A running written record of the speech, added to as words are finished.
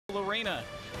Arena,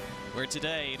 where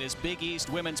today it is Big East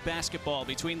women's basketball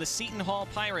between the Seton Hall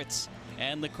Pirates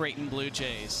and the Creighton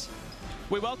Bluejays.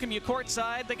 We welcome you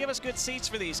courtside. They give us good seats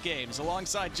for these games.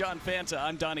 Alongside John Fanta,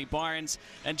 I'm Donnie Barnes.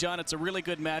 And John, it's a really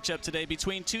good matchup today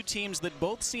between two teams that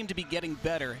both seem to be getting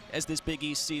better as this Big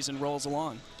East season rolls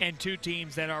along. And two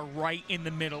teams that are right in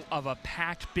the middle of a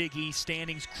packed Big East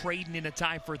standings. Creighton in a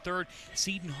tie for third,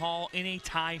 Seton Hall in a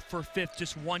tie for fifth.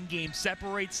 Just one game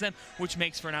separates them, which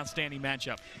makes for an outstanding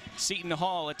matchup. Seton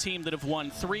Hall, a team that have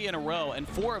won 3 in a row and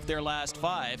 4 of their last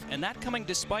 5, and that coming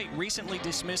despite recently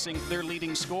dismissing their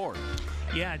leading scorer.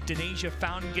 Yeah, Denasia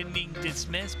Fountain getting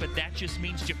dismissed, but that just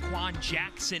means Jaquan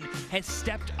Jackson has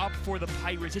stepped up for the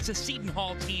Pirates. It's a Seton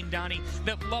Hall team, Donnie,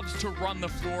 that loves to run the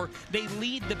floor. They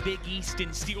lead the Big East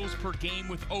in steals per game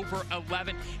with over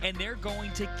 11, and they're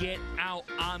going to get out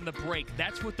on the break.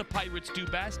 That's what the Pirates do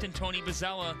best, and Tony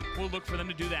Bozzella will look for them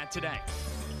to do that today.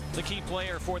 The key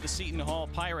player for the Seton Hall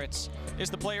Pirates is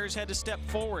the players had to step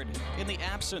forward in the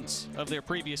absence of their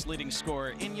previous leading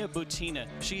scorer, Inya Butina.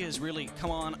 She has really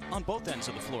come on both ends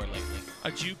of the floor lately. A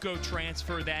JUCO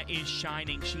transfer that is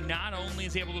shining. She not only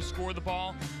is able to score the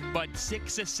ball, but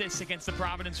 6 assists against the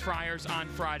Providence Friars on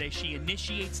Friday. She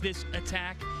initiates this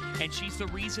attack, and she's the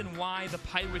reason why the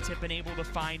Pirates have been able to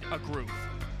find a groove.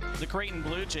 The Creighton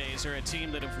Bluejays are a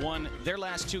team that have won their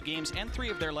last 2 games and 3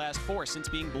 of their last 4 since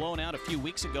being blown out a few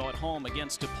weeks ago at home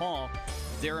against DePaul.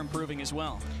 They're improving as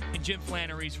well. And Jim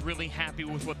Flannery's really happy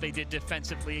with what they did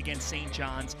defensively against St.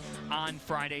 John's on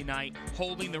Friday night,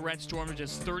 holding the Red Storm to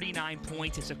just 39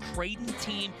 points. It's a Creighton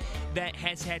team that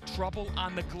has had trouble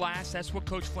on the glass. That's what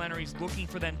Coach Flannery's looking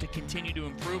for them to continue to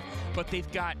improve. But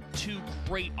they've got 2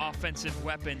 great offensive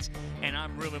weapons, and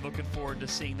I'm really looking forward to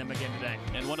seeing them again today.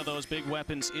 And one of those big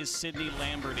weapons is Sydney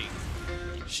Lamberty.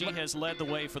 She has led the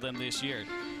way for them this year.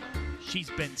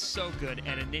 She's been so good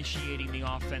at initiating the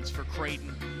offense for Creighton.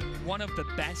 One of the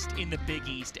best in the Big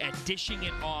East at dishing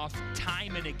it off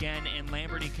time and again, and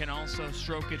Lamberty can also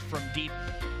stroke it from deep.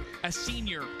 A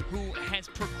senior who has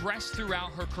progressed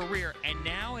throughout her career and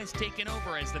now has taken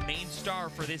over as the main star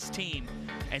for this team.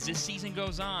 As this season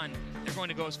goes on, they're going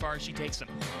to go as far as she takes them.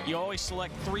 You always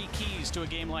select 3 keys to a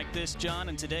game like this, John,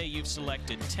 and today you've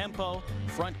selected tempo,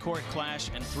 front court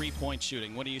clash, and 3-point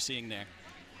shooting. What are you seeing there?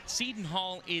 Seton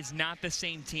Hall is not the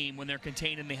same team when they're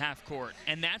contained in the half court,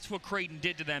 and that's what Creighton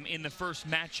did to them in the first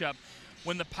matchup.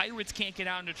 When the Pirates can't get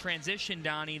out into transition,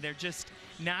 Donnie, they're just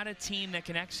not a team that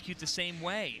can execute the same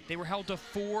way. They were held to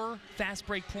 4 fast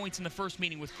break points in the first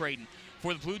meeting with Creighton.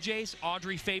 For the Blue Jays,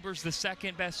 Audrey Faber's the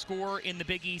second best scorer in the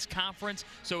Big East Conference,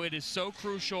 so it is so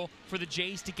crucial for the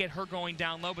Jays to get her going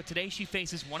down low. But today she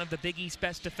faces one of the Big East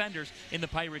best defenders in the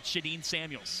Pirates, Shadeen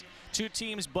Samuels. 2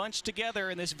 teams bunched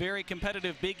together in this very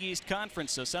competitive Big East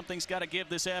Conference, so something's got to give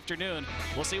this afternoon.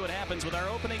 We'll see what happens with our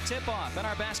opening tip-off and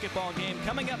our basketball game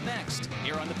coming up next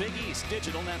here on the Big East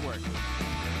Digital Network.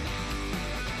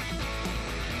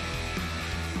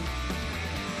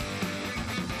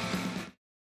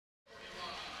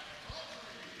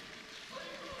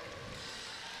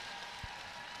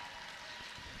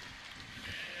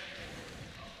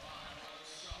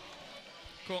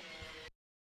 Cool.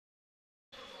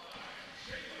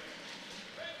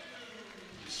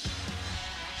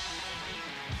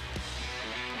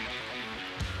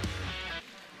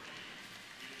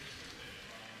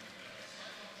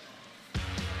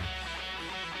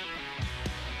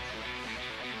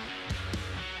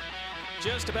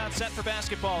 Just about set for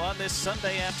basketball on this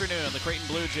Sunday afternoon. The Creighton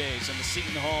Bluejays and the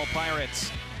Seton Hall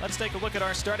Pirates. Let's take a look at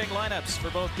our starting lineups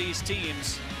for both these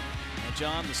teams. And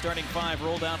John, the starting 5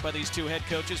 rolled out by these 2 head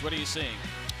coaches. What are you seeing?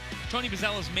 Tony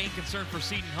Bozzella's main concern for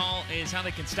Seton Hall is how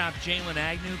they can stop Jalen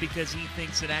Agnew, because he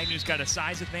thinks that Agnew's got a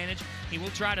size advantage. He will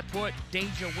try to put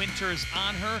Deja Winters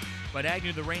on her, but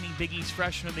Agnew, the reigning Big East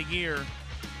Freshman of the Year,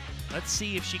 let's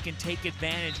see if she can take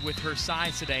advantage with her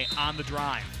size today on the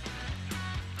drive.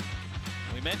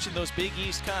 We mentioned those Big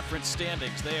East Conference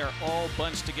standings. They are all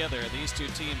bunched together. These 2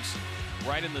 teams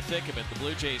right in the thick of it. The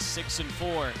Blue Jays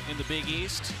 6-4 in the Big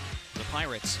East. The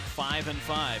Pirates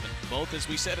 5-5. And both, as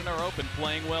we said in our open,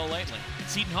 playing well lately.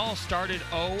 Seton Hall started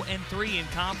 0-3 in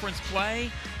conference play.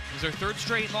 It was their 3rd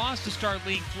straight loss to start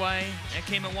league play. That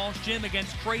came at Walsh Gym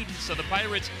against Creighton. So the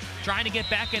Pirates trying to get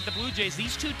back at the Blue Jays.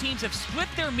 These 2 teams have split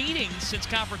their meetings since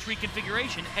conference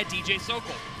reconfiguration at DJ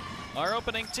Sokol. Our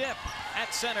opening tip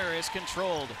at center is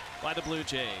controlled by the Blue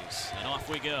Jays. And off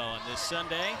we go on this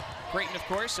Sunday. Creighton, of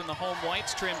course, in the home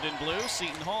whites trimmed in blue.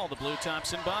 Seton Hall, the blue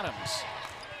tops and bottoms.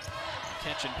 A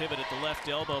catch and pivot at the left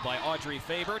elbow by Audrey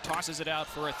Faber. Tosses it out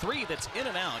for a 3 that's in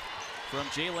and out from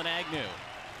Jalen Agnew.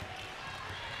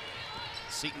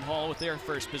 Seton Hall with their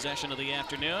first possession of the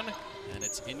afternoon. And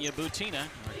it's Inya Butina,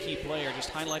 our key player,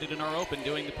 just highlighted in our open,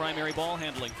 doing the primary ball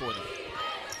handling for them.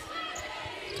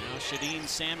 Now Shadeen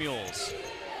Samuels.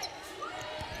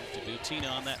 To Butina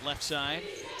on that left side.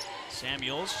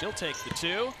 Samuels, she'll take the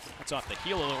 2. That's off the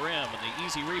heel of the rim, and the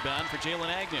easy rebound for Jalen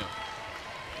Agnew.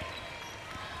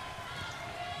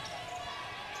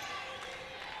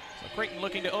 So Creighton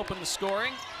looking to open the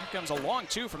scoring. Here comes a long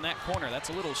 2 from that corner. That's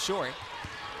a little short.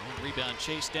 And rebound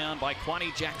chased down by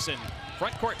Kwani Jackson.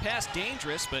 Front court pass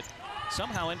dangerous, but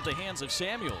somehow into the hands of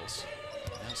Samuels.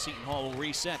 Now Seton Hall will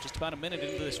reset just about a minute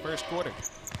into this first quarter.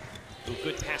 Ooh,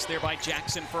 good pass there by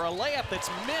Jackson for a layup that's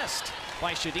missed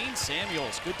by Shadeen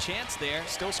Samuels. Good chance there,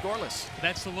 still scoreless.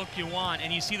 That's the look you want,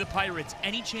 and you see the Pirates,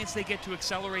 any chance they get to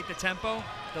accelerate the tempo,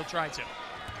 they'll try to.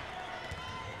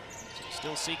 So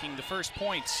still seeking the first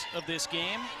points of this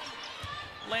game.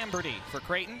 Lamberty for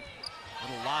Creighton.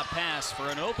 Little lob pass for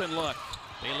an open look.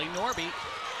 Bailey Norby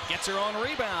gets her own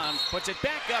rebound, puts it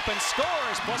back up and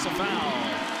scores, plus a foul.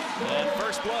 And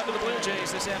first blood to the Blue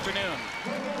Jays this afternoon.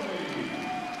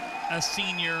 A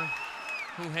senior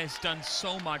who has done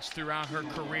so much throughout her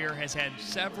career, has had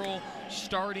several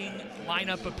starting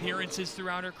lineup appearances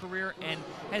throughout her career, and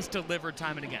has delivered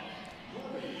time and again.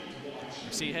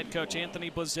 We see head coach Anthony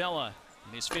Bozzella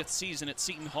in his 5th season at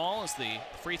Seton Hall as the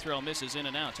free throw misses in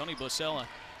and out. Tony Bozzella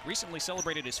recently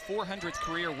celebrated his 400th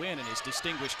career win in his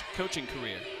distinguished coaching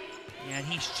career. Yeah, and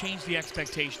he's changed the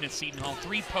expectation at Seton Hall.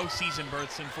 3 postseason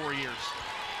berths in 4 years.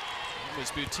 It was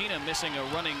Butina missing a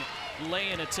running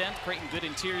lay-in attempt. Creighton good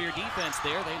interior defense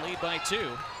there. They lead by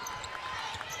 2.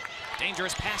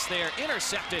 Dangerous pass there,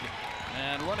 intercepted.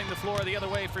 And running the floor the other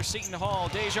way for Seton Hall,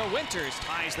 Deja Winters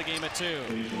ties the game at 2.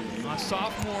 A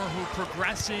sophomore who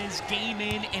progresses game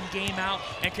in and game out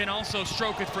and can also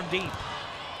stroke it from deep.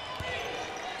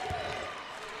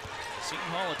 Seton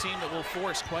Hall, a team that will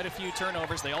force quite a few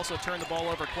turnovers. They also turn the ball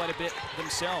over quite a bit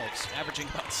themselves, averaging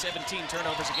about 17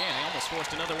 turnovers a game. They almost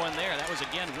forced another one there. That was,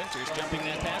 again, Winters jumping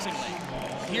that passing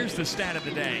lane. Here's the stat of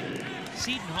the day.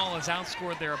 Seton Hall has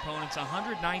outscored their opponents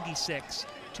 196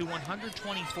 to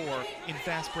 124 in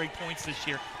fast break points this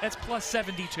year. That's plus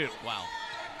 72. Wow,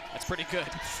 that's pretty good.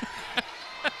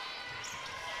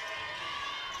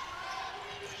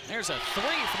 There's a 3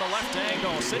 from the left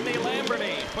angle. Sydney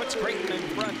Lamberty puts Creighton in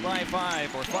front by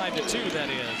 5, or 5-2, that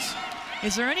is.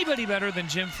 Is there anybody better than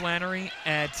Jim Flannery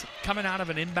at coming out of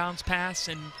an inbounds pass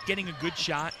and getting a good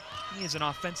shot? He is an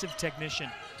offensive technician.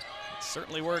 It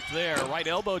certainly worked there. Right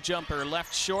elbow jumper,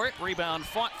 left short. Rebound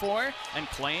fought for and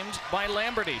claimed by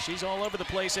Lamberty. She's all over the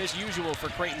place as usual for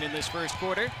Creighton in this first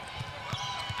quarter.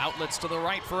 Outlets to the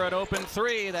right for an open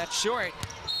 3. That's short.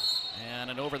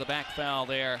 And an over-the-back foul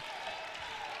there.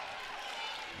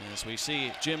 As we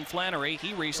see Jim Flannery,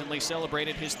 he recently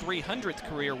celebrated his 300th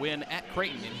career win at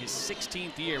Creighton in his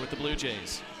 16th year with the Blue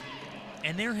Jays.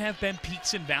 And there have been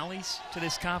peaks and valleys to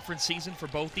this conference season for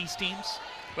both these teams.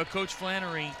 But Coach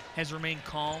Flannery has remained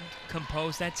calm,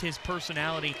 composed. That's his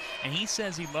personality. And he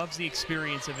says he loves the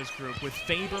experience of his group with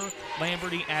Faber,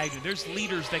 Lamberty, Agnew. There's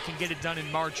leaders that can get it done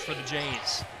in March for the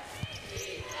Jays.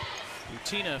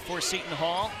 Butina for Seton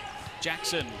Hall.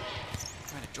 Jackson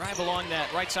trying to drive along that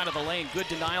right side of the lane. Good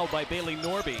denial by Bailey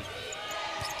Norby.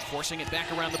 Forcing it back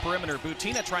around the perimeter.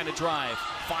 Butina trying to drive.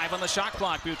 5 on the shot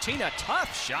clock. Butina,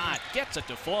 tough shot. Gets it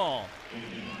to fall.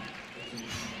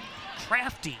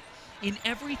 Crafty in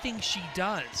everything she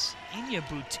does. Inya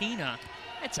Butina,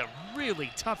 that's a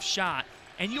really tough shot.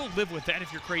 And you'll live with that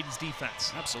if you're Creighton's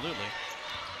defense. Absolutely.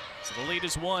 So the lead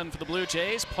is 1 for the Blue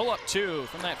Jays. Pull up 2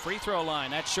 from that free throw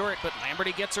line. That's short, but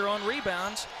Lamberty gets her own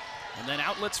rebound. And then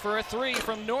outlets for a 3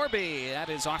 from Norby. That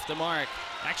is off the mark.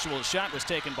 Actual shot was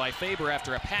taken by Faber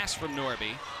after a pass from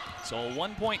Norby. So a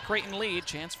 1-point Creighton lead.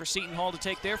 Chance for Seton Hall to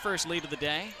take their first lead of the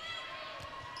day.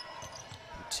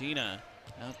 Butina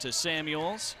out to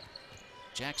Samuels.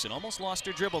 Jackson almost lost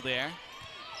her dribble there.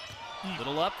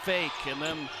 Little up fake, and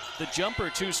then the jumper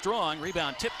too strong.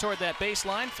 Rebound tipped toward that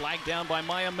baseline. Flagged down by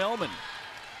Maya Melman.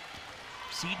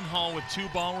 Seton Hall with 2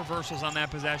 ball reversals on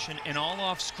that possession and all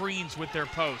off screens with their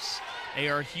posts. They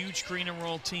are a huge screen and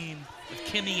roll team with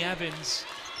Kimmy Evans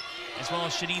as well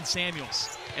as Shadeen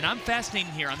Samuels. And I'm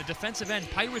fascinated here on the defensive end.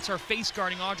 Pirates are face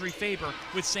guarding Audrey Faber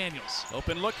with Samuels.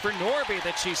 Open look for Norby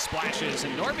that she splashes,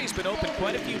 and Norby's been open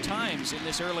quite a few times in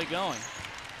this early going.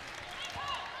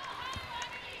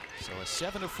 So a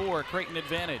 7-4 Creighton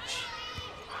advantage.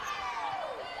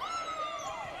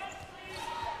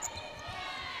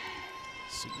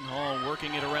 Seton Hall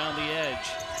working it around the edge.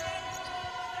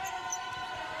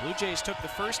 Blue Jays took the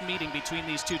first meeting between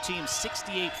these two teams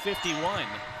 68-51.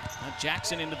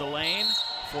 Jackson into the lane,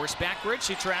 forced backwards,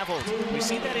 she traveled. We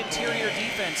see that interior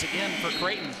defense again for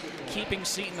Creighton. keeping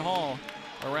Seton Hall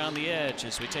around the edge.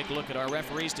 As we take a look at our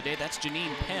referees today, that's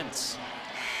Janine Pence.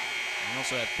 We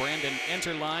also have Brandon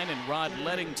Enterline and Rod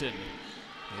Leddington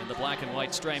in the black and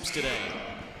white stripes today.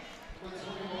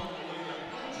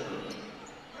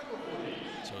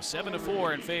 So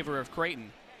 7-4 in favor of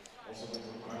Creighton.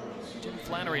 Jim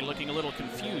Flannery looking a little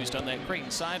confused on that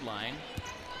Creighton sideline.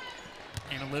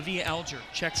 And Olivia Elger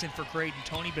checks in for Creighton.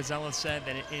 Tony Bozzella said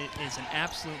that it is an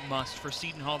absolute must for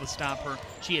Seton Hall to stop her.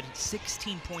 She had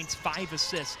 16 points, 5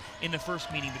 assists in the first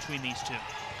meeting between these two.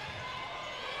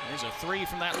 There's a three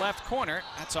from that left corner.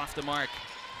 That's off the mark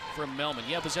from Melman.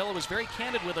 Yeah, Bozzella was very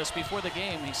candid with us before the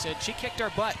game. He said she kicked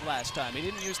our butt last time. He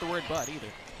didn't use the word butt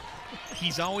either.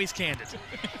 He's always candid.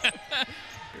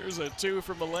 Here's a two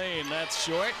from Mullane. That's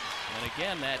short. And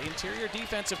again, that interior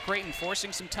defense of Creighton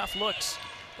forcing some tough looks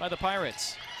by the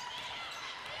Pirates.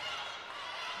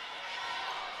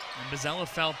 And Bozzella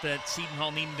felt that Seton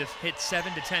Hall needed to hit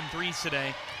 7 to 10 threes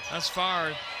today. Thus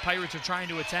far, Pirates are trying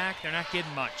to attack. They're not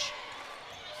getting much.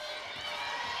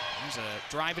 There's a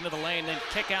drive into the lane, then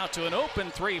kick out to an open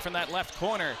three from that left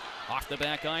corner. Off the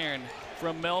back iron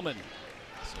from Melman.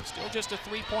 So still just a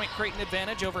 3-point Creighton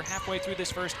advantage over halfway through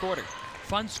this first quarter.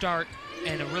 Fun start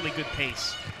and a really good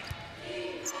pace.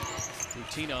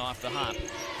 Butina off the hop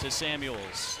to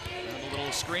Samuels. And a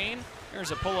little screen.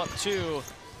 There's a pull-up two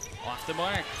off the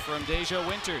mark from Deja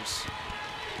Winters.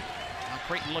 Now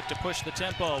Creighton looked to push the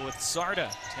tempo with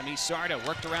Sarda. Temi Sarda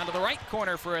worked around to the right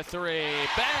corner for a three.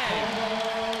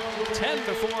 Bang!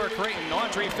 10-4 Creighton.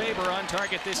 Audrey Faber on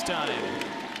target this time.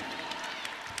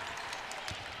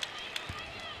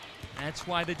 That's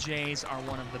why the Jays are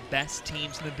one of the best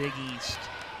teams in the Big East.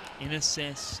 In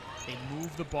assists, they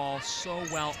move the ball so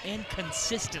well and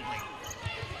consistently.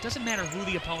 Doesn't matter who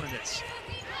the opponent is.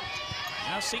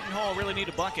 Now Seton Hall really need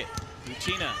a bucket.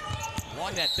 Butina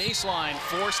along that baseline,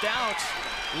 forced out.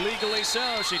 Legally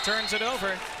so, she turns it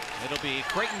over. It'll be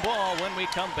Creighton ball when we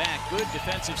come back. Good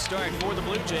defensive start for the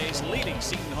Blue Jays, leading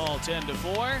Seton Hall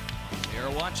 10-4. You're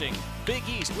watching Big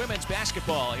East women's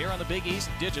basketball here on the Big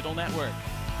East Digital Network.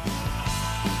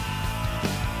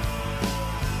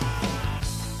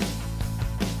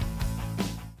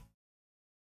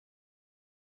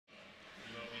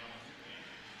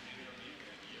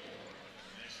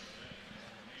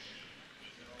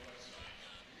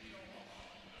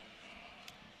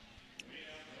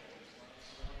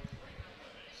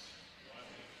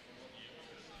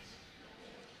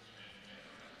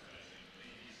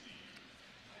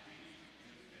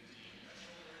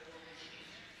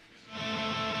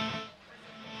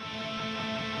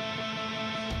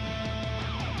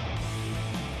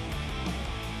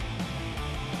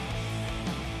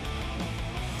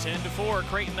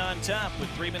 Creighton on top with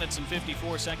 3 minutes and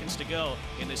 54 seconds to go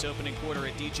in this opening quarter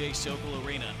at DJ Sokol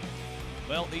Arena.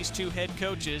 Well, these two head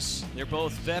coaches, they're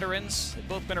both veterans. They've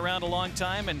both been around a long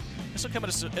time, and this will come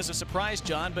as a surprise,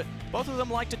 John, but both of them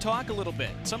like to talk a little bit,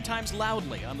 sometimes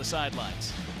loudly on the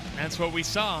sidelines. That's what we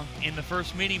saw in the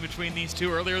first meeting between these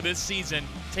two earlier this season.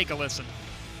 Take a listen.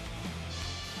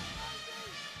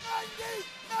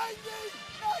 90,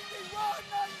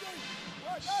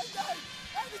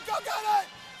 go get it!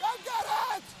 Go get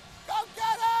it! Go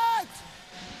get it!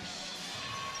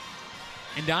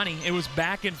 And Donnie, it was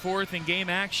back and forth in game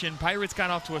action. Pirates got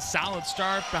off to a solid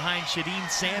start behind Shadeen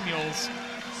Samuels.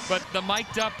 But the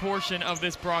mic'd up portion of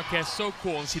this broadcast, so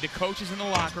cool to see the coaches in the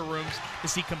locker rooms, to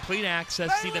see complete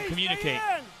access, see them communicate.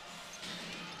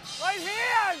 Right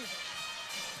hand!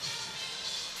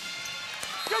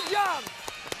 Good job!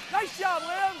 Nice job,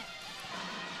 Liam!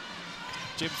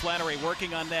 Jim Flannery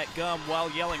working on that gum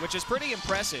while yelling, which is pretty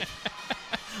impressive.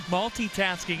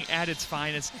 Multitasking at its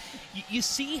finest. You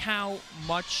see how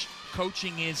much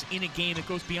coaching is in a game. It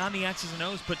goes beyond the X's and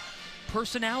O's, but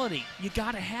personality, you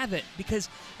got to have it because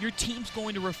your team's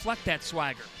going to reflect that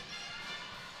swagger.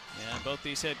 Yeah, both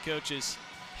these head coaches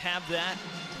have that.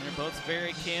 They're both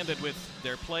very candid with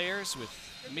their players, with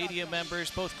media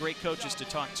members, both great coaches to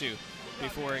talk to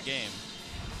before a game.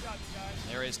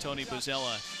 There is Tony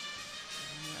Bozzella.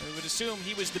 I would assume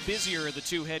he was the busier of the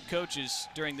two head coaches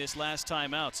during this last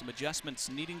time out. Some adjustments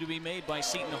needing to be made by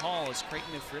Seton Hall as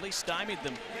Creighton have really stymied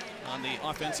them on the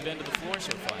offensive end of the floor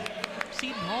so far.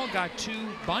 Seton Hall got two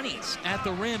bunnies at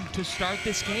the rim to start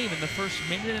this game in the first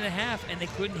minute and a half, and they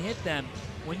couldn't hit them.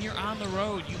 When you're on the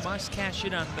road, you must cash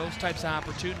in on those types of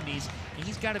opportunities, and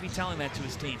he's got to be telling that to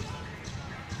his team.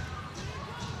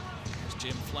 There's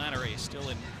Jim Flannery still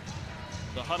in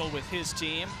the huddle with his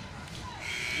team.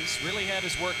 He's really had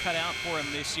his work cut out for him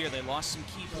this year. They lost some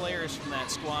key players from that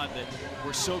squad that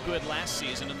were so good last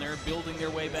season, and they're building their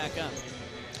way back up.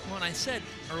 Well, and I said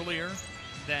earlier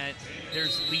that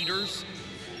there's leaders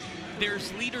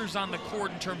there's leaders on the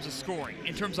court in terms of scoring.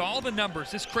 In terms of all the numbers,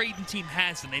 this Creighton team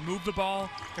has them. They move the ball.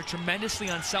 They're tremendously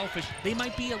unselfish. They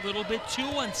might be a little bit too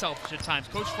unselfish at times.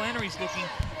 Coach Flannery's looking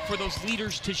for those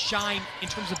leaders to shine in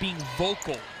terms of being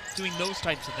vocal, doing those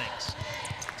types of things.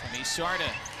 Tommy Sarda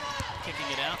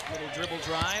kicking it out, little dribble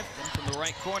drive. Then from the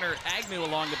right corner, Agnew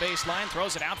along the baseline,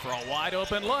 throws it out for a wide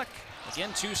open look.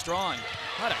 Again, too strong.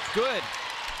 What a good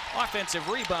offensive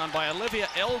rebound by Olivia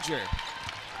Elger.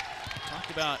 Talked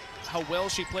about how well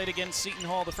she played against Seton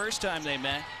Hall the first time they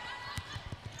met.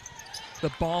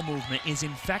 The ball movement is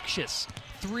infectious.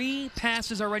 3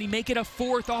 passes already, make it a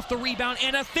 4th off the rebound,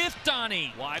 and a 5th,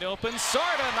 Donnie. Wide open,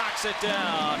 Sarda knocks it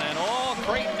down, and all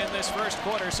Creighton in this first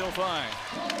quarter so far.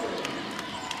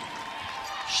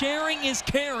 Sharing is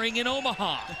caring in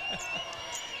Omaha.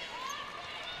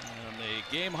 And the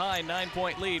game-high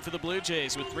 9-point lead for the Blue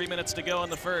Jays with 3 minutes to go in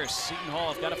the first. Seton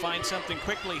Hall have got to find something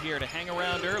quickly here to hang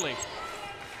around early.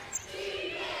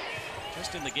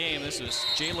 Just in the game, this is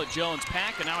Jayla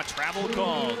Jones-Pack, and now a travel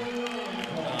call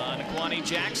on Kwani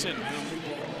Jackson, who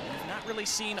we've not really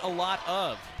seen a lot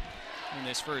of in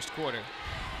this first quarter.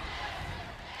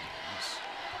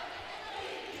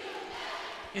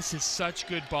 This is such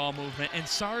good ball movement, and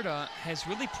Sarda has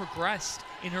really progressed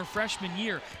in her freshman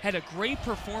year. Had a great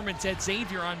performance at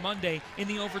Xavier on Monday in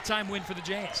the overtime win for the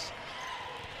Jays.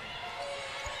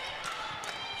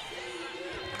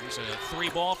 There's a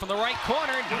 3-ball from the right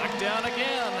corner, knocked down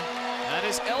again. That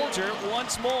is Elger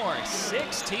once more,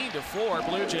 16-4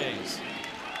 Blue Jays.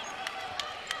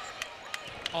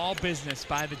 All business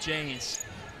by the Jays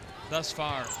thus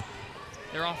far.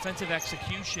 Their offensive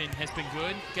execution has been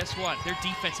good. Guess what? Their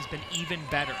defense has been even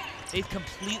better. They've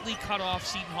completely cut off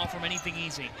Seton Hall from anything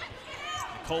easy.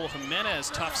 Nicole Jimenez,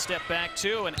 tough step back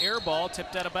too, an air ball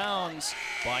tipped out of bounds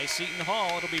by Seton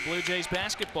Hall. It'll be Blue Jays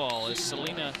basketball as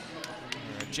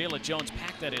Jayla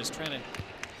Jones-Pack, that is, trying to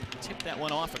tip that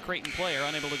one off a Creighton player,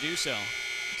 unable to do so.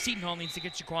 Seton Hall needs to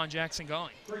get Jaquan Jackson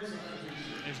going.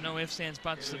 There's no ifs, ands,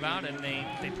 buts about it, and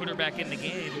they put her back in the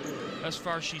game. Thus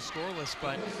far, she's scoreless,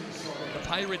 but the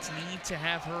Pirates need to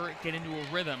have her get into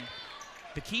a rhythm.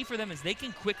 The key for them is they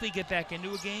can quickly get back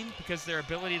into a game because their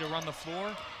ability to run the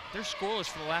floor, they're scoreless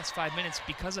for the last 5 minutes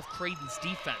because of Creighton's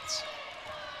defense.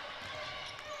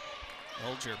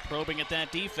 Elger probing at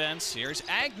that defense. Here's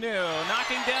Agnew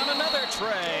knocking down another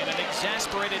tray, and an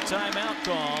exasperated timeout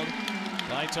called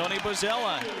by Tony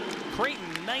Bozzella.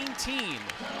 Creighton 19,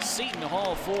 Seton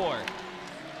Hall 4.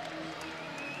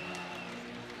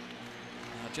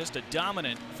 Just a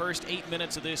dominant first 8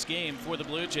 minutes of this game for the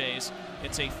Blue Jays.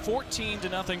 It's a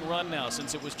 14-0 run now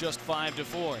since it was just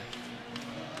 5-4.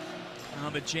 Now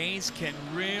the Jays can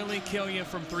really kill you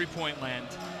from three-point land.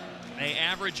 They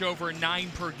average over 9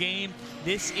 per game.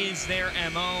 This is their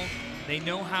MO. They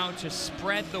know how to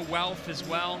spread the wealth as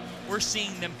well. We're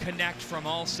seeing them connect from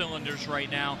all cylinders right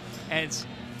now as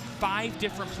 5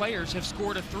 different players have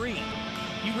scored a 3.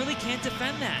 You really can't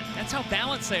defend that. That's how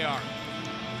balanced they are.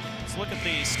 Let's look at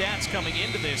the stats coming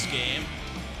into this game,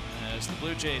 as the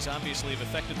Blue Jays obviously have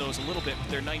affected those a little bit with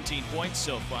their 19 points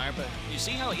so far, but you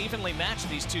see how evenly matched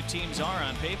these two teams are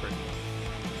on paper.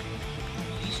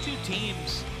 These two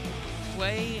teams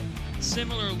play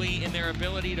similarly in their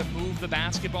ability to move the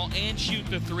basketball and shoot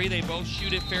the 3. They both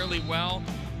shoot it fairly well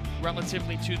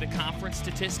relatively to the conference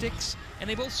statistics, and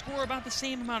they both score about the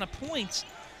same amount of points,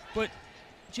 but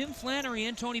Jim Flannery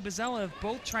and Tony Bozzella have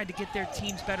both tried to get their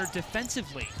teams better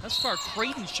defensively. Thus far,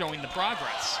 Creighton's showing the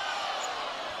progress.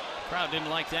 Crowd didn't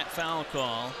like that foul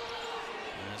call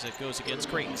as it goes against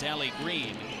Creighton's Allie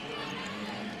Green.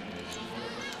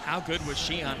 How good was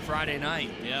she on Friday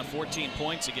night? Yeah, 14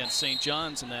 points against St.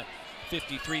 John's in that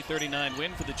 53-39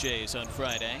 win for the Jays on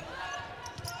Friday.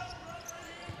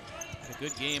 Had a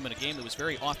good game and a game that was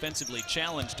very offensively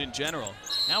challenged in general.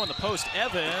 Now in the post,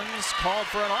 Evans called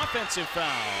for an offensive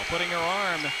foul, putting her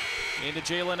arm into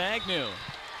Jalen Agnew.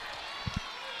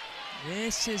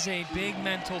 This is a big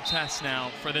mental test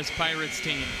now for this Pirates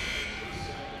team.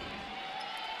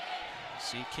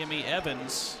 See Kimmy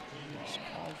Evans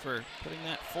called for putting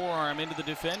that forearm into the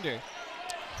defender.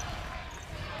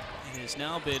 It has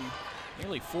now been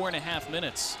nearly 4.5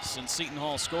 minutes since Seton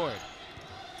Hall scored.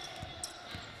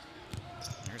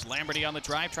 There's Lamberty on the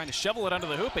drive, trying to shovel it under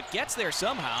the hoop. It gets there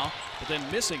somehow, but then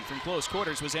missing from close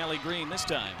quarters was Allie Green this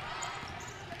time.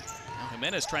 Now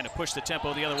Jimenez trying to push the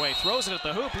tempo the other way, throws it at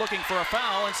the hoop, looking for a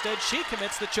foul. Instead, she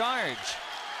commits the charge.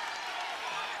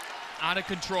 Out of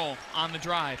control on the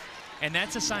drive, and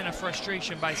that's a sign of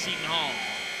frustration by Seton Hall.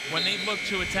 When they look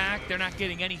to attack, they're not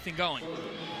getting anything going.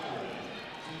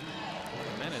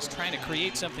 Jimenez trying to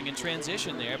create something in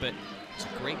transition there, but it's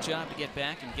a great job to get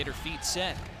back and get her feet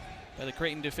set. by the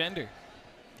Creighton defender.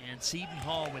 And Seton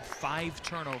Hall with 5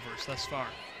 turnovers thus far.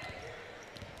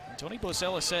 And Tony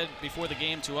Bosella said before the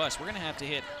game to us, we're going to have to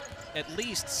hit at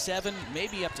least 7,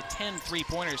 maybe up to 10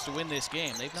 three-pointers to win this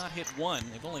game. They've not hit 1.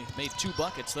 They've only made 2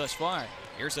 buckets thus far.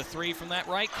 Here's a 3 from that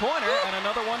right corner, and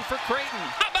another one for Creighton.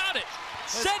 How about it?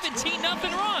 17-0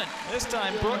 run. This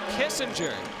time, Brooke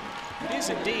Kissinger. It is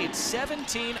indeed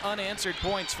 17 unanswered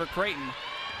points for Creighton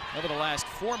over the last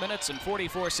 4 minutes and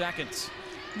 44 seconds.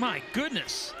 My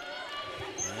goodness.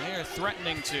 They are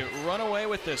threatening to run away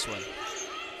with this one.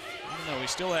 Even though we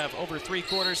still have over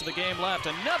 3/4 of the game left.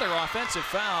 Another offensive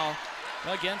foul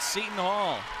against Seton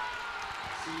Hall.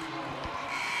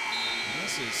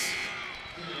 This is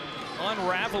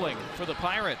unraveling for the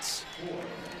Pirates.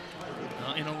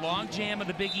 In a logjam of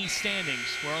the Big East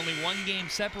standings, where only 1 game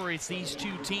separates these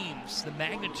 2 teams, the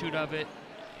magnitude of it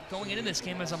going into this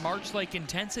game has a March-like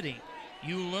intensity.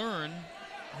 You learn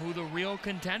who the real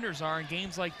contenders are in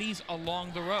games like these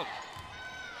along the road.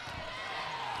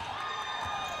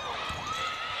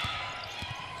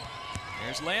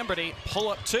 There's Lamberty, pull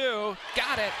up 2,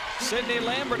 got it. Sydney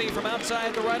Lamberty from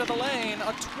outside the right of the lane,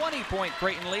 a 20-point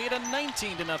Creighton lead, a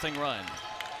 19-0 run.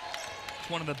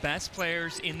 One of the best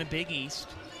players in the Big East,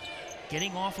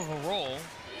 getting off of a roll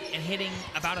and hitting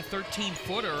about a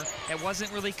 13-footer that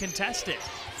wasn't really contested.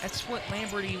 That's what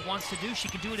Lamberty wants to do. She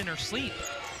can do it in her sleep.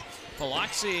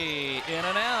 Biloxi in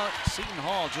and out. Seton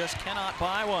Hall just cannot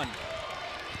buy one.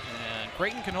 And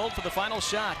Creighton can hold for the final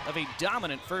shot of a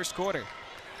dominant first quarter.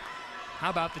 How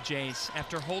about the Jays?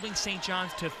 After holding St.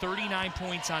 John's to 39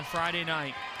 points on Friday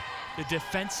night, the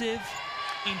defensive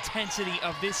intensity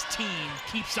of this team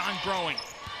keeps on growing.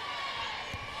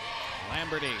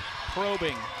 Lamberty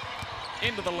probing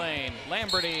into the lane.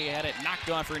 Lamberty had it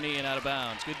knocked off her knee and out of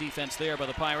bounds. Good defense there by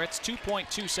the Pirates.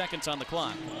 2.2 seconds on the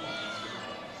clock.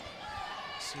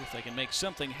 See if they can make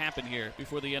something happen here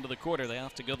before the end of the quarter. They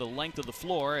have to go the length of the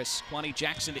floor as Kwani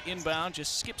Jackson to inbound,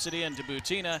 just skips it in to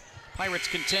Butina. Pirates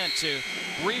content to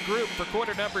regroup for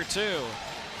quarter number 2.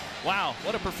 Wow,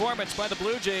 what a performance by the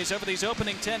Blue Jays over these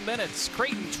opening 10 minutes.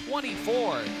 Creighton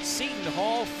 24, Seton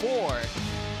Hall 4. Let's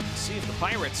see if the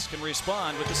Pirates can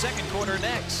respond with the second quarter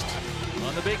next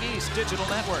on the Big East Digital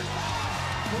Network.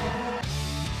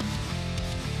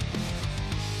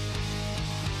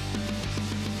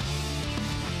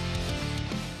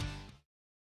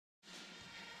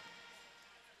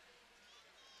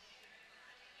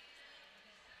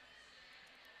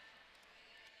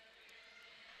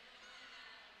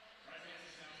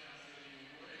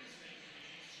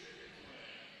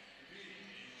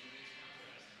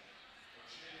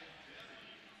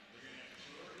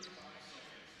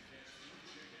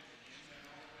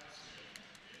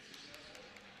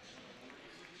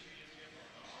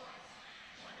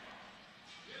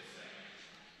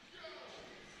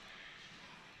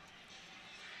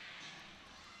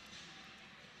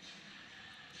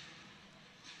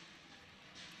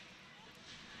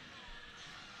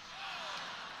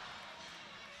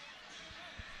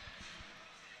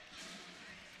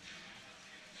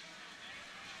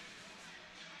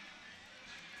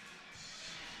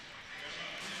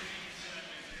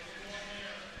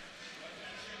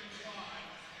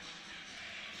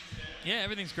 Yeah,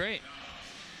 everything's great.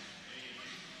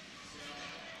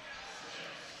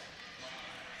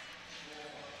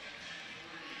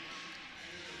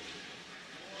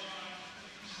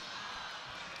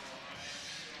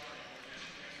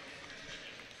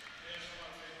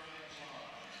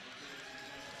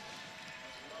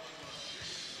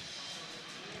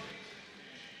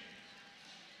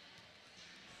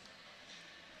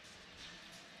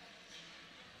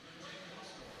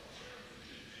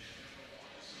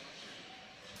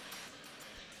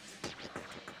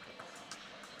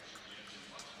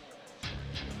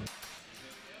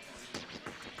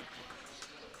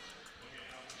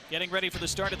 Getting ready for the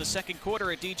start of the second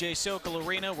quarter at DJ Sokol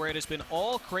Arena, where it has been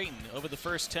all Creighton over the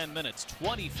first 10 minutes.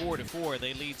 24-4,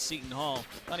 they lead Seton Hall.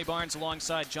 Connie Barnes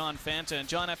alongside John Fanta. And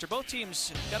John, after both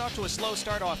teams got off to a slow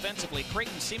start offensively,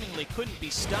 Creighton seemingly couldn't be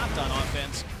stopped on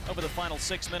offense over the final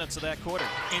 6 minutes of that quarter.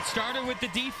 It started with the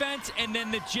defense, and then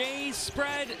the Jays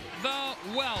spread the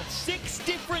wealth. 6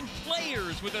 different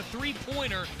players with a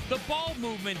three-pointer. The ball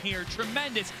movement here,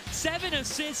 tremendous. 7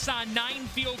 assists on 9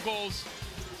 field goals.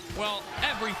 Well,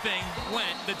 everything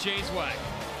went the Jays' way.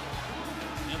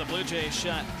 And the Blue Jays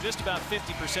shot just about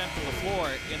 50% from the floor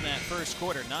in that first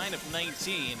quarter, 9 of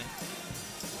 19.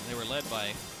 They were led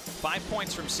by 5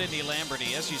 points from Sydney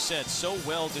Lamberty. As you said, so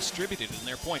well distributed in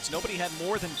their points. Nobody had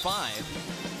more than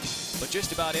 5, but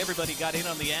just about everybody got in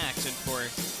on the act. And for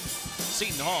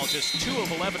Seton Hall, just 2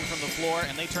 of 11 from the floor,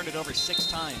 and they turned it over 6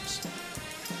 times.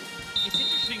 It's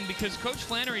interesting because because Coach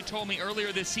Flannery told me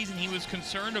earlier this season he was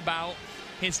concerned about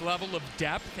his level of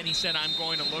depth, and he said, I'm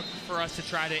going to look for us to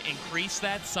try to increase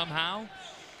that somehow.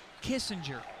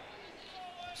 Kissinger,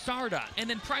 Sarda, and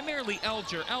then primarily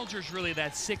Elger. Elger's really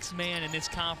that sixth man in this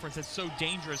conference that's so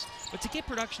dangerous, but to get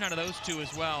production out of those two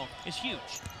as well is huge.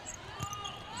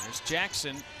 There's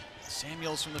Jackson.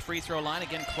 Samuels from the free throw line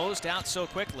again, closed out so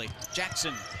quickly.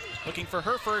 Jackson looking for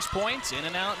her first points. In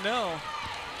and out, no.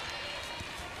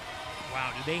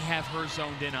 Wow, do they have her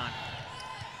zoned in on?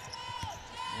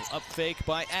 Up fake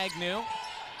by Agnew.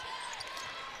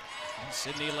 And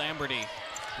Sydney Lamberty,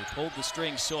 who pulled the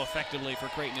strings so effectively for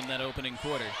Creighton in that opening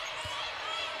quarter.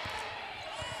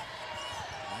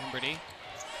 Lamberty.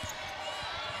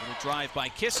 Little drive by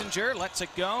Kissinger, lets it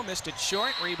go, missed it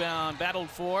short, rebound battled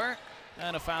for,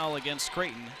 and a foul against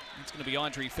Creighton. It's going to be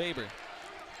Audrey Faber.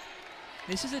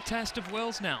 This is a test of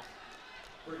wills now.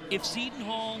 If Seton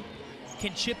Hall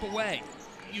can chip away,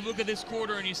 you look at this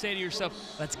quarter and you say to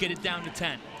yourself, let's get it down to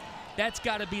 10. That's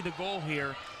got to be the goal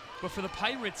here. But for the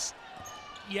Pirates,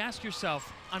 you ask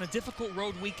yourself, on a difficult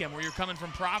road weekend where you're coming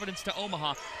from Providence to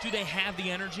Omaha, do they have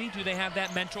the energy? Do they have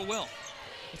that mental will?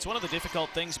 It's one of the difficult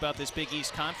things about this Big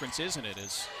East Conference, isn't it?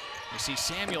 Is you see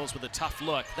Samuels with a tough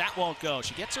look. That won't go.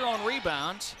 She gets her own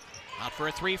rebound. Out for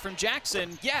a three from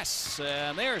Jackson. Yes,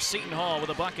 and there's Seton Hall with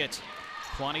a bucket.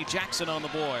 Kwani Jackson on the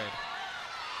board.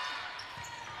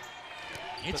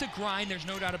 It's a grind, there's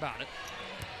no doubt about it.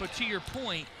 But to your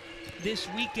point, this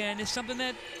weekend is something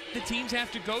that the teams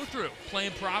have to go through.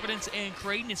 Playing Providence and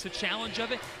Creighton, it's the challenge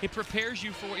of it. It prepares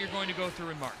you for what you're going to go through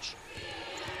in March.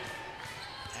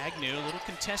 Agnew, a little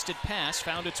contested pass,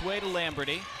 found its way to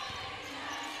Lamberty.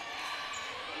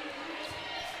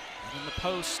 In the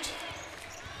post,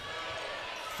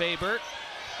 Faber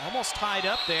almost tied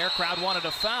up there. Crowd wanted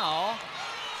a foul.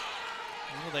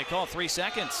 Well, they call 3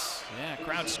 seconds. Yeah,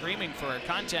 crowd screaming for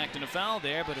contact and a foul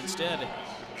there, but instead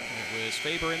it was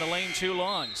Faber in the lane too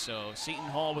long. So Seton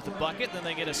Hall with the bucket, then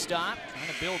they get a stop,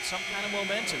 trying to build some kind of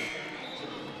momentum.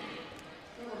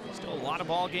 Still a lot of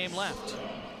ball game left.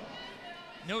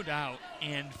 No doubt,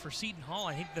 and for Seton Hall,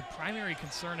 I think the primary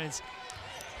concern is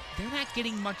they're not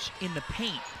getting much in the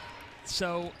paint.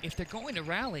 So if they're going to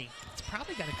rally, it's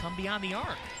probably got to come beyond the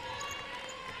arc.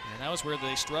 And that was where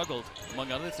they struggled,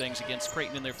 among other things, against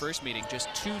Creighton in their first meeting.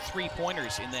 Just 2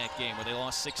 3-pointers in that game where they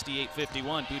lost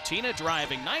 68-51. Butina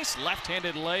driving, nice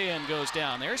left-handed lay-in goes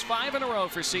down. There's 5 in a row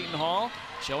for Seton Hall,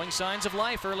 showing signs of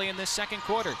life early in this second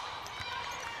quarter.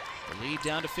 The lead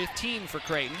down to 15 for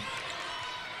Creighton.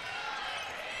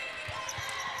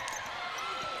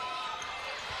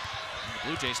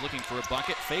 Blue Jays looking for a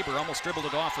bucket. Faber almost dribbled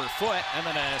it off her foot, and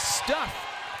then a stuff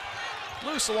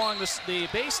loose along the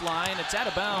baseline. It's out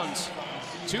of bounds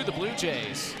to the Blue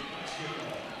Jays.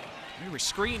 We were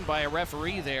screened by a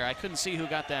referee there. I couldn't see who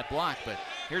got that block, but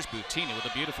here's Butina with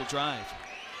a beautiful drive.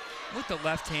 With the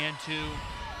left hand, too.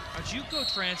 A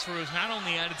JUCO transfer has not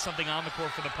only added something on the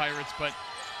court for the Pirates, but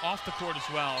off the court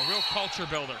as well. A real culture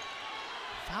builder.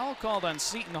 Foul called on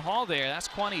Seton Hall there. That's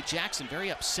Kwani Jackson,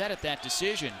 very upset at that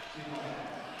decision.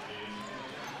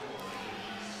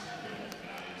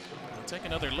 We'll take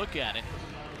another look at it.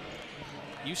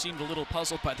 You seemed a little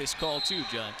puzzled by this call too,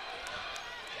 John.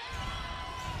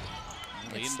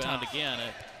 They inbound again.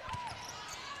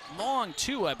 A long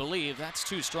 2, I believe. That's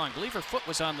too strong. I believe her foot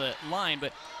was on the line,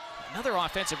 but another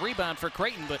offensive rebound for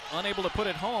Creighton, but unable to put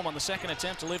it home on the second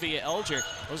attempt. Olivia Elger.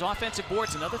 Those offensive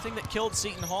boards, another thing that killed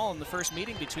Seton Hall in the first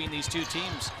meeting between these two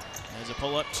teams. As a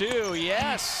pull-up 2,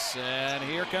 yes, and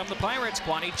here come the Pirates.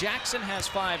 Kwani Jackson has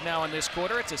 5 now in this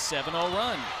quarter. It's a 7-0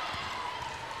 run.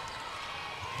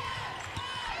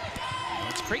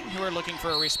 It's Creighton who are looking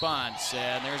for a response,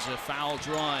 and there's a foul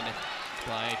drawn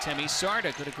by Temi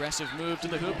Sarda. Good aggressive move to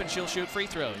the hoop, and she'll shoot free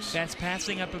throws. That's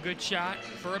passing up a good shot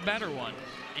for a better one,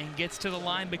 and gets to the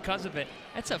line because of it.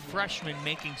 That's a freshman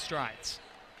making strides.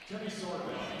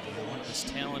 One of this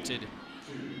talented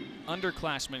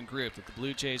underclassmen group that the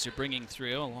Blue Jays are bringing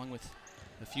through, along with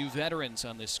a few veterans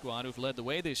on this squad who've led the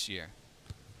way this year.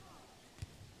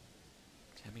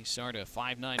 Temi Sarda,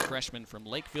 5'9" freshman from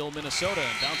Lakeville, Minnesota,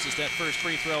 and bounces that first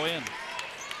free throw in.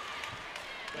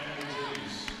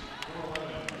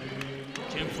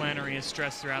 Jim Flannery has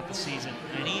stressed throughout the season,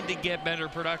 I need to get better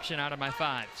production out of my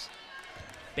 5s.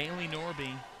 Bailey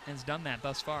Norby has done that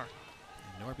thus far.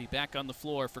 And Norby back on the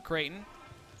floor for Creighton.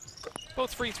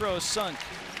 Both free throws sunk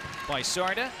by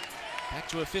Sarda. Back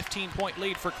to a 15-point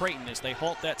lead for Creighton as they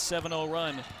halt that 7-0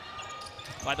 run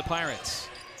by the Pirates.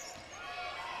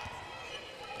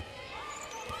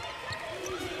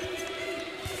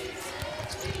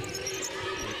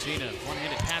 Butina,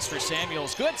 one-handed pass for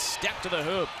Samuels. Good step to the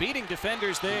hoop, beating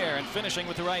defenders there and finishing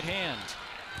with the right hand.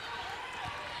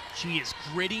 She is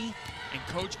gritty, and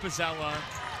Coach Bozzella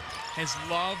has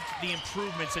loved the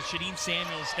improvements that Shadeen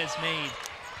Samuels has made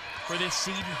for this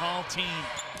Seton Hall team.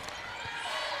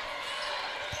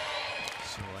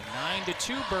 So a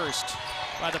 9-2 burst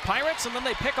by the Pirates, and then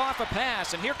they pick off a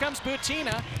pass, and here comes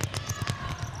Butina.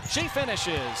 She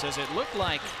finishes, as it looked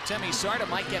like Temi Sarda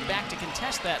might get back to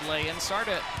contest that lay-in.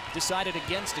 Sarda decided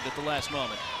against it at the last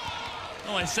moment.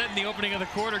 Well, I said in the opening of the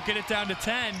quarter, get it down to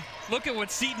 10. Look at what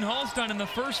Seton Hall's done in the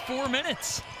first 4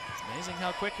 minutes. Amazing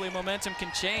how quickly momentum can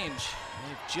change.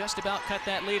 They've just about cut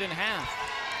that lead in half.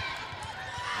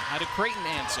 How did Creighton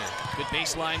answer? Good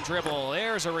baseline dribble.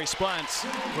 There's a response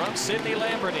from Sydney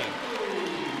Lamberty.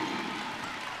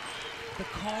 The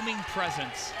calming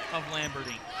presence of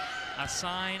Lamberty, a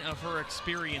sign of her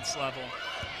experience level.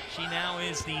 She now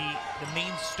is the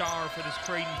main star for this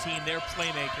Creighton team, their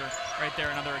playmaker. Right there,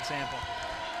 another example.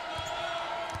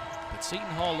 But Seton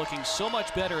Hall looking so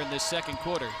much better in this second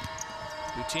quarter.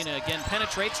 Butina again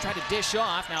penetrates, tried to dish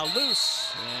off, now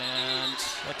loose, and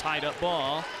a tied up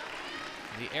ball.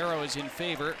 The arrow is in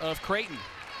favor of Creighton.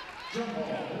 So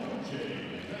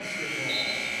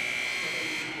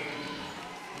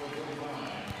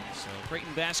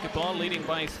Creighton basketball leading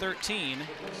by 13.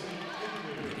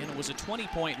 Again, it was a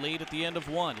 20-point lead at the end of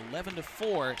one.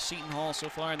 11-4 Seton Hall so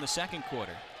far in the second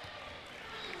quarter.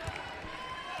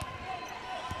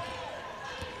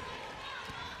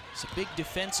 It's a big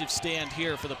defensive stand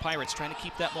here for the Pirates, trying to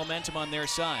keep that momentum on their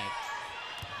side.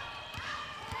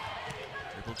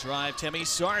 Dribble drive, Temi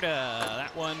Sarda.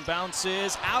 That one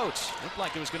bounces out. Looked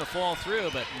like it was going to fall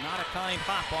through, but not a kind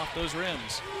pop off those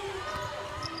rims.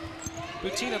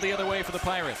 Butina the other way for the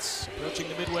Pirates, approaching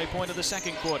the midway point of the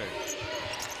second quarter.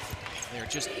 They're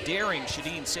just daring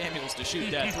Shadeen Samuels to shoot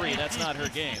that three. That's not her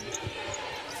game.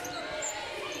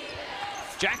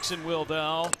 Jackson will,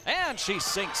 though, and she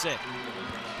sinks it.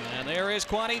 And there is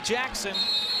Kwani Jackson,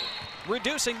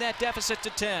 reducing that deficit to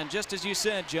 10, just as you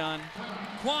said, John.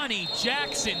 Kwani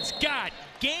Jackson's got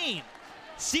game.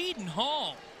 Seton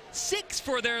Hall, 6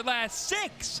 for their last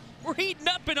 6. We're heating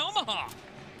up in Omaha.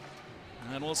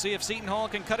 And we'll see if Seton Hall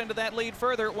can cut into that lead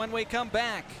further when we come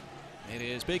back. It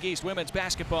is Big East women's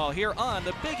basketball here on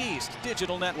the Big East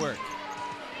Digital Network.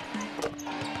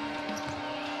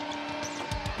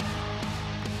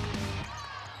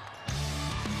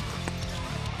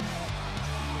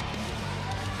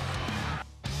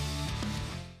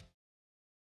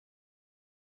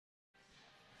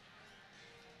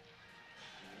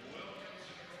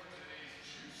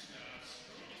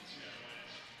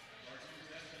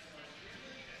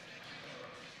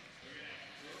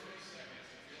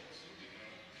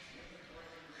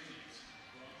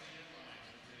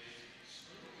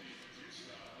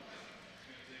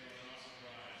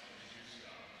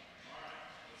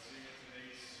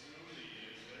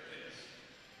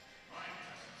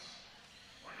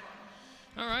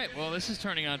 All right, well, this is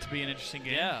turning out to be an interesting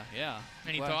game. Yeah.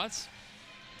 Any thoughts?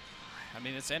 I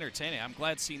mean, it's entertaining. I'm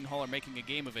glad Seton Hall are making a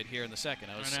game of it here in the second.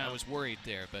 I was worried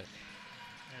there, but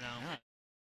I know. Yeah.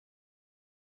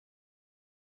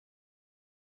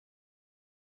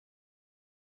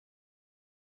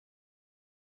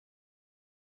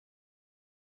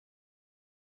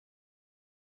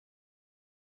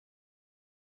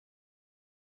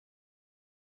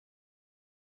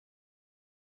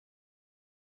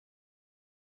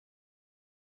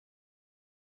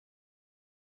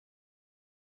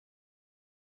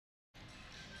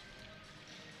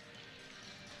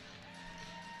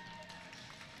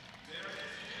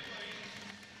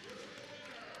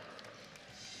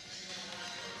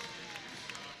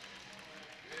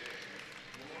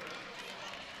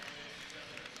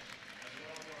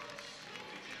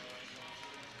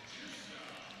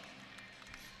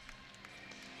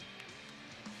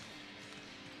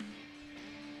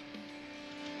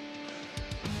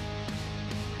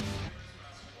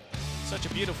 Such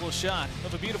a beautiful shot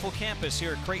of a beautiful campus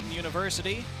here at Creighton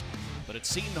University. But it's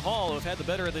Seton Hall who have had the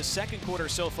better of this second quarter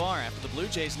so far after the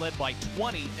Bluejays led by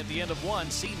 20 at the end of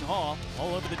one. Seton Hall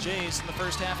all over the Jays in the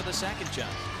first half of the second, John.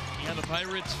 Yeah, the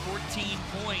Pirates 14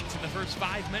 points in the first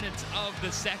 5 minutes of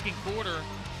the second quarter.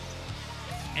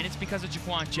 And it's because of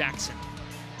Jaquan Jackson.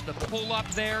 The pull up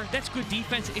there, that's good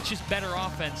defense. It's just better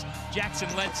offense. Jackson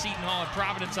led Seton Hall at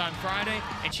Providence on Friday,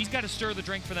 and she's got to stir the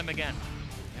drink for them again.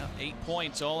 8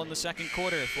 points all in the second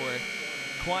quarter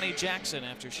for Kwani Jackson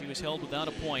after she was held without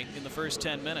a point in the first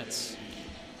 10 minutes.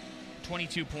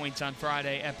 22 points on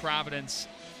Friday at Providence.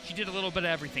 She did a little bit of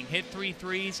everything. Hit 3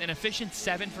 threes, an efficient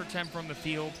 7 for 10 from the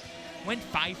field. Went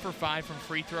 5 for 5 from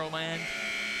free throw land.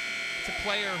 It's a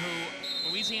player who,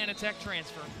 Louisiana Tech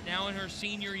transfer, now in her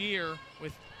senior year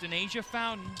with Denasia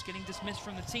Fountain getting dismissed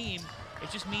from the team. It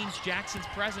just means Jackson's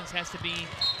presence has to be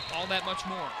all that much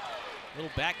more. Little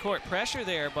backcourt pressure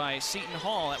there by Seton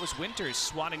Hall. That was Winters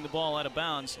swatting the ball out of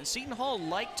bounds. And Seton Hall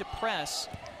liked to press.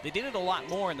 They did it a lot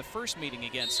more in the first meeting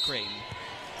against Creighton.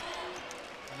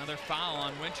 Another foul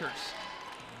on Winters.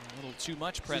 A little too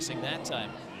much pressing that time.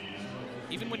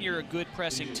 Even when you're a good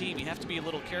pressing team, you have to be a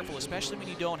little careful, especially when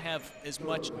you don't have as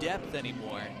much depth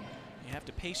anymore. You have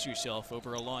to pace yourself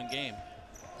over a long game.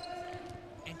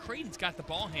 And Creighton's got the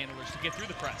ball handlers to get through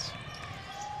the press.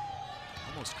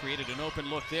 Almost created an open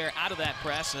look there out of that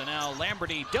press, and now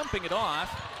Lamberty dumping it off.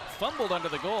 Fumbled under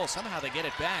the goal. Somehow they get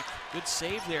it back. Good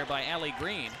save there by Allie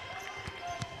Green.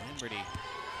 Lamberty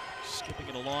skipping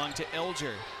it along to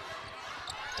Elger.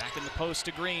 Back in the post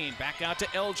to Green, back out to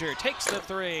Elger, takes the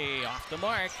three, off the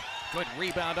mark. Good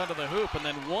rebound under the hoop, and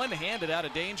then one-handed out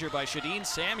of danger by Shadeen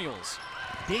Samuels.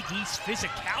 Big East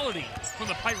physicality from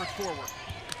the Pirates forward.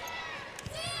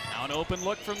 Now an open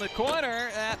look from the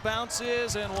corner, that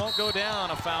bounces and won't go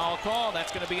down. A foul call,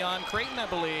 that's gonna be on Creighton, I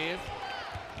believe,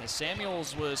 as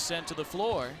Samuels was sent to the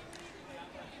floor.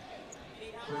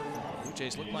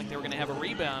 Bluejays looked like they were going to have a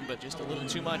rebound, but just a little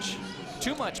too much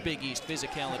Big East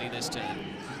physicality this time.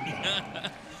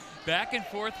 Back and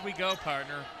forth we go,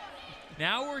 partner.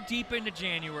 Now we're deep into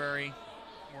January.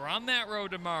 We're on that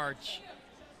road to March.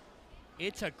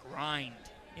 It's a grind.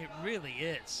 It really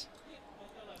is.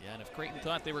 Yeah, and if Creighton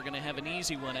thought they were going to have an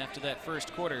easy one after that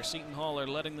first quarter, Seton Hall are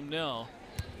letting them know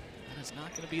that is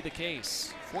not going to be the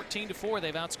case. 14-4,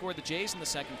 they've outscored the Jays in the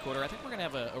second quarter. I think we're going to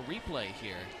have a replay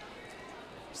here,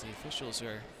 as the officials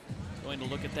are going to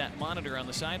look at that monitor on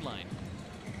the sideline.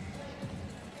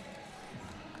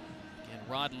 Again,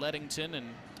 Rod Lettington and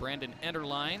Brandon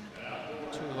Enderline,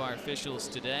 two of our officials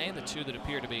today, the two that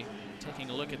appear to be taking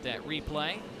a look at that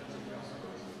replay.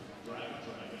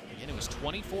 Again, it was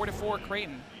 24-4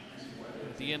 Creighton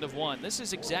at the end of one. This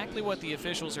is exactly what the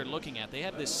officials are looking at. They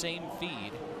have this same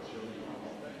feed.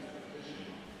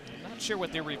 I'm not sure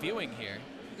what they're reviewing here.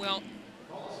 Well,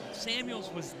 Samuels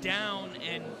was down,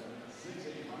 and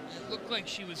it looked like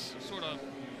she was sort of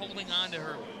holding on to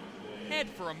her head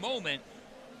for a moment.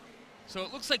 So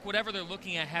it looks like whatever they're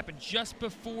looking at happened just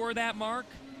before that mark.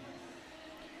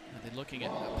 Are they looking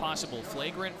at a possible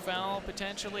flagrant foul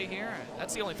potentially here?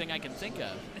 That's the only thing I can think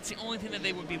of. It's the only thing that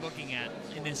they would be looking at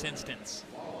in this instance.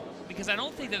 Because I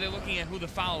don't think that they're looking at who the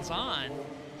foul's on.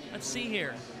 Let's see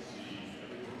here.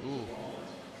 Ooh.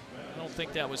 I don't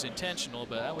think that was intentional,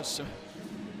 but that was some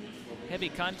heavy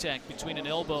contact between an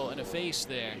elbow and a face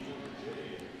there.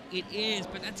 It is,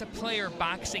 but that's a player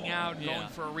boxing out and Yeah. going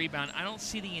for a rebound. I don't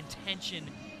see the intention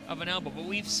of an elbow, but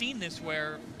we've seen this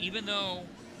where even though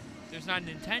there's not an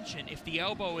intention, if the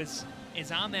elbow is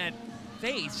on that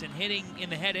face and hitting in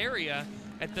the head area,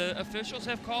 that the officials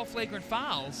have called flagrant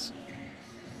fouls.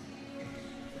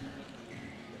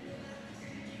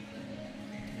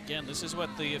 Again, this is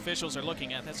what the officials are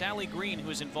looking at. That's Allie Green, who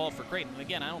is involved for Creighton. And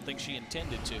again, I don't think she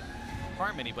intended to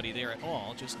harm anybody there at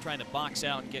all, just trying to box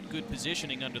out and get good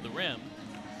positioning under the rim.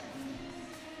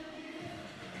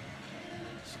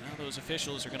 So now those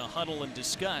officials are going to huddle and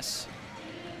discuss.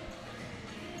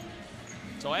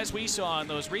 So as we saw in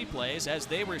those replays, as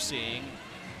they were seeing,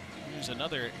 here's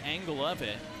another angle of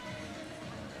it.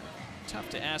 Tough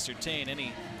to ascertain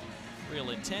any real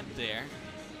intent there.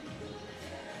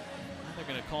 Now they're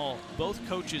going to call both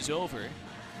coaches over,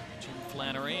 Jim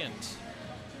Flannery and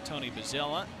Tony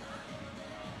Bozzella.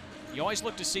 You always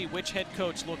look to see which head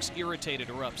coach looks irritated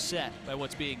or upset by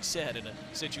what's being said in a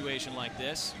situation like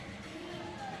this.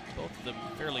 Both of them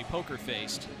fairly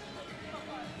poker-faced.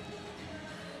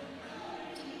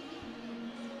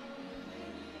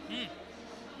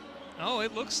 Oh,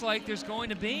 it looks like there's going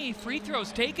to be free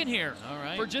throws taken here. All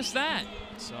right. For just that.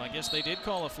 So I guess they did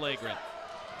call a flagrant.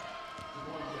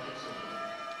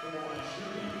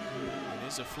 It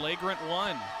is a flagrant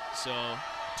one. So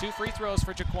 2 free throws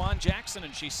for Jaquan Jackson,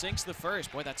 and she sinks the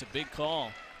first. Boy, that's a big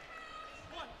call.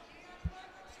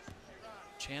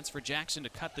 Chance for Jackson to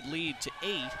cut the lead to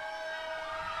 8.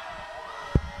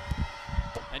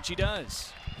 And she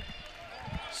does.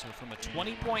 So from a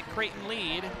 20-point Creighton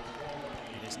lead,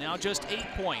 it is now just 8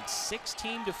 points.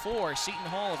 16-4. Seton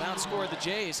Hall have outscored the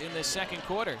Jays in this second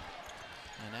quarter.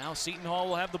 And now Seton Hall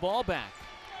will have the ball back.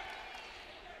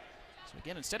 So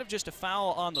again, instead of just a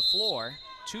foul on the floor,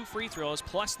 2 free throws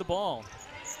plus the ball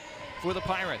for the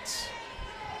Pirates.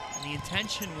 And the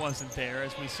intention wasn't there,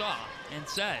 as we saw and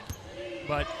said.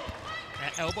 But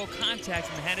that elbow contact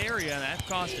in the head area, that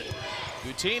cost it.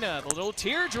 Butina, the little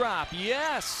teardrop,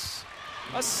 yes!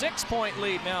 A 6-point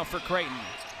lead now for Creighton.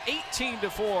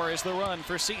 18-4 is the run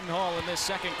for Seton Hall in this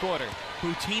second quarter.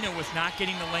 Butina was not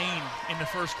getting the lane in the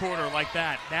first quarter like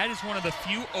that. That is one of the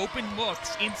few open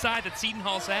looks inside that Seton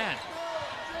Hall's had.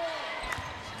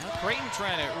 Now Creighton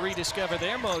trying to rediscover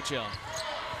their mojo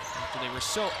after they were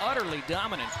so utterly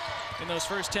dominant in those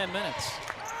first 10 minutes.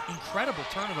 Incredible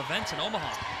turn of events in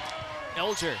Omaha.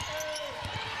 Elger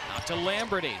out to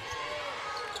Lamberty.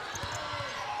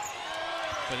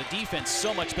 But the defense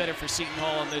so much better for Seton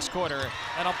Hall in this quarter.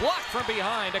 And a block from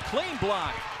behind, a clean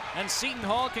block. And Seton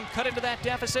Hall can cut into that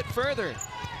deficit further.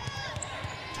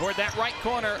 Toward that right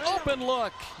corner, open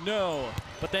look, no.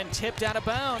 But then tipped out of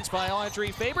bounds by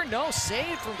Audrey Faber. No,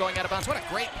 saved from going out of bounds. What a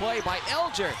great play by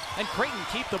Elger. And Creighton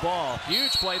keep the ball.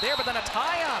 Huge play there, but then a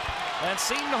tie-up. And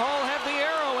Seton Hall have the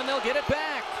arrow, and they'll get it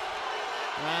back.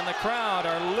 And the crowd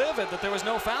are livid that there was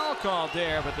no foul called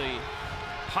there, but the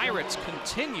Pirates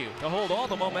continue to hold all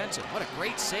the momentum. What a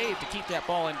great save to keep that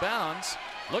ball in bounds.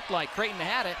 Looked like Creighton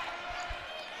had it.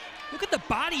 Look at the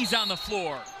bodies on the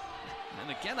floor.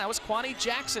 And again, that was Kwani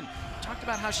Jackson. Talked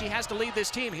about how she has to lead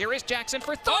this team. Here is Jackson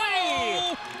for three.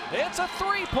 Oh! It's a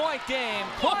three-point game.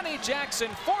 Kwani Jackson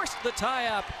forced the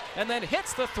tie-up and then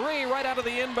hits the three right out of the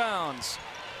inbounds.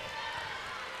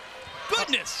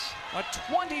 Goodness! A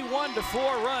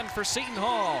 21-4 run for Seton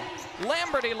Hall.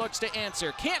 Lamberty looks to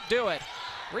answer, can't do it.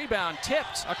 Rebound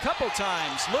tipped a couple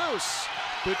times, loose.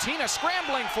 Butina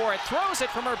scrambling for it, throws it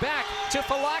from her back to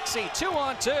Falaxi,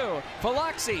 2-on-2.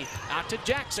 Falaxi out to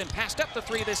Jackson, passed up the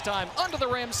three this time, under the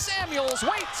rim, Samuels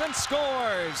waits and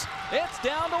scores. It's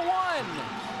down to one.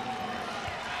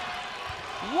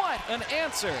 What an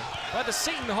answer by the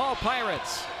Seton Hall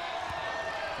Pirates.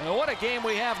 And what a game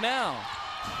we have now.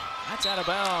 That's out of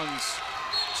bounds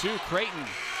to Creighton.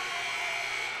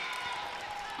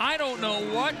 I don't know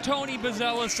what Tony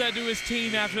Bozzella said to his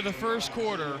team after the first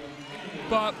quarter,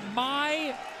 but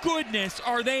my goodness,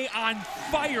 are they on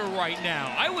fire right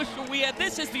now. I wish we had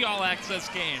this as the all-access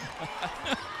game.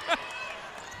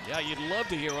 Yeah, you'd love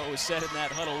to hear what was said in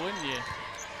that huddle, wouldn't you?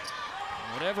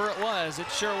 Whatever it was,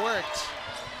 it sure worked.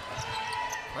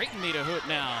 Creighton need a hoot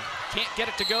now. Can't get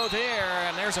it to go there,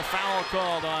 and there's a foul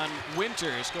called on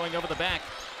Winters going over the back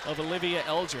of Olivia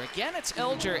Elger. Again, it's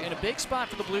Elger in a big spot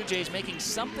for the Blue Jays, making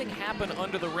something happen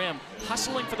under the rim,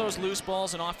 hustling for those loose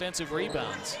balls and offensive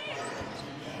rebounds.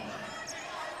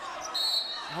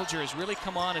 Elger has really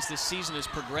come on as this season has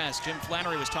progressed. Jim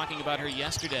Flannery was talking about her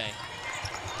yesterday,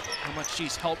 how much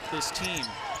she's helped this team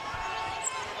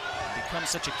become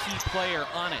such a key player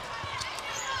on it.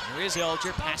 There is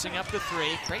Elger passing up the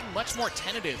three. Creighton much more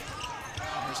tentative.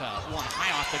 There's a one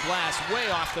high off the glass, way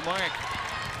off the mark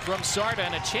from Sarda,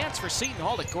 and a chance for Seton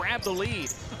Hall to grab the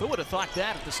lead. Who would have thought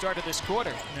that at the start of this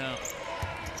quarter? No.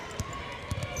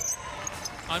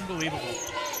 Unbelievable.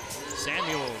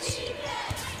 Samuels.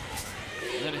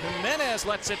 And then Jimenez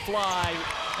lets it fly,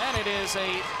 and it is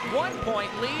a one-point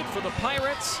lead for the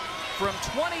Pirates. From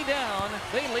 20 down,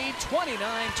 they lead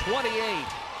 29-28.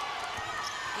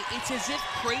 It's as if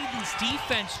Creighton's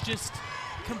defense just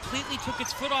completely took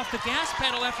its foot off the gas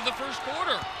pedal after the first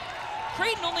quarter.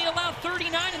 Creighton only allowed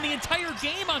 39 in the entire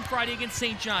game on Friday against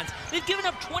St. John's. They've given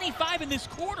up 25 in this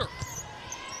quarter.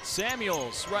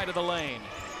 Samuels, right of the lane.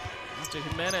 Out to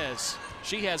Jimenez.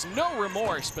 She has no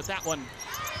remorse, but that one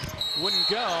wouldn't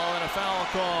go, and a foul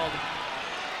called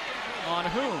on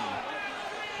whom?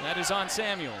 That is on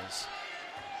Samuels.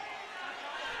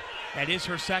 That is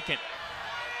her second.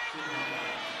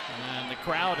 And the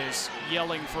crowd is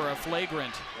yelling for a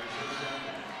flagrant.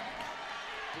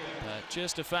 But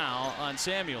just a foul on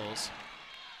Samuels.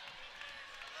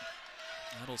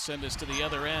 That'll send us to the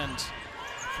other end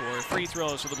for free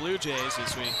throws for the Blue Jays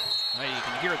as we, you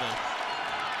can hear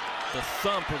the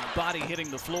thump of body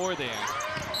hitting the floor there.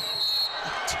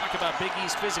 Talk about Big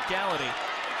East physicality.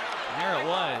 And there it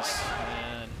was.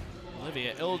 And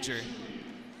Olivia Elger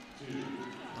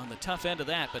on the tough end of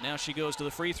that, but now she goes to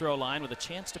the free throw line with a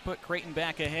chance to put Creighton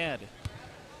back ahead.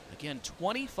 Again,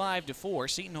 25-4.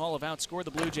 Seton Hall have outscored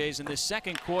the Blue Jays in this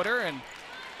second quarter, and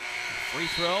the free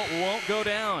throw won't go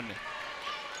down.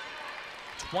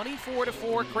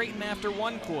 24-4 Creighton after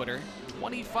one quarter.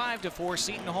 25-4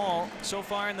 Seton Hall so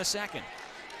far in the second.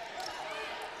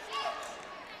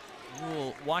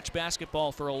 We'll watch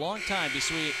basketball for a long time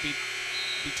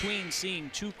between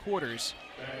seeing two quarters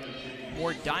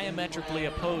more diametrically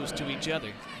opposed to each other.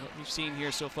 What we've seen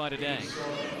here so far today.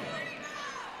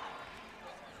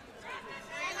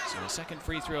 So a second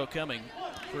free throw coming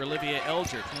for Olivia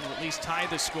Elger, trying to at least tie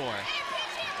the score.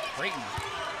 Creighton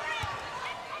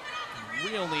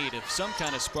in real need of some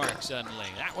kind of spark suddenly.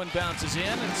 That one bounces in,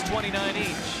 and it's 29 each.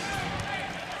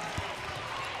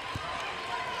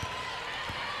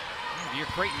 You're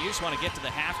Creighton, you just want to get to the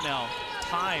half now,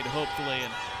 tied hopefully,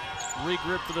 and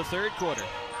regroup for the third quarter.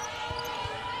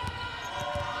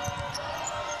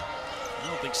 I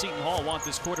don't think Seton Hall want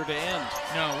this quarter to end.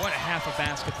 No, what a half of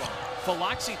basketball.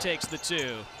 Faloxi takes the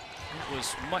two. It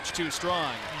was much too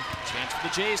strong. Chance for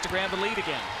the Jays to grab the lead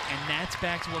again. And that's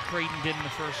back to what Creighton did in the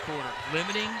first quarter.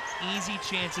 Limiting easy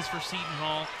chances for Seton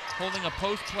Hall, holding a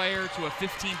post player to a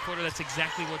 15-footer. That's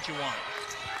exactly what you want.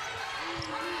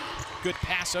 Good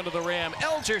pass under the rim.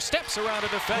 Elger steps around a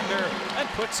defender and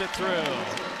puts it through.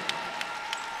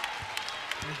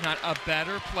 There's not a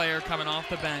better player coming off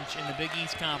the bench in the Big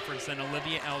East Conference than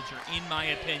Olivia Elger, in my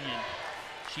opinion.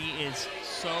 She is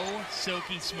so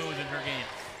silky smooth in her game.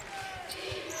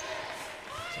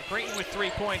 So Creighton with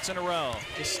 3 points in a row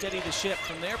to steady the ship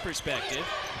from their perspective.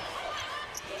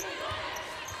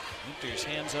 Winters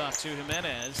hands off to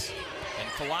Jimenez. And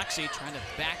Faloxi trying to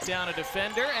back down a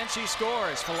defender, and she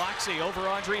scores. Faloxi over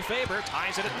Audrey Faber,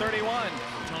 ties it at 31.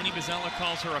 Tony Bozzella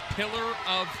calls her a pillar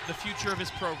of the future of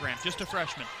his program, just a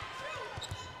freshman.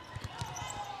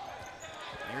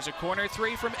 Here's a corner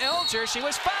three from Elger. She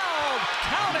was fouled.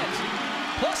 Count it.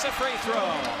 Plus a free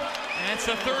throw. And it's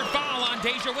the third foul on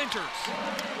Deja Winters.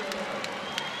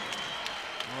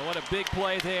 Well, what a big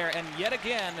play there. And yet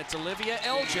again, it's Olivia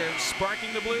Elger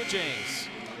sparking the Blue Jays.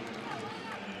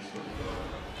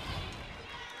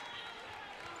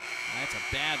 That's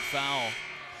a bad foul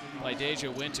by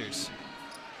Deja Winters.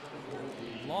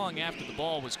 Long after the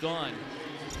ball was gone.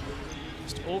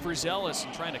 Just overzealous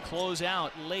and trying to close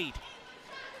out late.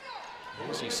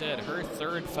 As he said, her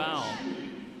third foul.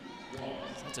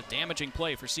 That's a damaging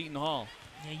play for Seton Hall.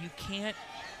 Yeah, you can't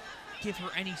give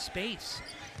her any space.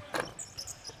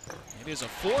 It is a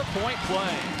 4-point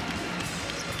play.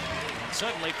 And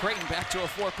suddenly Creighton back to a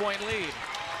 4-point lead.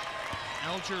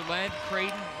 Elger led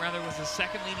Creighton, rather was the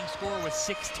second leading scorer with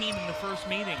 16 in the first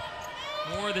meeting.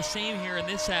 More of the same here in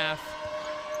this half,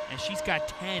 and she's got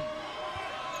 10.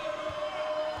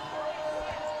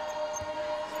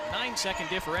 9-second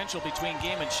differential between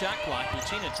game and shot clock.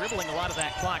 Butina dribbling a lot of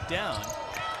that clock down.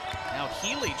 Now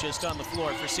Healy just on the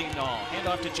floor for Seton Hall. Hand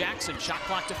off to Jackson, shot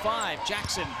clock to 5.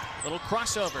 Jackson, little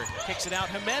crossover, kicks it out.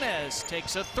 Jimenez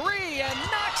takes a three and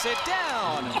knocks it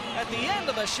down. At the end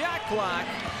of the shot clock,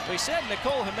 we said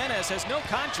Nicole Jimenez has no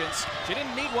conscience. She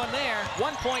didn't need one there.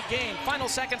 1-point game, final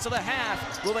seconds of the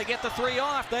half. Will they get the three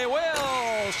off? They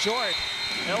will. Short.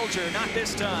 Elger, not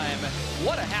this time.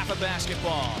 What a half of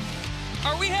basketball.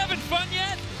 Are we having fun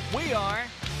yet? We are.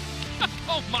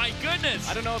 Oh my goodness.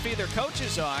 I don't know if either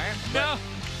coaches are. No.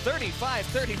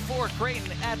 35-34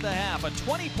 Creighton at the half. A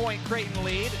 20-point Creighton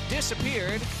lead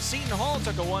disappeared. Seton Hall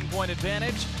took a 1-point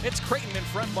advantage. It's Creighton in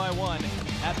front by 1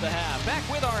 at the half. Back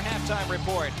with our halftime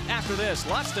report. After this,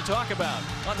 lots to talk about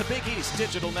on the Big East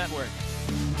Digital Network.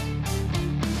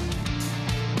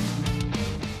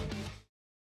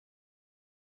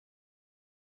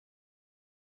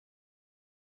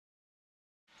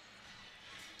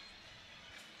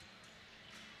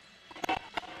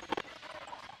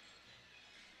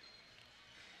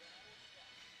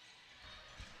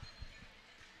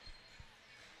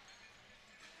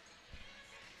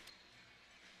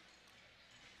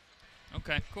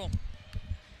 Okay, cool.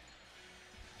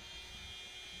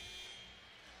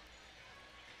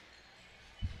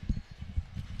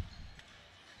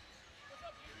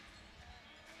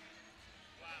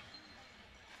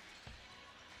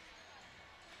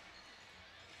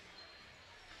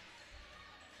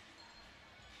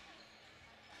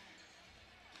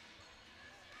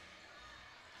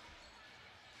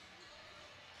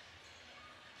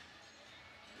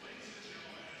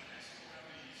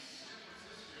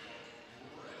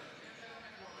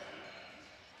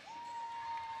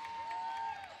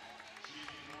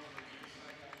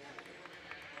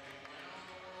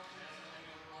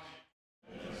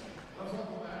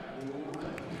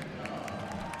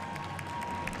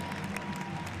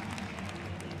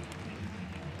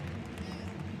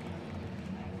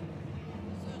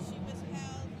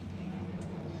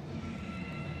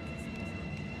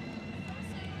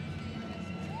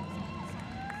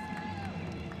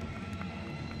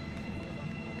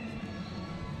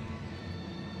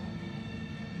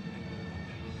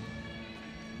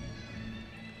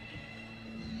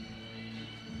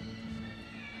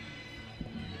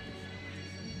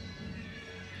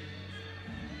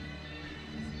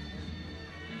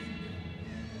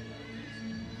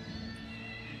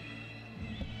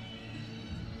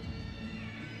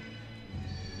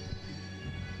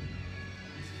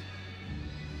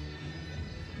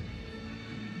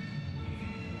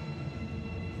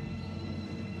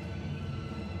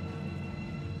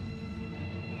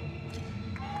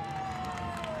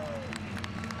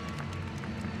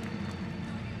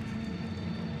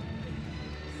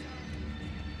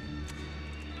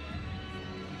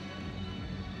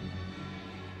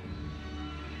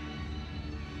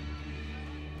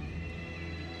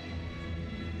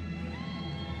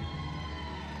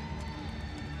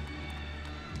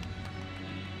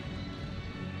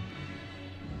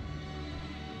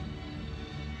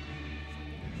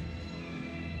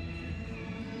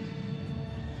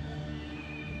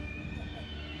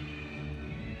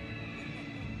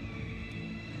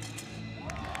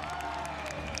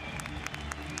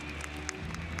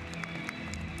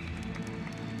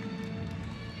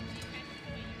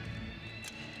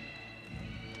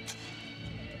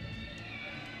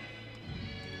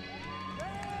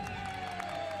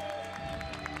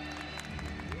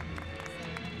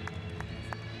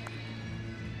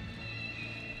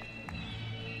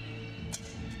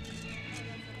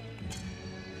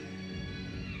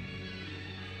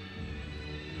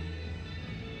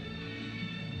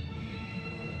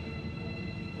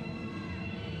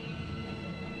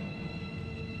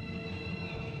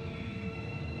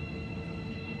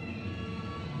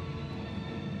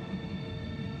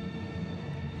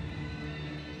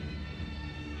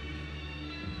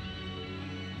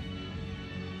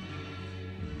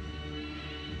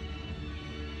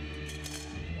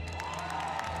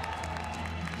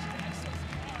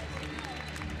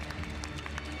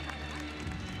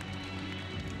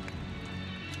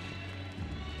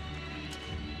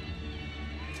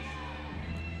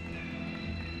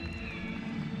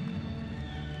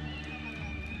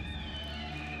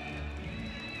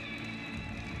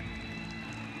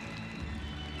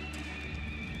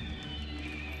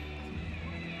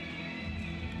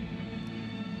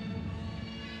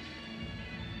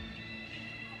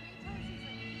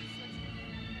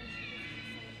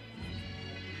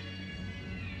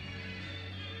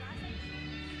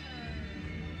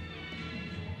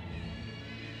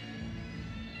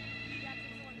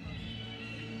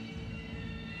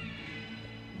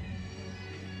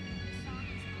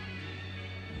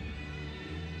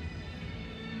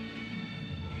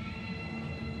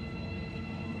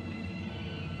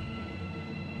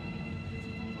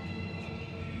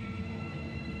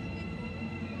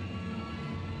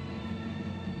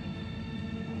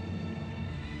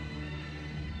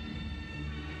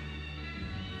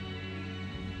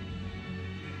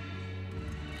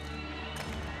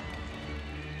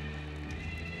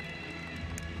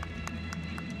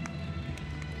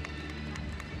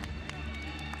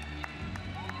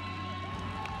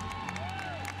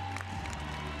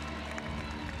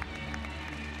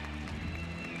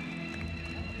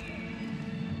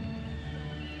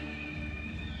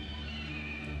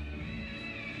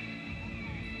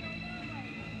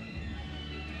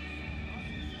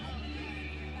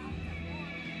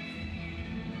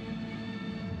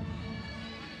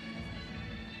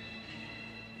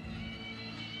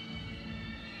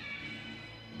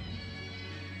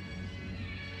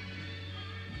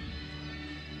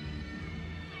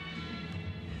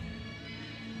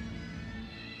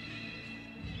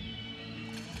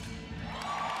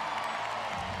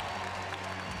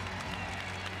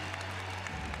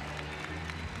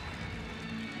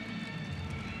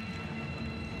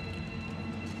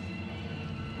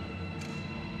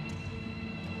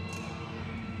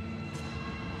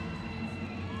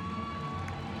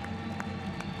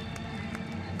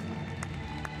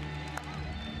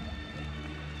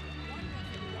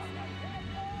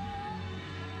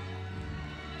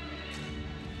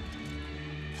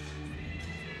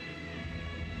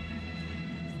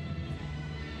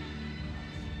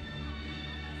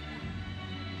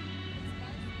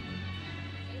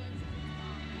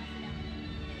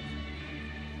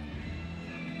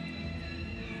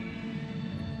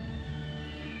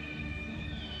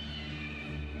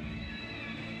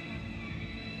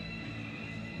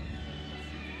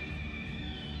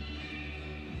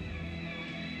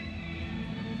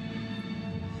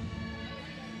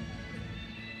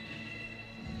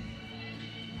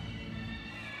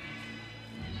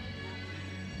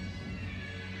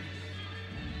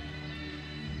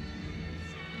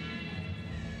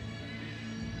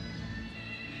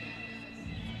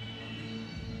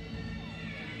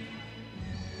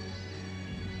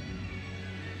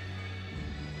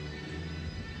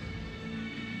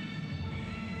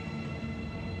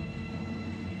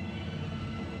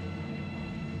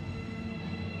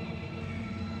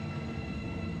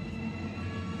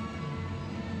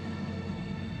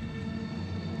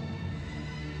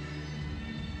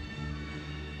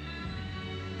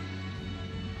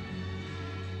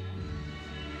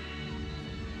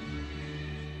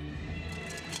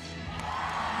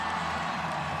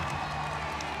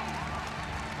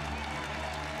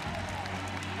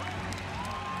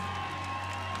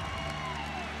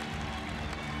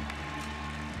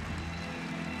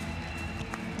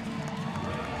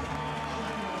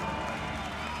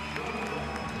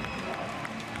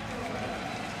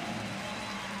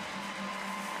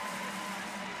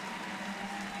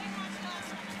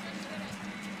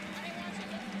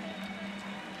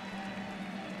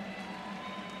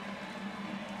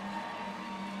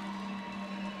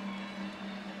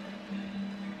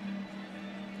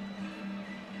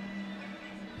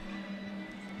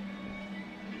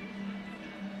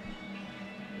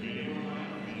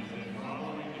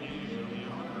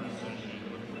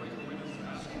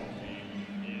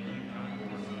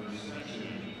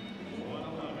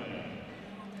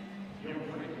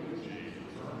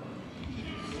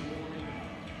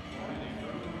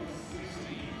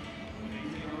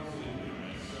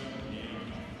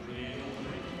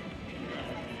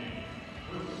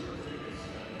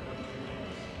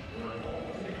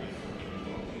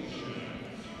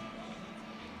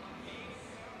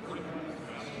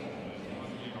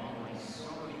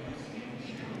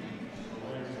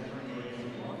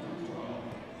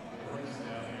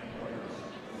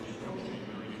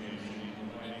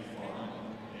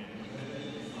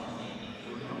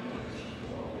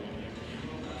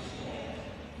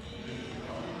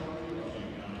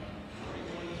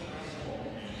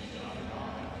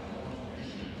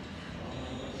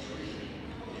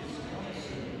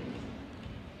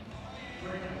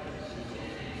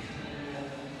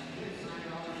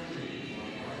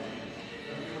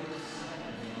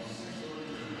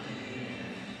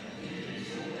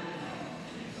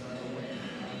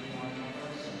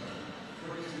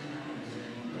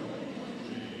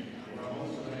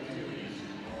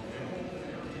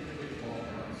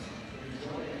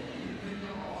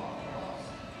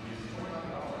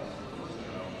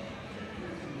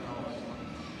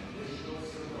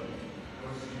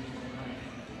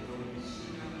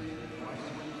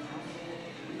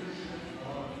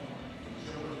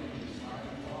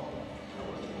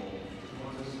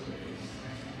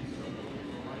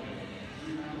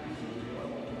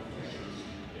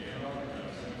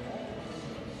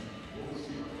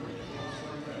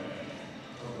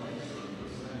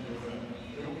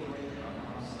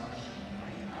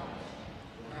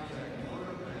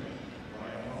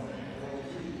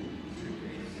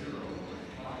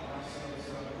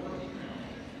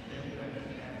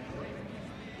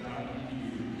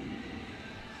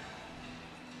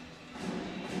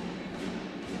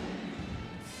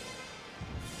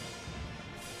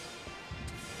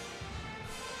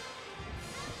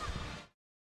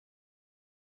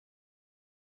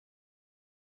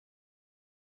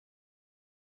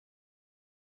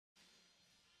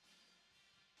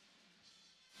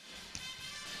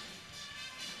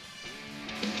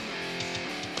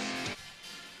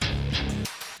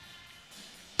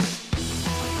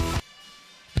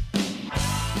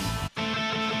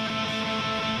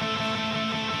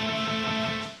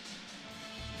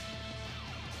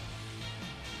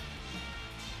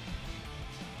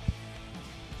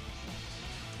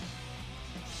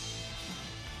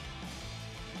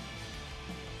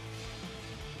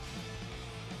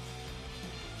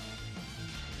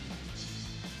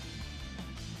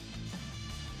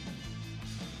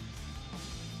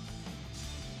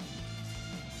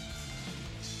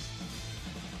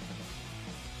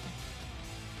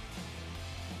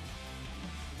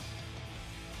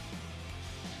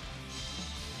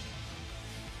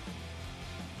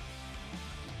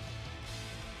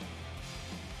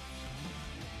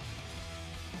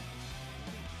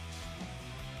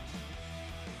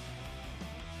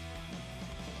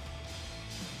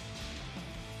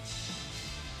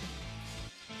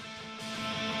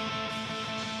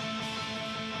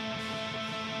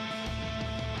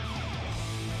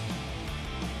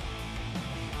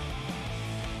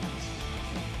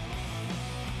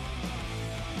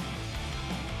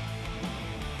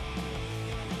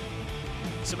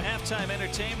 some halftime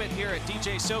entertainment here at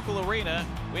DJ Sokol Arena.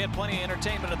 We had plenty of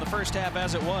entertainment in the first half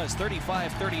as it was.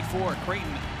 35-34,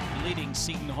 Creighton leading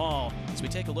Seton Hall. As we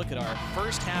take a look at our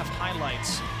first half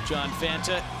highlights, John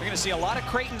Fanta, we're going to see a lot of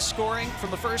Creighton scoring from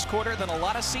the first quarter, then a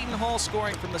lot of Seton Hall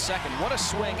scoring from the second. What a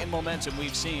swing in momentum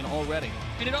we've seen already.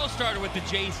 And it all started with the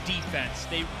Jays' defense.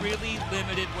 They really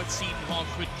limited what Seton Hall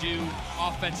could do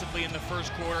offensively in the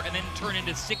first quarter, and then turned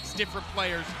into 6 different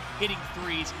players hitting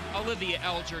threes. Olivia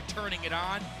Elger turning it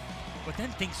on, but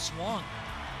then things swung,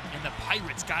 and the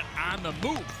Pirates got on the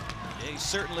move. They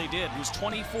certainly did. It was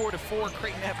 24-4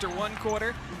 Creighton after one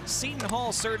quarter. Seton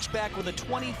Hall surged back with a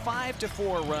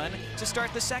 25-4 run to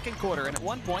start the second quarter, and at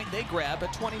one point they grabbed a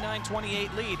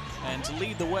 29-28 lead, and to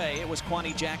lead the way it was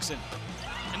Kwani Jackson.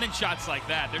 And then shots like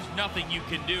that, there's nothing you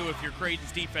can do if you're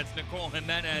Creighton's defense. Nicole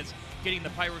Jimenez getting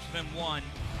the Pirates within 1.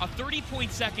 A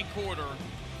 30-point second quarter,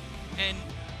 and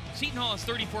Seton Hall has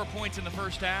 34 points in the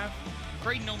first half.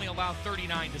 Creighton only allowed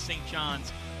 39 to St.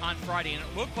 John's on Friday, and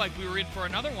it looked like we were in for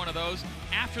another one of those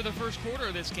after the first quarter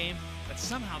of this game, but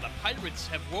somehow the Pirates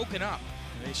have woken up.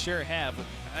 They sure have.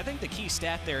 I think the key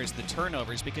stat there is the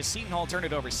turnovers, because Seton Hall turned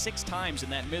it over 6 times in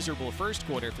that miserable first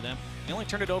quarter for them. They only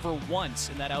turned it over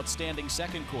once in that outstanding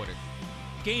second quarter.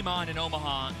 Game on in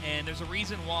Omaha, and there's a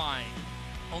reason why.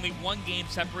 Only one game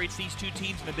separates these two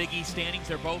teams in the Big East standings.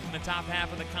 They're both in the top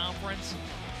half of the conference.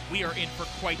 We are in for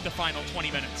quite the final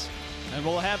 20 minutes. And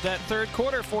we'll have that third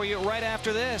quarter for you right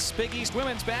after this. Big East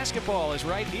women's basketball is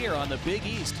right here on the Big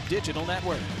East Digital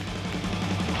Network.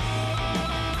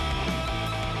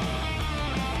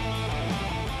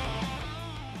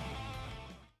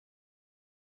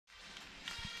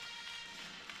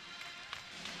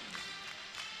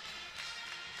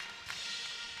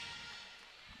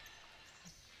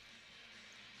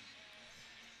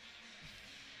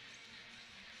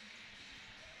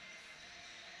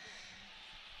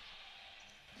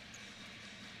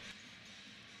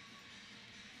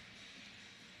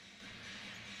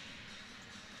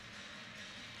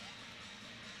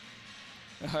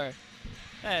 All right,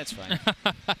 that's fine.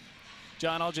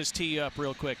 John, I'll just tee you up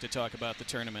real quick to talk about the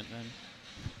tournament then.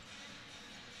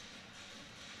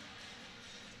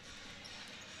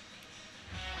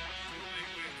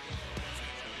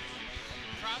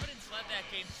 Providence led that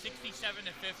game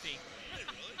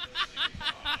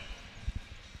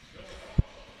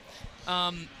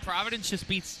 67-50. Providence just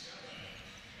beats.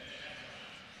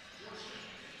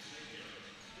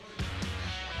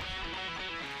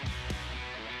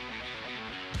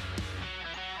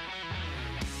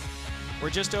 We're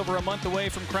just over a month away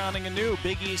from crowning a new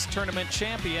Big East tournament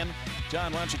champion.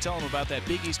 John, why don't you tell them about that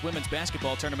Big East women's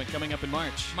basketball tournament coming up in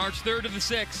March? March 3rd to the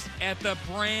 6th at the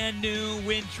brand new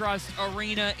Wintrust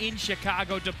Arena in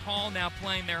Chicago. DePaul now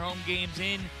playing their home games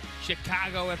in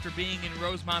Chicago after being in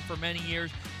Rosemont for many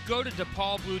years. Go to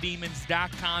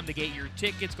DePaulBlueDemons.com to get your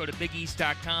tickets. Go to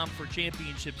BigEast.com for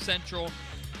Championship Central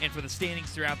and for the standings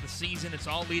throughout the season. It's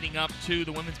all leading up to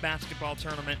the women's basketball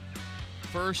tournament.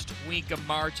 First week of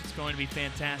March. It's going to be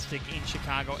fantastic in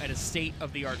Chicago at a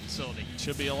state-of-the-art facility.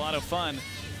 Should be a lot of fun.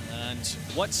 And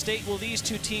what state will these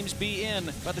two teams be in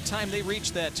by the time they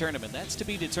reach that tournament? That's to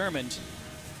be determined,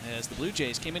 as the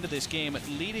Bluejays came into this game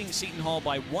leading Seton Hall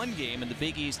by 1 game in the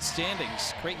Big East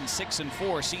standings. Creighton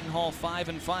 6-4, Seton Hall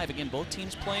 5-5. Again, both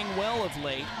teams playing well of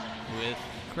late, with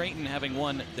Creighton having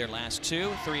won their last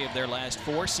 2, 3 of their last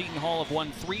 4. Seton Hall have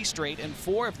won 3 straight and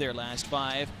 4 of their last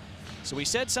 5. So we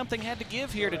said something had to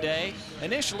give here today.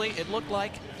 Initially, it looked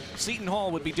like Seton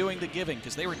Hall would be doing the giving,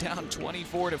 because they were down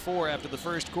 24-4 after the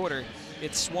first quarter.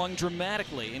 It swung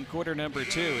dramatically in quarter number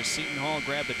 2 as Seton Hall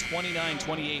grabbed a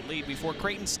 29-28 lead before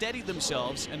Creighton steadied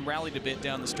themselves and rallied a bit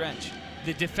down the stretch.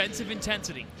 The defensive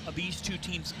intensity of these two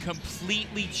teams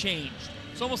completely changed.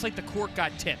 It's almost like the court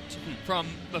got tipped from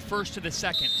the first to the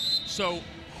second. So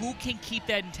who can keep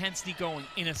that intensity going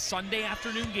in a Sunday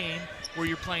afternoon game where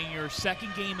you're playing your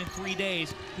second game in 3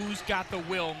 days? Who's got the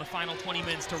will in the final 20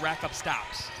 minutes to rack up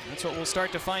stops? That's what we'll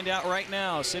start to find out right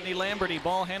now. Sydney Lamberty,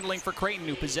 ball handling for Creighton,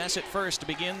 who possess it first to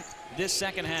begin this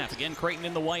second half. Again, Creighton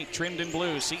in the white, trimmed in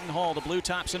blue. Seton Hall, the blue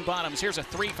tops and bottoms. Here's a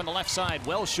 3 from the left side,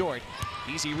 well short.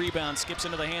 Easy rebound, skips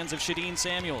into the hands of Shadeen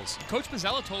Samuels. Coach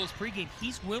Mazzella told us pregame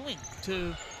he's willing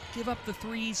to give up the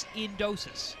threes in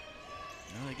doses.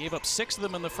 Well, they gave up 6 of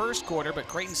them in the first quarter, but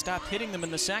Creighton stopped hitting them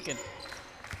in the second.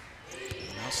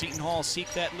 Now Seton Hall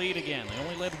seek that lead again. They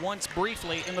only led once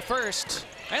briefly in the first,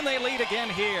 and they lead again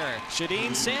here.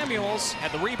 Shadeen Samuels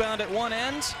had the rebound at one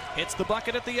end, hits the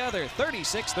bucket at the other.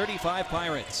 36-35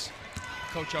 Pirates.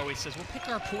 Coach always says, we'll pick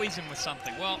our poison with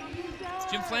something. Well,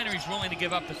 Jim Flannery's willing to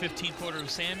give up the 15-footer of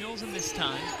Samuels, and this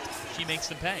time she makes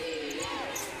them pay.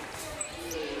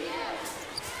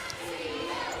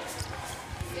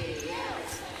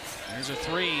 There's a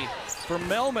three for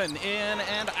Melman, in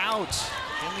and out.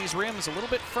 Again, these rims a little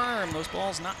bit firm. Those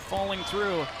balls not falling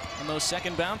through on those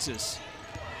second bounces.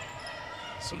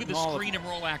 Look at the screen and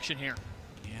roll action here.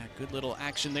 Yeah, good little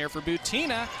action there for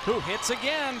Butina, who hits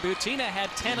again. Butina had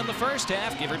 10 in the first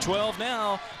half, give her 12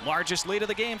 now. Largest lead of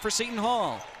the game for Seton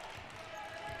Hall.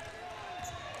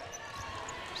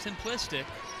 Simplistic,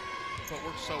 but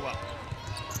works so well.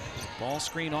 Ball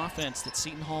screen offense that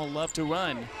Seton Hall love to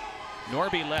run.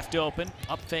 Norby left open,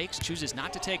 up fakes, chooses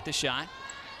not to take the shot.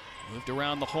 Moved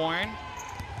around the horn.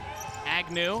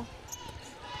 Agnew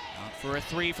out for a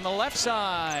three from the left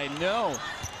side. No.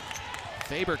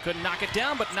 Faber couldn't knock it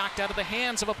down, but knocked out of the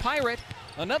hands of a Pirate.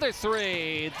 Another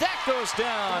three. That goes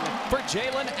down for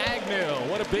Jalen Agnew.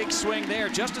 What a big swing there.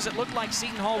 Just as it looked like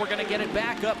Seton Hall were going to get it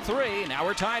back up three. Now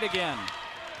we're tied again.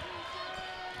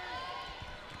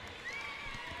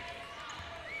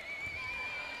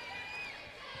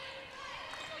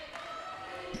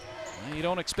 You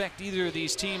don't expect either of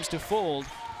these teams to fold.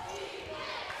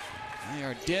 They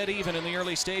are dead even in the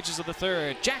early stages of the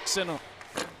third. Jackson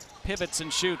pivots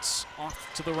and shoots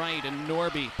off to the right, and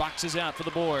Norby boxes out for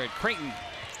the board. Creighton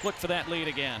look for that lead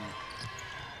again.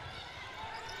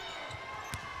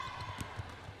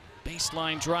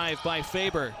 Baseline drive by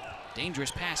Faber. Dangerous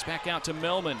pass back out to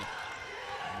Melman.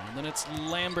 And then it's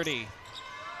Lamberty.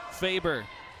 Faber.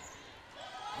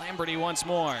 Lamberty once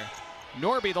more.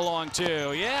 Norby the long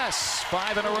two. Yes,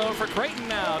 5 in a row for Creighton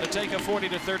now to take a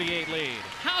 40-38 lead.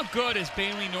 How good has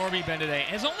Bailey Norby been today?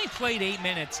 Has only played 8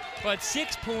 minutes, but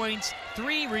 6 points,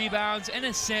 3 rebounds, and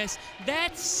assists.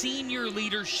 That's senior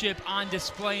leadership on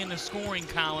display in the scoring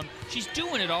column. She's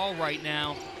doing it all right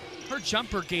now. Her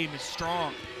jumper game is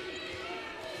strong.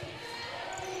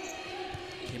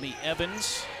 Kimmy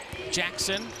Evans,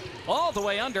 Jackson, all the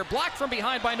way under. Blocked from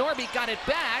behind by Norby, got it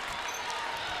back.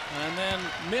 And then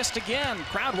missed again.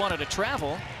 Crowd wanted to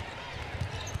travel.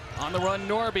 On the run,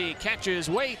 Norby catches,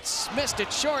 waits, missed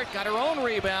it short, got her own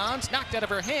rebounds, knocked out of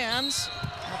her hands.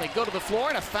 Now they go to the floor,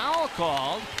 and a foul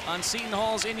called on Seton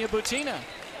Hall's Inya Butina,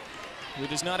 who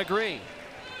does not agree.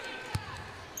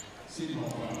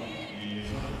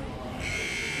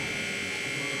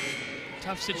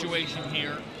 Tough situation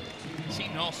here.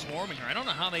 Seton Hall swarming her. I don't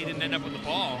know how they didn't end up with the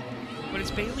ball, but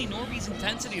it's Bailey Norby's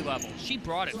intensity level. She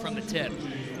brought it from the tip.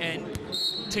 And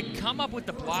to come up with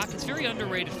the block, it's very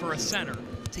underrated for a center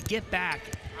to get back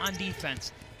on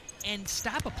defense and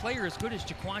stop a player as good as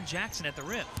Jaquan Jackson at the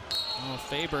rim. Oh,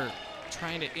 Faber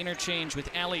trying to interchange with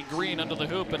Allie Green under the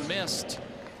hoop and missed.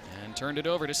 And turned it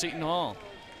over to Seton Hall.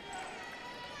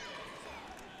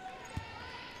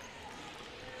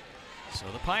 So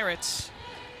the Pirates,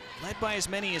 led by as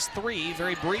many as 3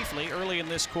 very briefly early in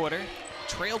this quarter,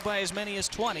 trailed by as many as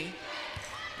 20,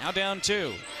 now down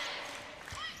 2.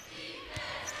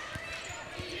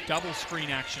 Double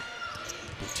screen action.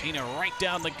 Butina right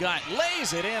down the gut,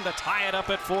 lays it in to tie it up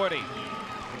at 40.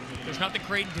 There's nothing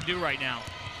Creighton can do right now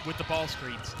with the ball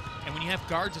screens. And when you have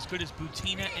guards as good as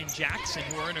Butina and Jackson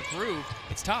who are in a groove,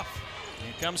 it's tough.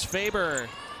 Here comes Faber,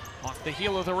 off the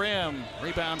heel of the rim.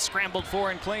 Rebound scrambled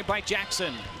for and claimed by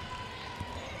Jackson.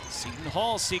 Seton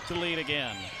Hall seek the lead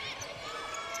again.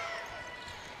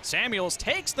 Samuels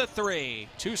takes the three.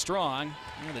 Too strong.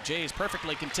 The Jays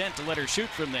perfectly content to let her shoot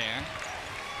from there.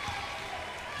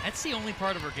 That's the only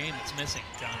part of her game that's missing,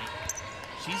 Johnny.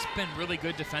 She's been really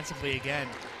good defensively again.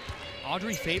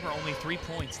 Audrey Faber only 3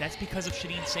 points. That's because of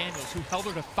Shadeen Samuels, who held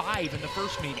her to 5 in the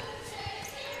first meeting.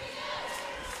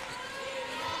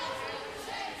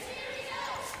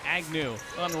 Agnew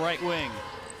on the right wing.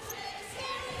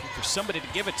 Looking for somebody to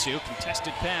give it to.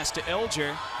 Contested pass to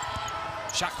Elger.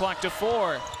 Shot clock to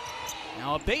 4.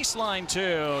 Now a baseline 2.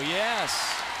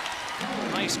 Yes.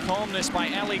 Nice calmness by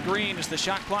Allie Green as the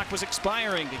shot clock was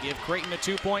expiring to give Creighton a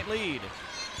 2-point lead.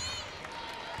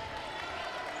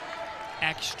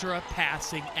 Extra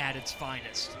passing at its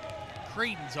finest.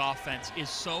 Creighton's offense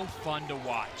is so fun to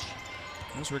watch.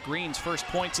 Those were Green's first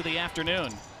points of the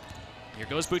afternoon. Here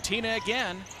goes Butina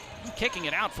again. Kicking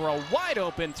it out for a wide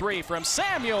open 3 from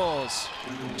Samuels.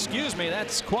 Excuse me,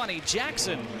 that's Kwani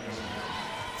Jackson.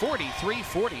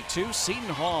 43-42 Seton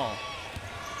Hall.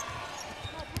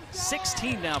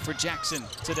 16 now for Jackson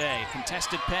today.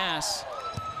 Contested pass.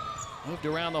 Moved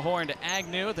around the horn to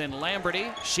Agnew, then Lamberty.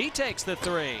 She takes the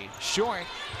 3. Short,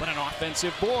 but an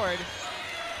offensive board.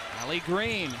 Allie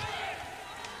Green.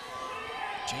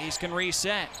 Jays can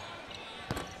reset.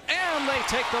 And they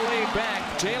take the lead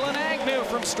back. Jalen Agnew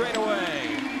from straight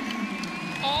away.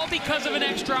 All because of an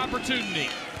extra opportunity.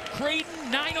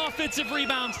 Creighton, 9 offensive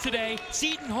rebounds today.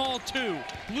 Seton Hall, 2.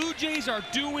 Blue Jays are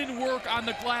doing work on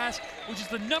the glass, which is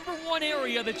the #1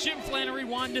 area that Jim Flannery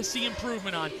wanted to see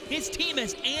improvement on. His team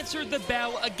has answered the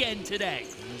bell again today.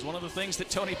 It was one of the things that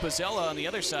Tony Pizzella on the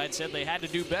other side said they had to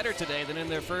do better today than in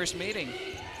their first meeting.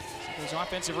 Those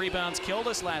offensive rebounds killed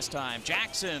us last time.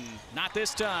 Jackson, not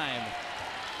this time.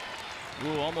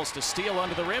 Ooh, almost a steal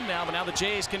under the rim now, but now the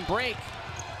Jays can break.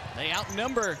 They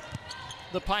outnumber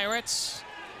the Pirates.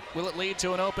 Will it lead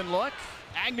to an open look?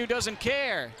 Agnew doesn't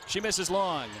care. She misses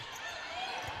long.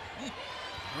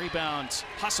 Rebound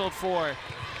hustled for.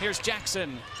 Here's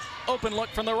Jackson. Open look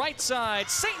from the right side.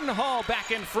 Seton Hall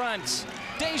back in front.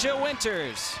 Deja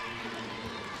Winters.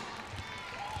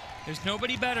 There's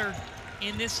nobody better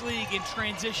in this league in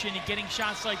transition and getting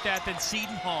shots like that than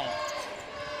Seton Hall.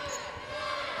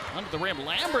 Under the rim,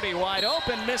 Lamberty wide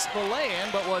open, missed the lay-in,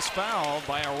 but was fouled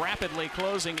by a rapidly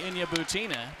closing Inya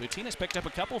Butina. Butina's picked up a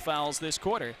couple fouls this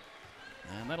quarter.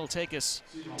 And that'll take us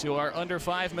to our under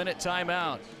 5-minute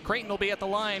timeout. Creighton will be at the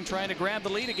line trying to grab the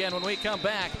lead again when we come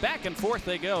back. Back and forth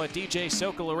they go at DJ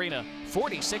Sokol Arena.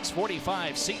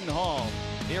 46-45 Seton Hall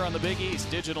here on the Big East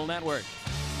Digital Network.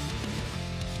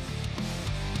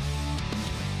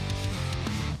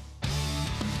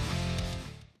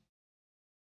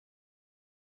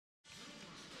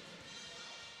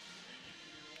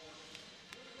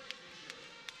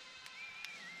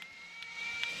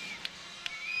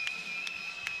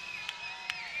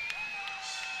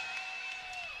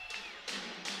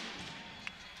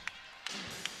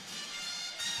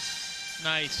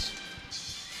 Nice.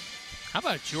 How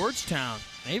about Georgetown?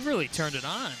 They've really turned it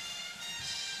on.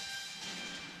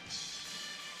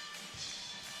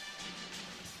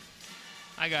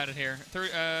 I got it here.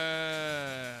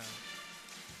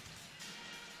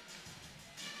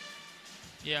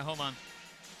 Yeah, hold on.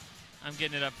 I'm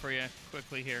getting it up for you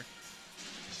quickly here.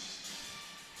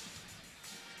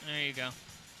 There you go.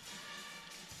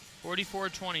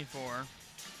 44-24.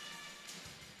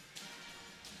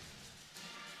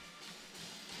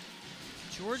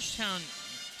 Georgetown,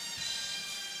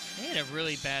 they had a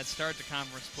really bad start to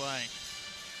conference play.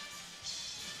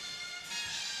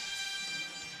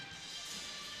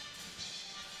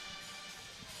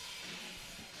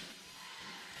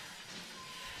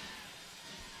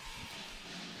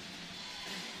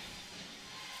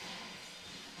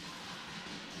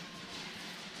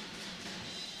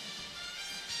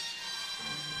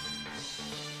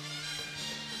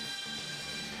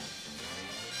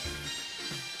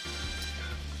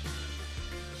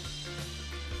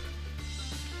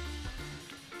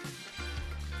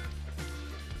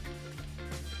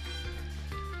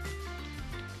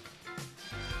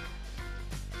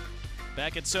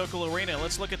 Back at Sokol Arena,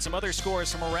 let's look at some other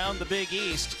scores from around the Big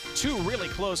East. 2 really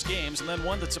close games, and then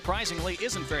one that surprisingly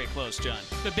isn't very close, John.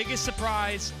 The biggest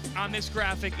surprise on this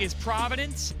graphic is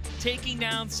Providence taking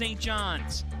down St.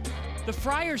 John's. The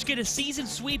Friars get a season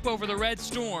sweep over the Red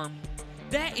Storm.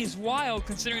 That is wild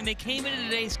considering they came into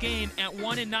today's game at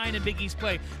 1-9 in Big East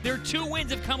play. Their 2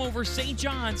 wins have come over St.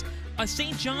 John's, a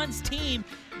St. John's team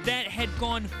that had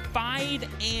gone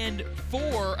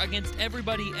 5-4 against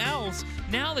everybody else.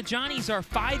 Now the Johnnies are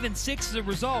 5-6 as a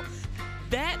result.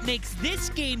 That makes this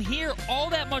game here all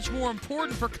that much more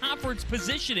important for conference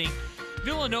positioning.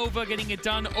 Villanova getting it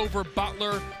done over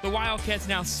Butler. The Wildcats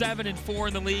now 7-4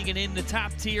 in the league and in the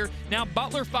top tier. Now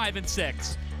Butler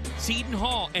 5-6. Seton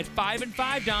Hall at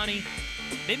 5-5, Donnie.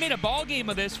 They made a ball game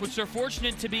of this, which they're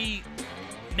fortunate to be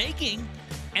making,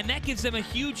 and that gives them a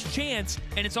huge chance,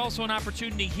 and it's also an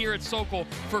opportunity here at Sokol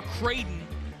for Creighton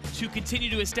to continue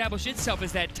to establish itself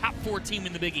as that top 4 team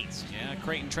in the Big East. Yeah,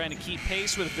 Creighton trying to keep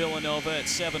pace with Villanova at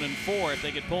 7-4 if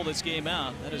they could pull this game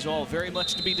out. That is all very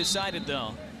much to be decided,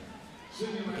 though.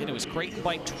 Again, it was Creighton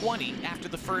by 20 after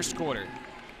the first quarter.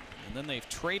 And then they've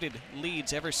traded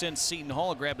leads ever since Seton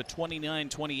Hall grabbed a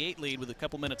 29-28 lead with a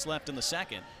couple minutes left in the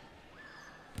second.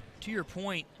 To your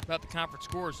point about the conference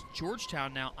scores,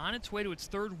 Georgetown now on its way to its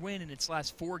 3rd win in its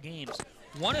last 4 games.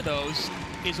 One of those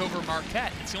is over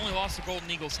Marquette. It's the only loss the Golden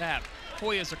Eagles have.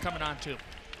 Hoyas are coming on too.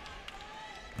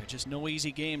 There are just no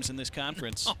easy games in this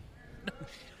conference. No.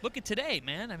 Look at today,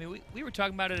 man. I mean, we were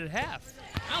talking about it at half.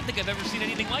 I don't think I've ever seen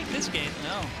anything like this game.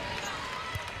 No.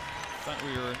 Thought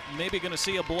we were maybe going to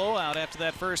see a blowout after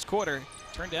that first quarter.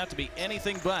 Turned out to be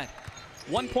anything but.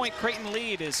 1-point Creighton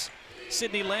lead as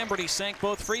Sydney Lamberty sank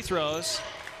both free throws.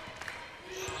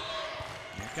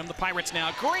 Here come the Pirates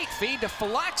now. Great feed to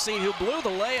Falaxi, who blew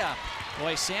the layup.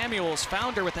 Boy, Samuels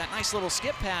found her with that nice little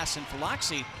skip pass, and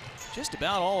Falaxi just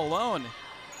about all alone.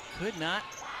 Could not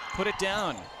put it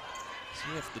down.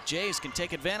 See if the Jays can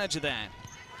take advantage of that.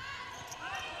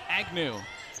 Agnew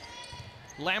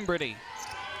Lamberty.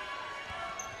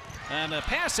 And a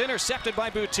pass intercepted by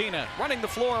Butina. Running the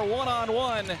floor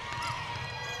one-on-one.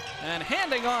 And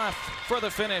handing off for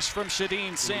the finish from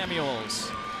Shadeen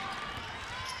Samuels.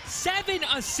 7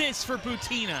 assists for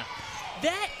Butina.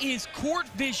 That is court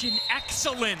vision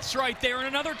excellence right there, and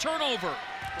another turnover.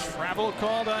 Travel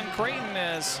called on Creighton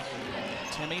as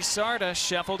Timmy Sarda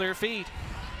shuffled her feet.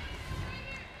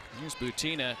 Here's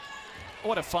Butina.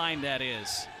 What a find that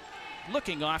is.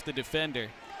 Looking off the defender.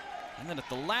 And then at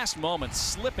the last moment,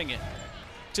 slipping it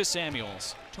to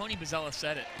Samuels. Tony Bozzella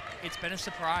said it. It's been a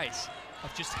surprise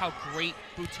of just how great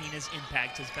Butina's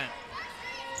impact has been.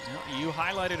 Well, you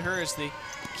highlighted her as the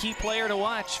key player to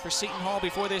watch for Seton Hall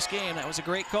before this game. That was a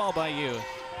great call by you,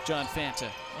 John Fanta.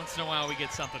 Once in a while we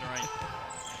get something right.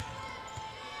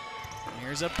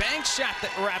 Here's a bank shot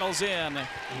that rattles in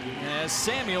as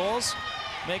Samuels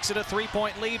makes it a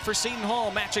 3-point lead for Seton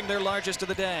Hall, matching their largest of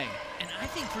the day. And I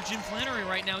think for Jim Flannery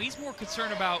right now, he's more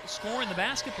concerned about scoring the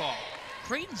basketball.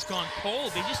 Creighton's gone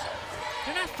cold.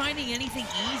 They're not finding anything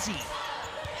easy.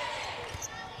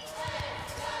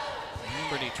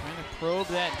 Lamberty trying to probe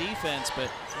that defense, but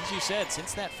as you said,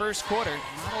 since that first quarter,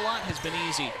 not a lot has been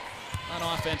easy on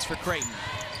offense for Creighton.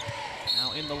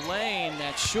 Now in the lane,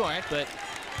 that's short, but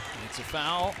it's a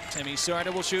foul. Timmy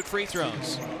Sarda will shoot free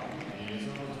throws.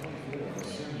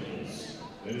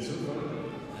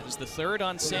 That is the third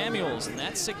on Samuels, and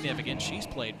that's significant. She's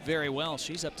played very well.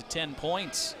 She's up to 10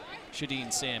 points,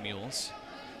 Shadeen Samuels.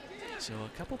 So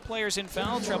a couple players in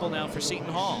foul trouble now for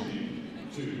Seton Hall.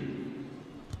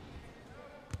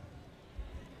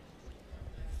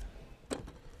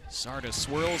 Sarda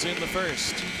swirls in the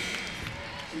first.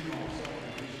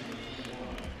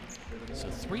 So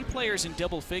 3 players in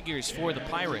double figures for the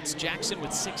Pirates. Jackson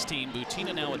with 16,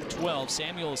 Butina now with 12,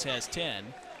 Samuels has 10.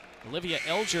 Olivia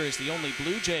Elger is the only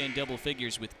Blue Jay in double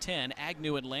figures with 10.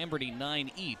 Agnew and Lamberty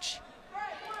 9 each.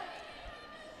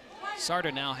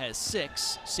 Sarda now has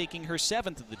 6, seeking her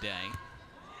 7th of the day.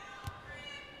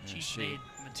 She's made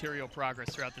material progress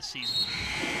throughout the season.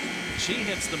 She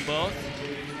hits them both.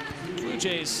 Blue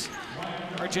Jays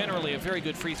are generally a very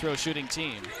good free throw shooting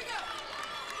team.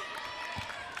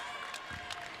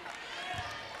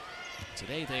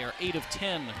 Today they are 8 of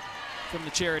 10 from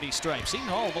the charity stripe. Seton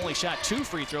Hall have only shot 2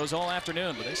 free throws all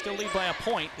afternoon, but they still lead by a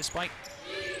point despite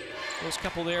those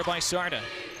couple there by Sarda.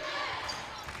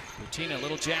 Butina,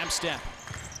 little jab step.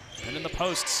 And in the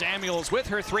post, Samuels with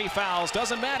her 3 fouls.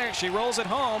 Doesn't matter, she rolls it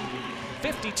home.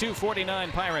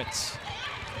 52-49 Pirates.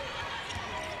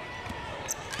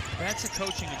 That's a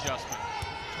coaching adjustment.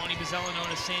 Tony Bozzella,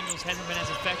 known as Samuels, hasn't been as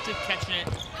effective catching it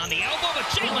on the elbow, but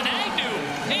Jalen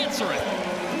Agnew answer it.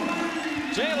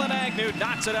 Jalen Agnew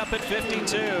knots it up at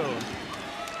 52.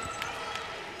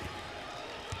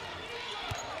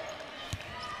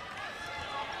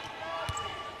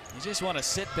 You just want to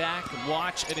sit back and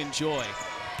watch and enjoy,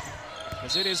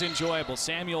 because it is enjoyable.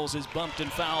 Samuels is bumped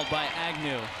and fouled by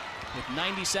Agnew with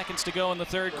 90 seconds to go in the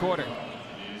third quarter.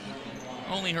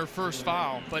 Only her first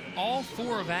foul, but all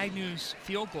 4 of Agnew's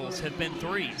field goals have been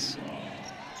threes.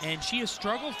 And she has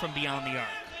struggled from beyond the arc.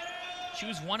 She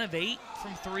was 1 of 8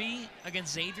 from 3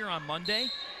 against Xavier on Monday.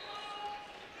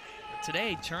 But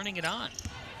today, turning it on.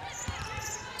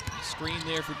 Screen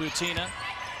there for Butina.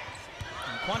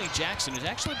 And Kwani Jackson has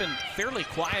actually been fairly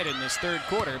quiet in this third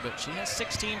quarter, but she has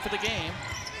 16 for the game.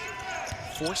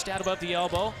 Forced out above the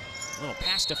elbow. A little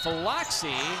pass to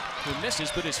Faloxi, who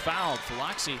misses but is fouled.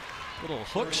 Faloxi, little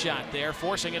hook shot there,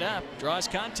 forcing it up, draws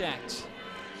contact.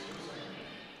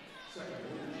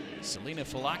 Selena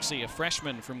Faloxi, a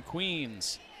freshman from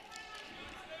Queens.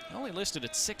 Only listed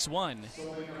at 6'1".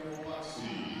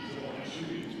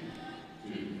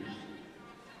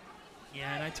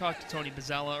 Yeah, and I talked to Tony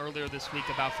Bozzella earlier this week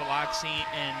about Faloxi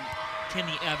and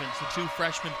Timmy Evans, the 2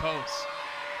 freshman posts.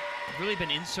 They've really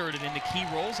been inserted into key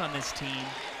roles on this team,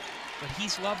 but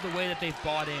he's loved the way that they've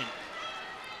bought in.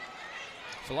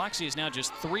 Faloxi is now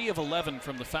just 3 of 11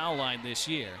 from the foul line this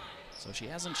year. So she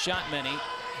hasn't shot many,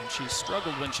 and she's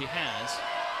struggled when she has.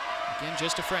 Again,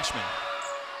 just a freshman.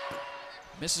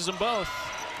 Misses them both.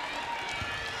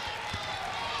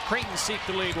 Creighton seek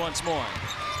the lead once more.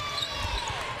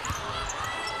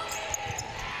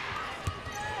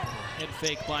 Head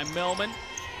fake by Melman.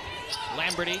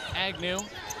 Lamberty, Agnew,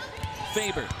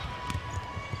 Faber.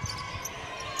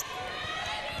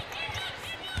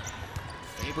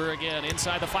 Faber again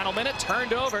inside the final minute,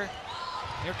 turned over.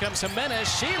 Here comes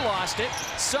Jimenez, she lost it.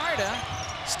 Sarda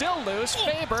still loose,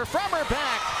 Faber from her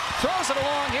back, throws it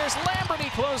along. Here's Lamberty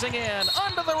closing in,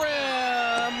 under the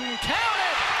rim, count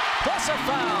it, plus a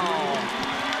foul.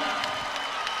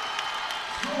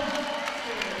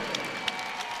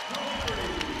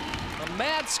 A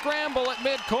mad scramble at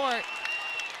midcourt.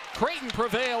 Creighton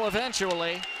prevail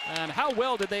eventually. And how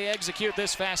well did they execute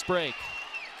this fast break?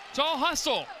 It's all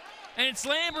hustle. And it's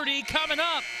Lamberty coming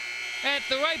up at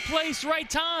the right place, right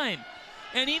time.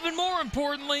 And even more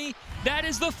importantly, that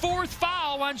is the fourth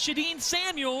foul on Shadeen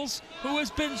Samuels, who has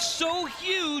been so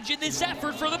huge in this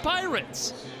effort for the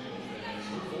Pirates.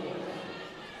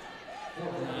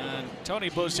 And Tony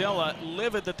Bozella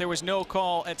livid that there was no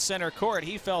call at center court.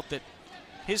 He felt that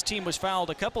his team was fouled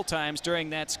a couple times during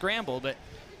that scramble, but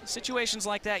situations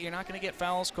like that, you're not going to get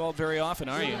fouls called very often,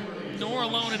 are you? Nor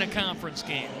alone in a conference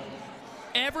game.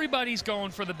 Everybody's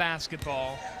going for the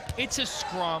basketball. It's a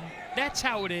scrum. That's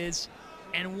how it is.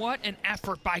 And what an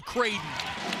effort by Creighton.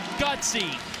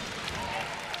 Gutsy.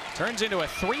 Turns into a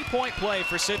three-point play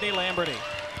for Sidney Lamberty.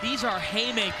 These are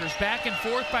haymakers back and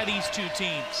forth by these two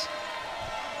teams.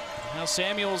 Now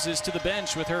Samuels is to the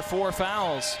bench with her 4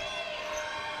 fouls.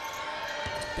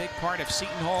 Big part of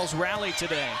Seton Hall's rally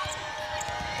today.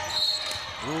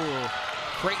 Ooh,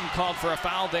 Creighton called for a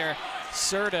foul there.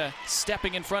 Serta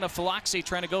stepping in front of Faloxi,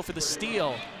 trying to go for the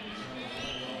steal.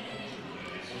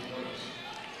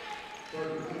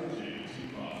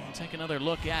 Take another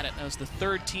look at it. That was the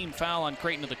 3rd team foul on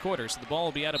Creighton of the quarter, so the ball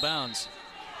will be out of bounds.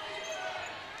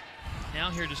 Now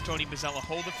here does Tony Bozzella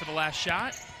hold it for the last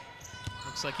shot?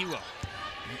 Looks like he will.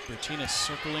 Bertina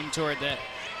circling toward that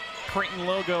Creighton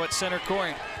logo at center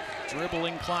court.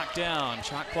 Dribbling clock down.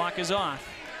 Shot clock is off.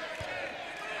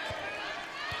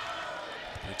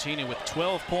 Bertina with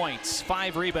 12 points,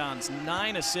 5 rebounds,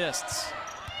 9 assists.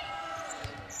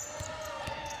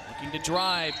 Looking to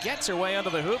drive, gets her way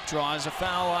under the hoop, draws a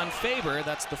foul on Faber.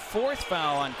 That's the 4th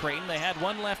foul on Creighton. They had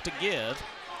 1 left to give.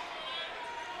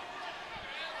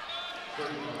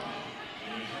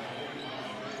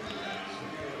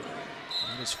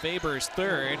 That is Faber's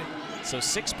 3rd, so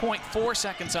 6.4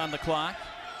 seconds on the clock.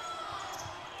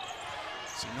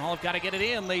 Seton Hall have got to get it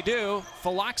in. They do.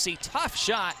 Faloxi, tough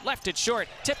shot, left it short,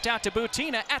 tipped out to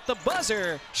Butina at the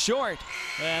buzzer, short.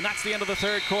 And that's the end of the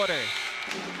 3rd quarter.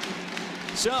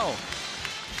 So,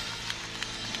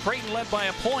 Creighton led by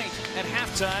a point at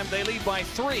halftime. They lead by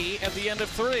 3 at the end of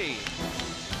 3.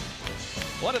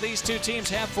 What do these two teams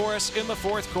have for us in the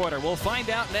 4th quarter? We'll find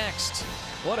out next.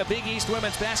 What a Big East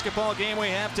women's basketball game we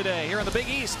have today here on the Big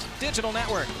East Digital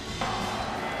Network.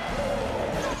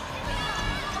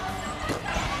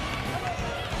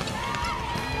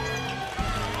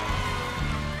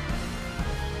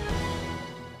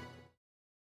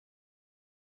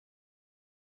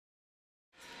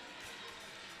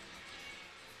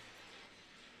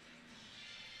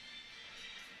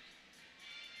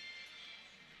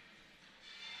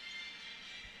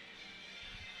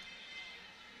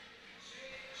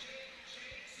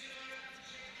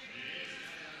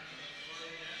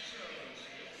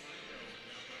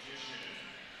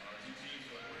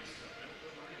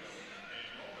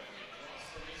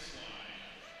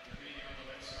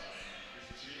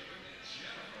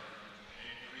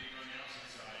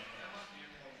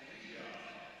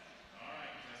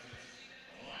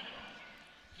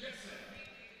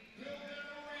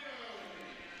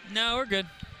 No, we're good.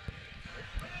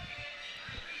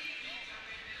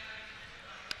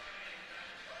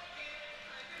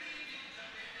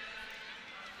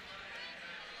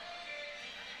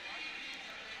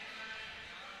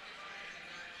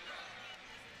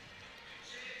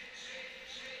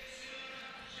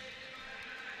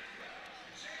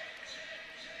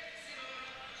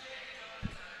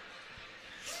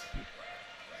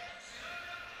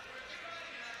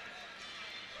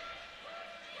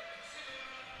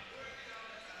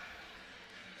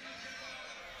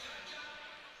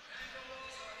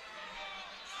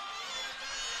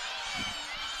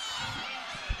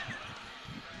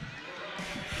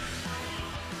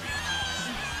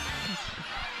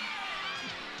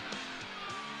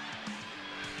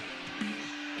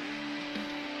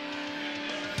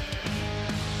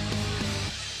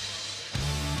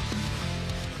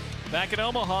 Back in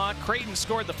Omaha, Creighton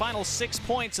scored the final 6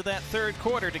 points of that 3rd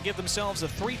quarter to give themselves a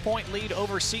 3-point lead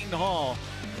over Seton Hall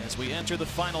as we enter the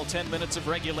final 10 minutes of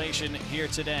regulation here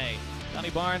today. Donnie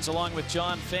Barnes along with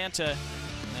John Fanta.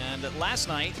 And last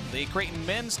night, the Creighton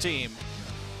men's team,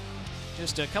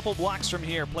 just a couple blocks from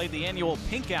here, played the annual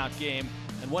Pink Out game.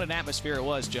 And what an atmosphere it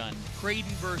was, John.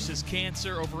 Creighton versus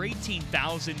Cancer, over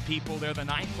 18,000 people. They're the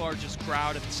 9th largest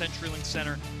crowd at the CenturyLink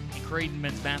Center in Creighton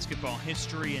men's basketball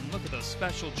history. And look at those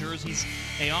special jerseys.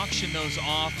 They auction those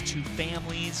off to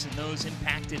families and those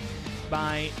impacted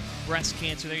by breast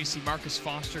cancer. There you see Marcus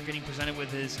Foster getting presented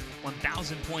with his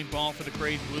 1,000-point ball for the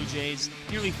Creighton Bluejays.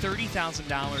 Nearly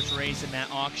 $30,000 raised in that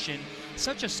auction.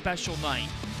 Such a special night.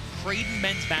 Creighton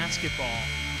men's basketball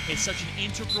is such an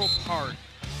integral part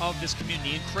of this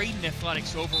community and Creighton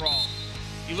athletics overall.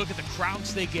 You look at the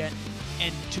crowds they get,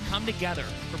 and to come together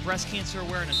for breast cancer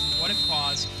awareness, what a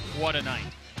cause, what a night.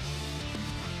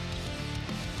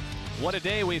 What a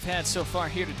day we've had so far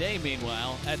here today,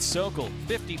 meanwhile, at Sokol.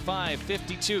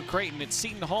 55-52 Creighton at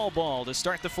Seton Hall ball to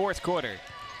start the fourth quarter,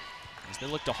 as they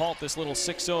look to halt this little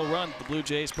 6-0 run the Blue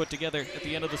Jays put together at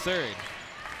the end of the third.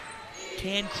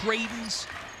 Can Creighton's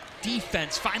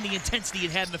defense find the intensity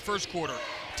it had in the first quarter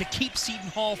to keep Seton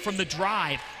Hall from the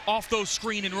drive off those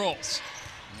screen and rolls?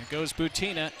 And there goes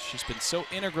Butina. She's been so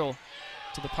integral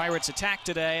to the Pirates' attack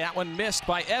today. That one missed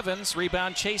by Evans.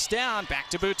 Rebound chased down.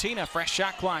 Back to Butina. Fresh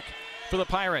shot clock for the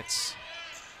Pirates.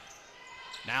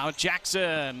 Now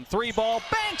Jackson, three ball,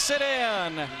 banks it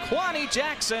in. Kwani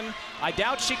Jackson, I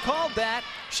doubt she called that.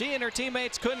 She and her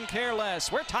teammates couldn't care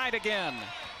less. We're tied again.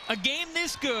 A game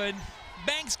this good,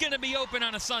 Bank's gonna be open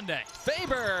on a Sunday.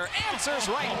 Faber answers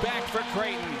right back for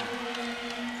Creighton.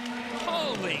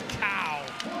 Holy cow.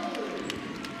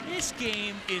 This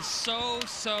game is so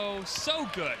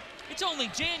good. It's only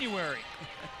January.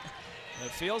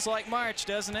 It feels like March,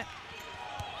 doesn't it?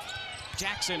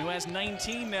 Jackson, who has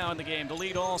 19 now in the game to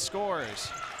lead all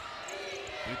scorers.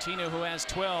 Butina, who has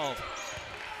 12.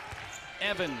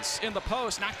 Evans in the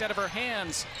post, knocked out of her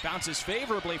hands. Bounces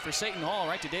favorably for Seton Hall,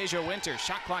 right to Deja Winter.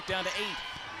 Shot clock down to 8.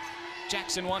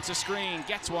 Jackson wants a screen,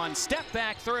 gets one. Step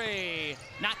back three.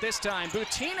 Not this time.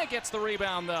 Butina gets the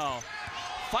rebound, though.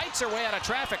 Fights her way out of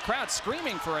traffic. Crowd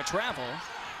screaming for a travel.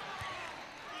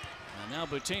 And now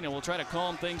Butina will try to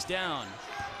calm things down.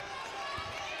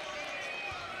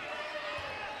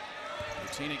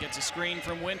 Butina gets a screen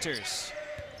from Winters.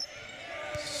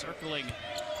 Circling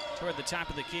toward the top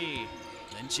of the key.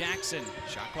 Then Jackson,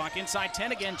 shot clock inside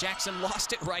 10 again. Jackson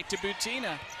lost it right to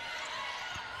Butina.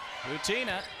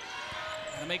 Butina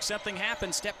gonna make something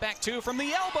happen. Step back two from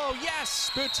the elbow.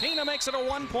 Yes, Butina makes it a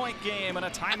 1-point game and a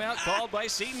timeout called by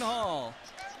Seton Hall.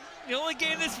 The only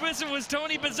game this missing was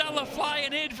Tony Bozzella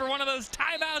flying in for one of those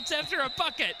timeouts after a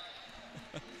bucket.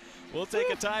 We'll take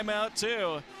a timeout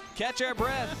too. Catch our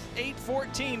breath.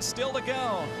 8:14 still to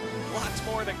go. Lots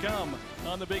more to come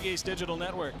on the Big East Digital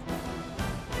Network.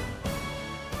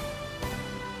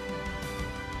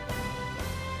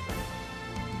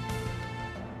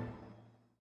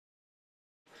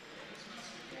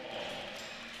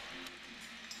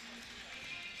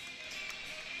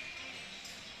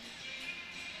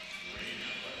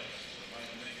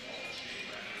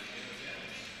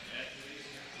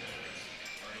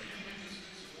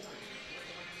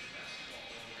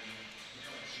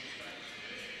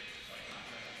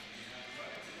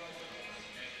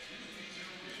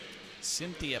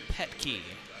 Cynthia Petke.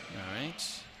 All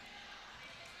right.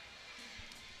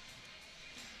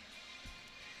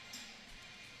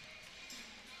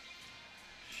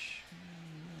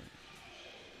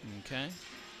 Okay.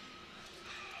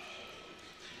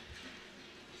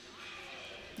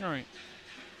 All right.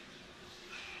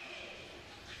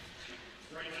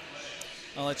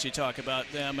 I'll let you talk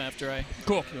about them after I.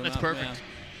 Cool. That's perfect. Yeah.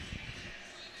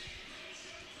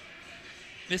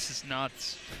 This is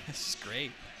nuts. This is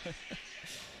great.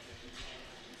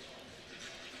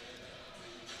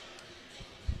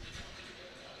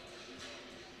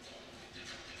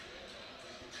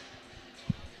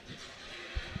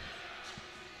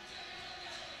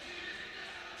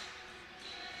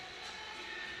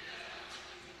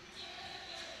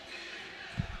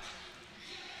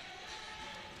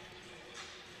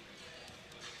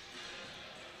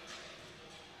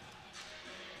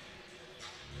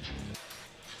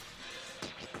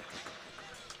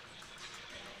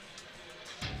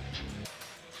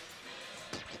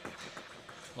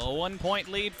 A 1-point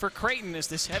lead for Creighton as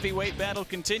this heavyweight battle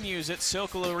continues at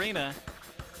Sokol Arena.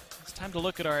 It's time to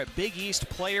look at our Big East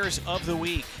Players of the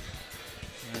Week.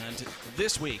 And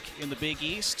this week in the Big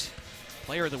East,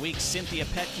 Player of the Week, Cynthia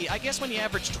Petke. I guess when you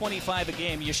average 25 a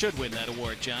game, you should win that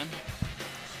award, John.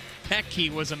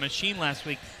 Petke was a machine last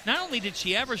week. Not only did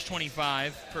she average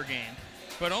 25 per game,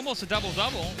 but almost a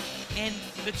double-double. And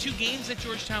the two games that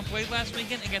Georgetown played last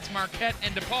weekend against Marquette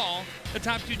and DePaul, the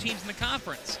top two teams in the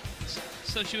conference.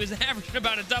 So she was averaging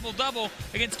about a double-double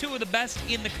against two of the best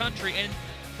in the country. And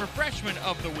for Freshman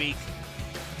of the Week,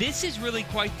 this is really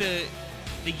quite the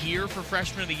year for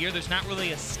Freshman of the Year. There's not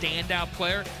really a standout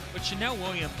player, but Chanel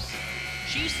Williams,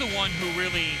 she's the one who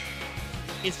really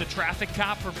is the traffic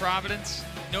cop for Providence,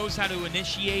 knows how to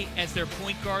initiate as their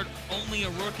point guard, only a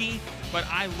rookie, but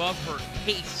I love her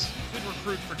pace. Good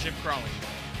recruit for Jim Crowley.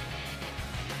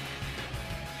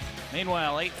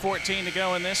 Meanwhile, 8:14 to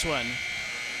go in this one.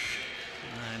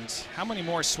 And how many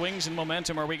more swings and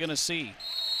momentum are we going to see?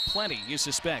 Plenty, you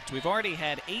suspect. We've already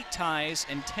had 8 ties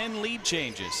and 10 lead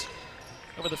changes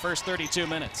over the first 32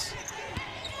 minutes.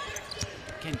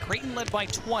 Again, Creighton led by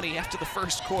 20 after the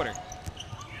first quarter.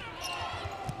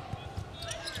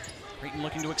 Creighton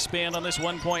looking to expand on this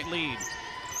 1-point lead.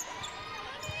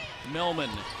 Millman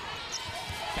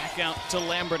back out to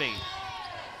Lamberty.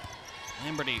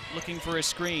 Lamberty looking for a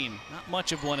screen. Not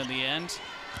much of one in the end.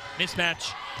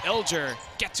 Mismatch. Elger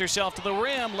gets herself to the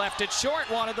rim, left it short,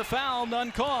 wanted the foul,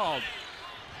 none called.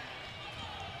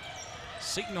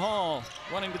 Seton Hall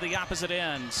running to the opposite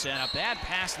end, and a bad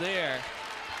pass there.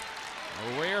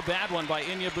 A rare bad one by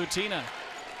Inya Butina.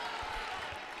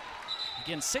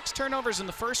 Again, 6 turnovers in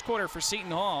the first quarter for Seton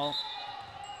Hall.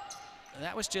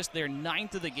 That was just their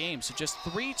 9th of the game, so just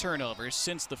 3 turnovers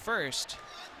since the first.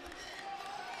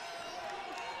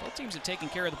 Both teams have taken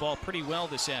care of the ball pretty well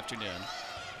this afternoon.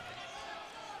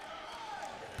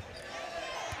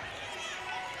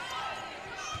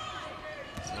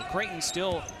 So Creighton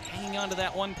still hanging on to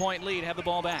that 1-point lead, have the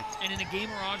ball back. And in a game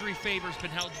where Audrey Faber's been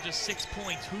held to just 6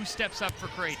 points, who steps up for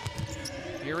Creighton?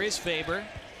 Here is Faber,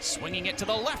 swinging it to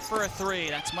the left for a 3.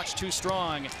 That's much too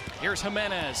strong. Here's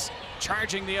Jimenez,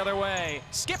 charging the other way,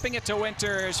 skipping it to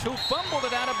Winters, who fumbled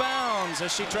it out of bounds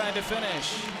as she tried to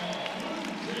finish.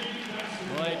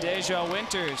 Boy, Deja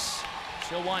Winters,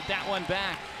 she'll want that one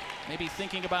back. Maybe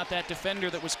thinking about that defender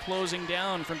that was closing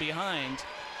down from behind.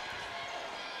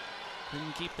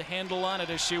 Couldn't keep the handle on it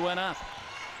as she went up.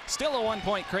 Still a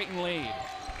 1-point Creighton lead.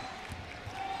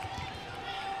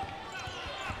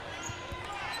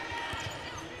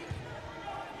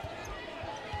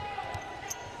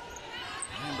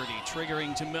 Lamberty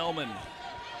triggering to Millman.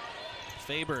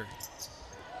 Faber.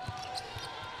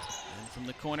 And from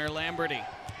the corner, Lamberty.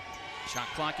 Shot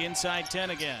clock inside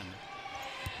 10 again.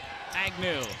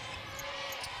 Agnew.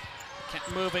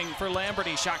 Kept moving for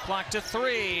Lamberty. Shot clock to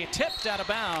 3. Tipped out of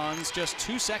bounds. Just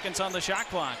 2 seconds on the shot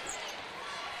clock.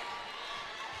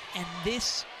 And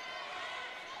this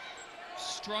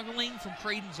struggling from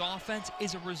Creighton's offense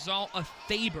is a result of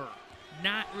Faber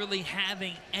not really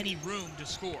having any room to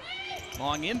score.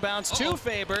 Long inbounds to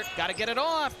Faber. Got to get it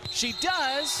off. She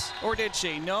does. Or did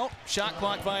she? No. Shot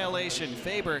clock violation.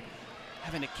 Faber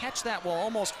having to catch that while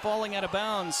almost falling out of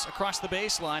bounds across the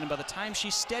baseline. And by the time she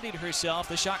steadied herself,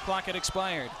 the shot clock had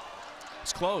expired.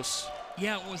 It's close.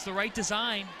 Yeah, it was the right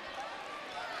design.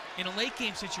 In a late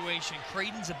game situation,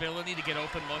 Creighton's ability to get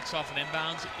open looks off of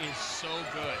inbounds is so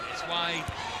good. It's why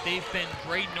they've been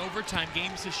great in overtime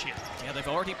games this year. Yeah, they've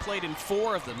already played in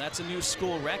 4 of them. That's a new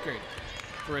school record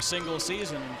for a single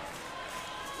season.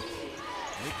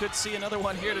 We could see another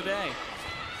one here today.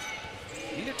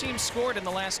 Neither team scored in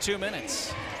the last 2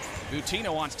 minutes.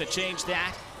 Butina wants to change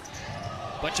that,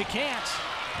 but you can't.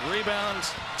 Rebound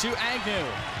to Agnew.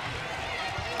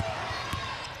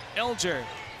 Elger,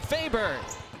 Faber.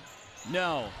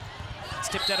 No. It's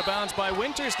tipped out of bounds by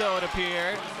Winters, though, it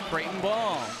appeared. Creighton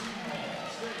ball.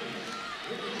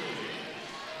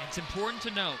 It's important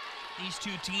to note, these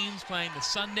two teams playing the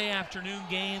Sunday afternoon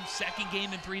game, second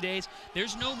game in 3 days.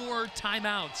 There's no more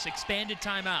timeouts, expanded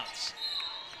timeouts.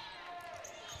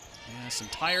 Yeah, some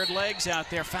tired legs out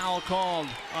there. Foul called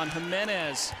on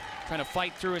Jimenez. Trying to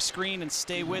fight through a screen and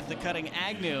stay with the cutting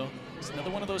Agnew. It's another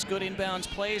one of those good inbounds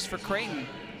plays for Creighton.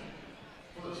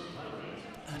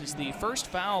 That is the first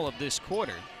foul of this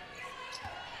quarter.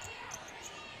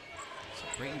 So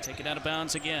Creighton take it out of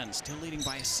bounds again. Still leading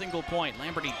by a single point.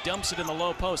 Lamberty dumps it in the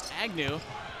low post. Agnew.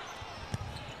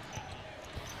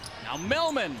 Now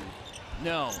Millman.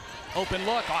 No. Open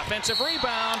look. Offensive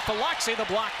rebound. Faloxi the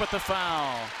block, but the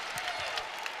foul.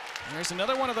 There's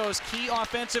another one of those key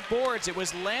offensive boards. It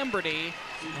was Lamberty,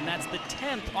 and that's the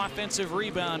 10th offensive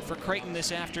rebound for Creighton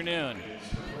this afternoon.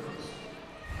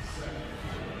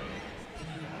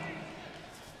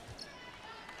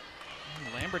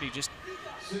 Lamberty just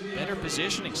better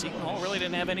positioning. Seton Hall really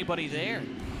didn't have anybody there.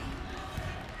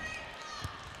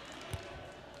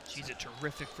 She's a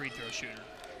terrific free throw shooter.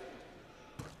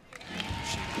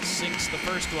 She sinks the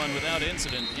first one without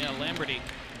incident. Yeah, Lamberty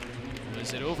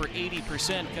was at over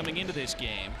 80% coming into this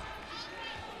game.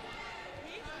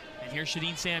 And here's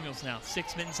Shadeen Samuels now.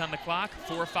 6 minutes on the clock,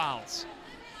 4 fouls.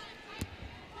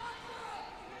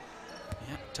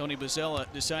 Yeah, Tony Bozzella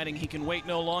deciding he can wait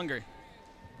no longer.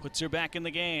 Puts her back in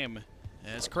the game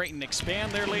as Creighton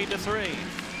expand their lead to 3.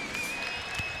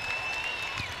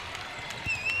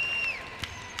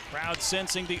 Crowd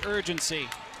sensing the urgency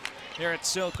there at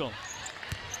Sokol.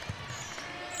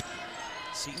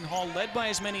 Seton Hall led by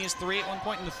as many as 3 at one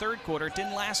point in the third quarter. It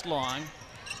didn't last long.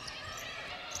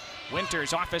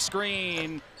 Winters off a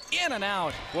screen, in and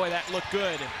out. Boy, that looked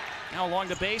good. Now along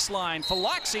the baseline,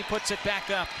 Faloxi puts it back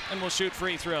up and will shoot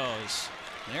free throws.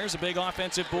 There's a big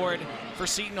offensive board for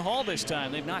Seton Hall this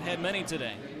time. They've not had many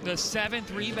today. The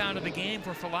 7th rebound of the game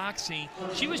for Faloxi.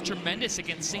 She was tremendous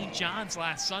against St. John's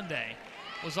last Sunday.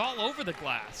 Was all over the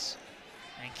glass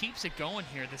and keeps it going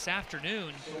here this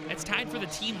afternoon. It's tied for the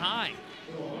team high.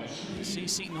 You see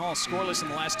Seton Hall scoreless in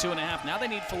the last 2.5. Now they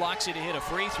need Faloxi to hit a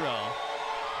free throw,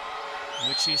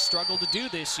 which she struggled to do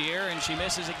this year, and she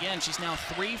misses again. She's now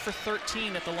 3 for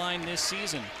 13 at the line this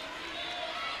season.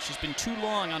 She's been too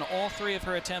long on all 3 of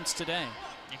her attempts today.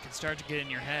 It can start to get in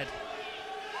your head.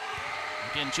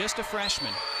 Again, just a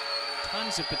freshman.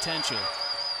 Tons of potential.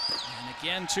 And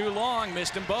again, too long.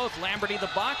 Missed them both. Lamberty the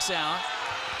box out.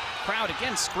 Crowd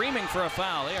again screaming for a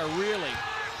foul. They are really,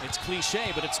 it's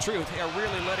cliche, but it's true. They are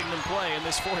really letting them play in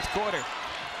this 4th quarter.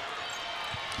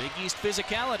 Big East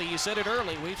physicality, you said it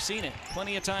early. We've seen it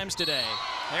plenty of times today.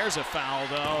 There's a foul,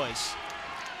 though, as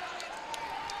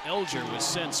Elger was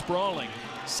sent sprawling.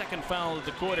 2nd foul of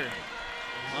the quarter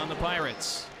on the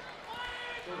Pirates.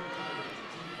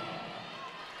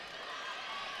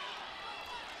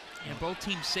 Yeah, both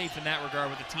teams safe in that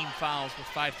regard with the team fouls with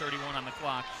 5:31 on the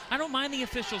clock. I don't mind the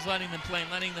officials letting them play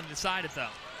and letting them decide it, though.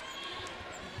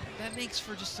 That makes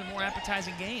for just a more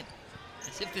appetizing game.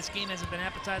 As if this game hasn't been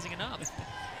appetizing enough.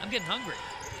 I'm getting hungry.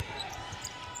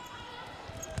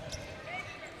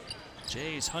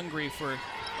 Jays hungry for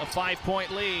a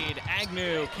 5-point lead.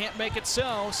 Agnew can't make it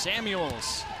so.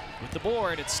 Samuels with the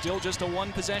board. It's still just a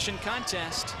 1-possession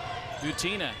contest.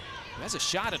 Butina, who has a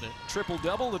shot at a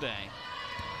triple-double today.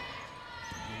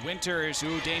 Winters,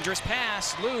 ooh, dangerous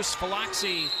pass. Loose,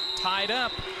 Faloxi tied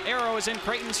up. Arrow is in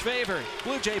Creighton's favor.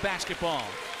 Blue Jay basketball.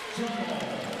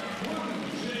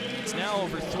 It's now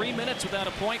over 3 minutes without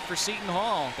a point for Seton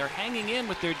Hall. They're hanging in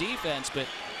with their defense, but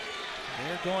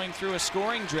they're going through a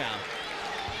scoring drought.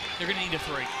 They're going to need a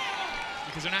 3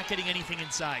 because they're not getting anything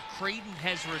inside. Creighton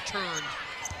has returned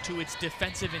to its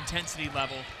defensive intensity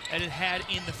level that it had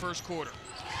in the 1st quarter.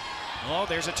 Oh,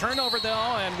 there's a turnover, though,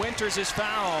 and Winters is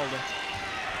fouled.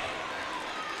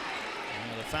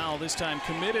 And the foul this time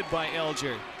committed by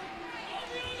Elger.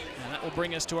 And that will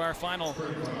bring us to our final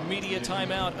media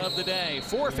timeout of the day.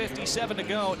 4:57 to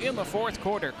go in the 4th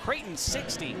quarter. Creighton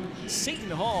 60,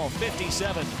 Seton Hall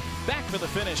 57. Back for the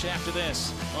finish after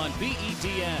this on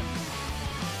BETN.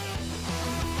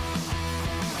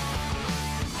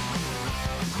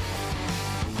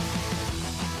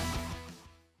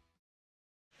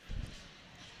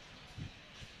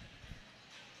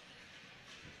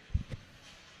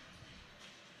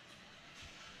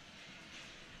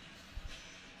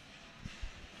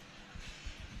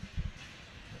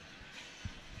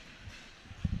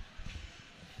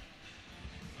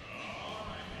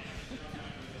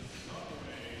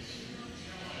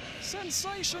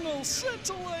 Sensational,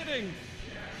 scintillating.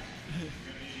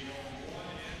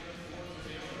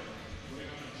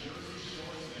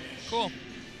 Cool.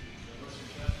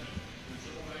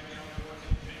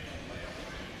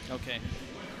 Okay.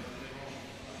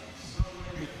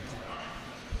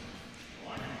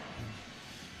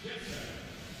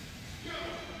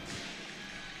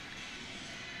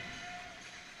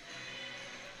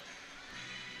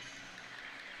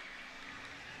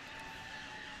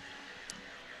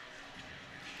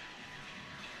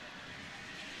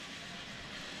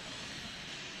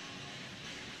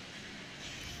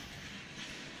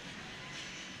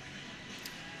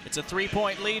 It's a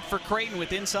 3-point lead for Creighton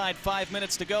with inside 5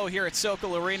 minutes to go here at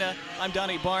Sokol Arena. I'm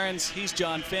Donnie Barnes. He's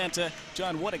John Fanta.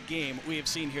 John, what a game we have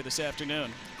seen here this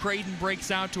afternoon. Creighton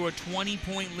breaks out to a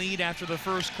 20-point lead after the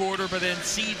 1st quarter, but then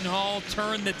Seton Hall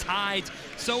turned the tides.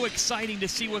 So exciting to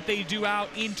see what they do out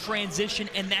in transition,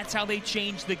 and that's how they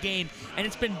change the game. And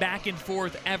it's been back and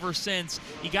forth ever since.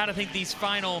 You got to think these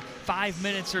final 5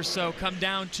 minutes or so come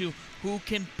down to who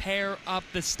can pair up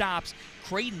the stops.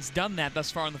 Creighton's done that thus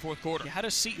far in the 4th quarter. How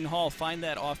does Seton Hall find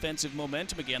that offensive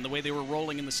momentum again, the way they were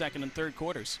rolling in the 2nd and 3rd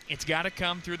quarters? It's got to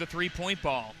come through the 3-point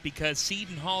ball because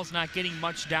Seton Hall's not getting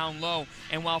much down low.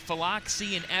 And while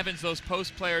Faloxi and Evans, those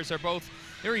post players, are both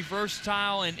very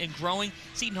versatile and growing,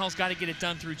 Seton Hall's got to get it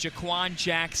done through Jaquan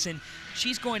Jackson.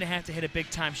 She's going to have to hit a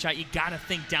big-time shot. You got to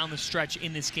think down the stretch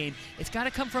in this game. It's got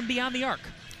to come from beyond the arc.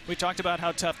 We talked about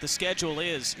how tough the schedule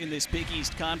is in this Big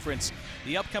East Conference.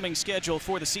 The upcoming schedule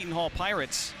for the Seton Hall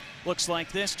Pirates looks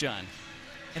like this, John.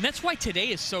 And that's why today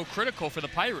is so critical for the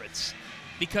Pirates.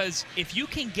 Because if you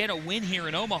can get a win here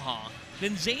in Omaha,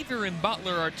 then Xavier and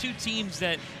Butler are 2 teams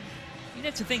that you'd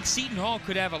have to think Seton Hall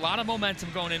could have a lot of momentum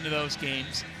going into those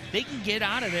games. They can get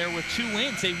out of there with 2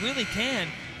 wins. They really can.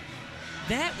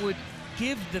 That would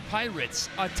give the Pirates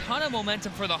a ton of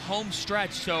momentum for the home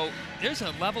stretch. So there's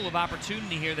a level of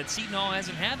opportunity here that Seton Hall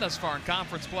hasn't had thus far in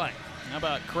conference play. How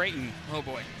about Creighton? Oh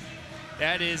boy.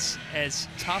 That is as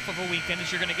tough of a weekend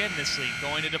as you're going to get in this league,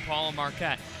 going to DePaul and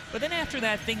Marquette. But then after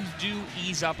that, things do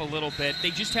ease up a little bit.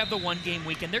 They just have the one-game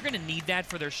weekend. They're going to need that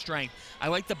for their strength. I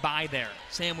like the bye there,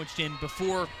 sandwiched in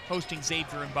before hosting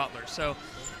Xavier and Butler. So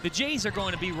the Jays are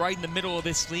going to be right in the middle of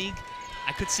this league.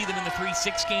 I could see them in the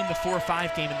 3-6 game, the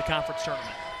 4-5 game in the conference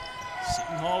tournament.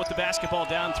 Seton Hall with the basketball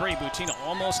down 3. Butina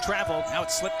almost traveled. Now it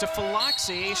slipped to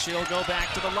Philoxy. She'll go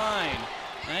back to the line.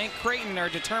 I think Creighton are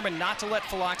determined not to let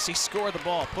Philoxy score the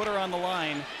ball. Put her on the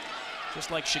line, just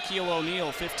like Shaquille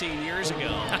O'Neal 15 years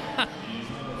ago.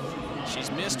 She's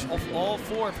missed all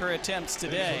 4 of her attempts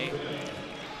today.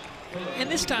 And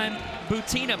this time,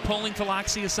 Butina pulling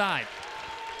Philoxy aside.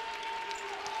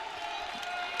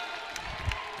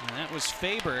 And that was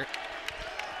Faber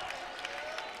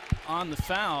on the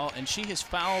foul, and she has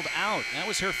fouled out. That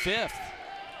was her 5th.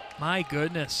 My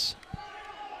goodness.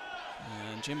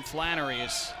 And Jim Flannery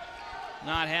is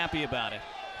not happy about it.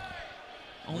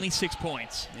 Only 6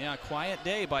 points. Yeah, quiet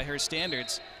day by her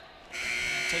standards.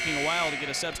 Taking a while to get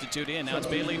a substitute in. Now it's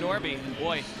Bailey Norby. And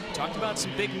boy, talked about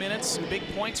some big minutes, some big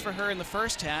points for her in the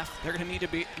first half. They're going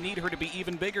to need her to be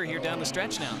even bigger here down the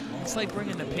stretch now. It's like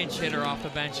bringing the pinch hitter off the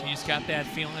bench. You just got that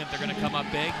feeling that they're going to come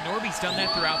up big. Norby's done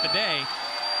that throughout the day.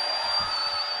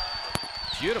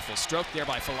 Beautiful stroke there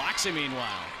by Philoxy,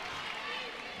 meanwhile.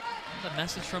 The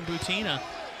message from Butina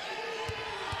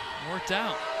worked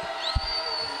out.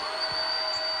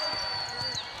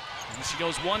 And she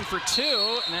goes 1 for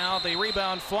 2. Now the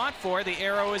rebound fought for. The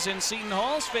arrow is in Seton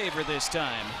Hall's favor this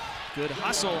time. Good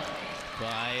hustle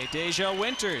by Deja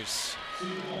Winters.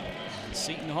 And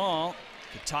Seton Hall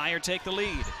could tie or take the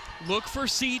lead. Look for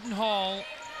Seton Hall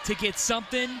to get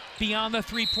something beyond the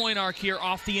three-point arc here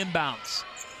off the inbounds.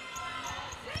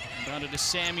 Inbounded to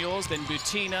Samuels, then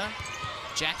Butina.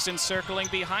 Jackson circling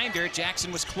behind her.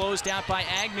 Jackson was closed out by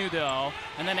Agnew, though.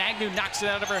 And then Agnew knocks it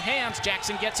out of her hands.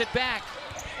 Jackson gets it back.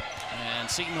 And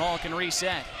Seton Hall can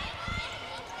reset.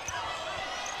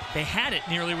 They had it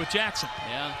nearly with Jackson.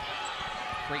 Yeah.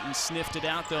 Creighton sniffed it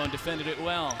out, though, and defended it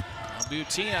well. Now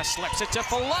Butina slips it to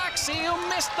Philoxy, who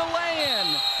missed the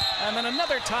lay-in. And then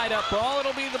another tied-up ball.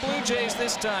 It'll be the Blue Jays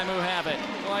this time who have it.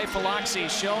 Boy, Philoxy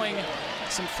showing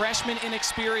some freshman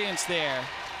inexperience there.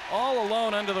 All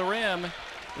alone under the rim.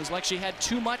 It was like she had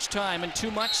too much time and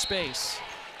too much space.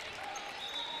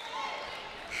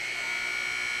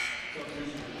 Well,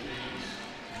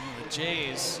 the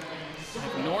Jays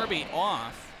have Norby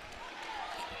off.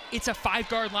 It's a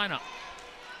 5-guard lineup.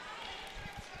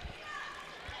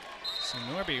 So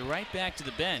Norby right back to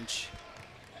the bench.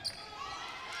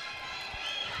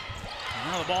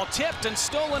 And now the ball tipped and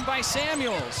stolen by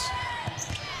Samuels.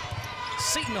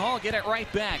 Seton Hall get it right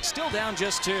back, still down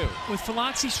just 2. With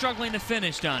Philoxy struggling to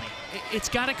finish, Donnie, it's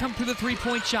got to come through the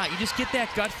three-point shot. You just get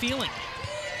that gut feeling.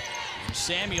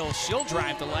 Samuels, she'll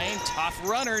drive the lane. Tough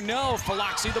runner, no.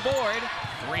 Philoxy the board.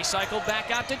 Recycled back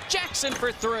out to Jackson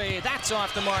for 3. That's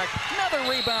off the mark. Another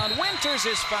rebound. Winters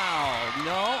is fouled.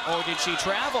 No, or did she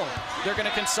travel? They're going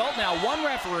to consult now. One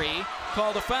referee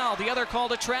called a foul, the other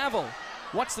called a travel.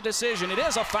 What's the decision? It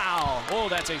is a foul. Oh,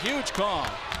 that's a huge call.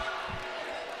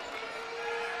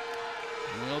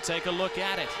 We'll take a look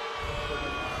at it.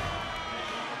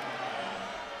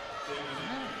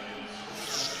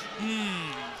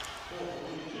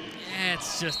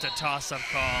 It's just a toss-up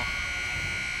call.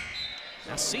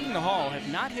 Now, Seton Hall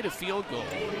have not hit a field goal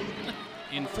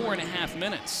in 4.5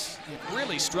 minutes. They've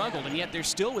really struggled, and yet they're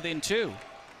still within 2.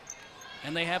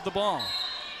 And they have the ball.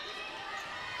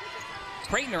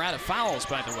 Creighton are out of fouls,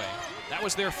 by the way. That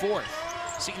was their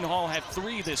 4th. Seton Hall had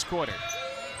 3 this quarter.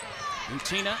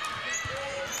 Butina.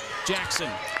 Jackson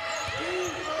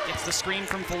gets the screen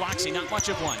from Philoxy, not much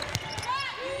of one.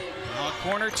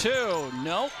 Corner 2,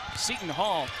 nope. Seton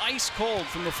Hall ice cold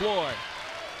from the floor.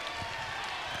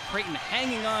 Creighton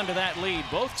hanging on to that lead.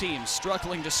 Both teams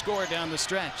struggling to score down the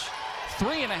stretch.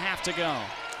 3.5 to go.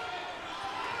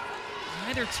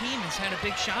 Neither team has had a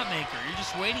big shot maker. You're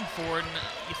just waiting for it, and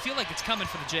you feel like it's coming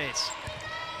for the Jays.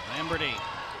 Lamberty.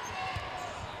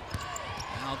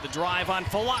 Now the drive on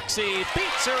Philoxy,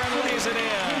 beats her and lays it in.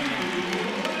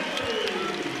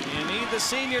 You need the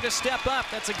senior to step up.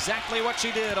 That's exactly what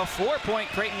she did. A 4-point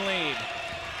Creighton lead.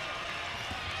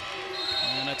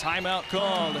 And a timeout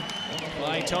called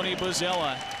by Tony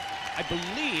Bozzella. I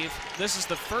believe this is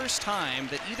the first time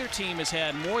that either team has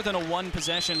had more than a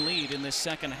 1-possession lead in this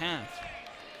second half.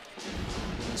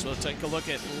 So we'll take a look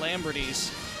at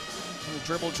Lamberty's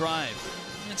dribble drive.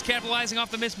 It's capitalizing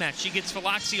off the mismatch. She gets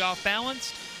Philoxy off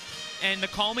balance, and the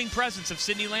calming presence of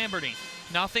Sydney Lamberty.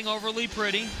 Nothing overly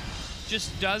pretty,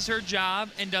 just does her job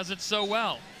and does it so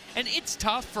well. And it's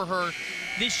tough for her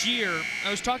this year.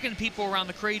 I was talking to people around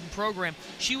the Creighton program.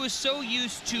 She was so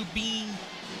used to being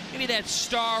maybe that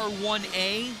star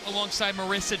 1A alongside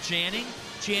Marissa Janning.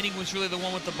 Janning was really the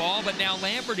one with the ball, but now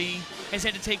Lamberty has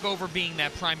had to take over being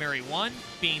that primary one,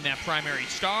 being that primary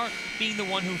star, being the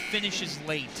one who finishes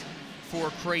late for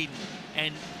Creighton.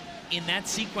 And in that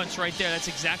sequence right there, that's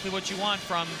exactly what you want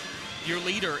from your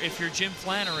leader if you're Jim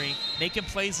Flannery, making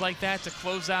plays like that to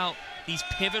close out these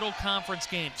pivotal conference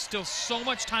games. Still so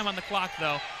much time on the clock,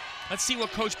 though. Let's see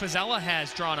what Coach Pizzella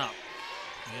has drawn up.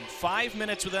 And 5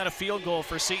 minutes without a field goal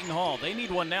for Seton Hall. They need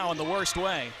one now in the worst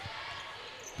way.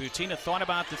 Butina thought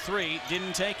about the three,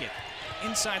 didn't take it.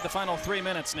 Inside the final 3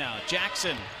 minutes now.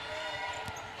 Jackson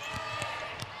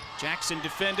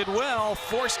defended well,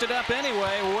 forced it up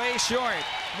anyway, way short.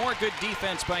 More good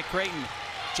defense by Creighton.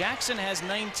 Jackson has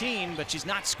 19, but she's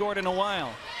not scored in a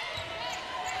while.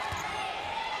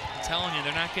 I'm telling you,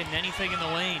 they're not getting anything in the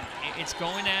lane. It's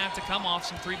going to have to come off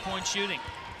some three-point shooting.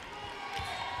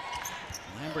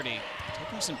 Lamberty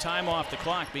taking some time off the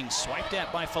clock, being swiped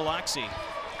at by Falaxi.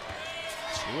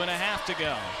 2.5 to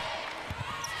go.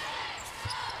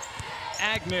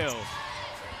 Agnew.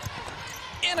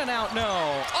 In and out,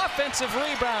 no. Offensive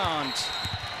rebound.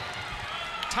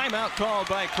 Timeout called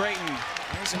by Creighton.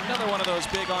 There's another one of those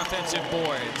big offensive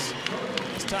boards.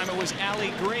 This time it was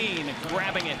Allie Green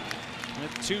grabbing it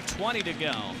with 2:20 to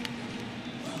go.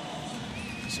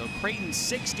 So Creighton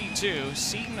 62,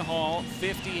 Seton Hall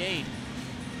 58.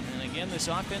 And again, this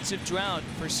offensive drought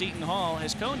for Seton Hall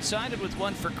has coincided with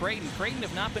one for Creighton. Creighton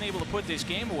have not been able to put this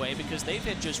game away because they've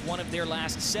hit just one of their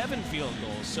last 7 field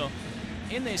goals. So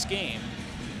in this game,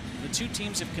 the two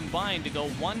teams have combined to go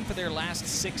 1 for their last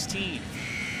 16.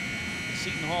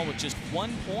 Seton Hall with just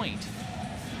 1 point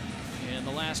in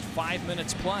the last 5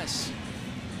 minutes plus.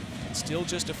 And still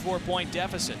just a 4-point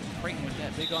deficit. Creighton with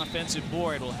that big offensive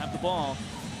board will have the ball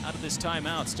out of this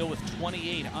timeout, still with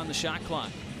 28 on the shot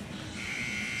clock.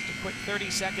 Just a quick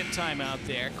 30-second timeout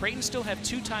there. Creighton still have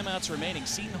 2 timeouts remaining.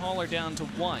 Seton Hall are down to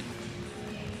 1.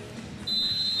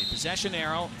 The possession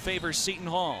arrow favors Seton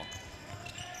Hall.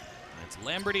 It's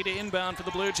Lamberty to inbound for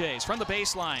the Blue Jays from the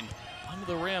baseline. Under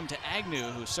the rim to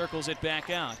Agnew, who circles it back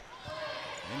out.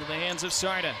 Into the hands of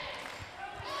Sarda.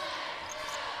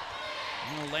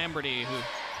 And Lamberty,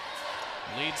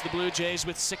 who leads the Blue Jays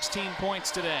with 16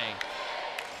 points today.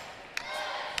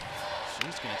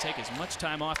 She's going to take as much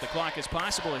time off the clock as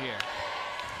possible here.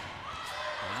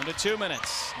 Down to 2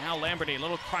 minutes. Now Lamberty, a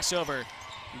little crossover.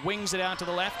 Wings it out to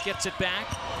the left, gets it back.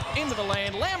 Into the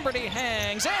lane, Lamberty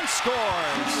hangs and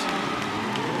scores!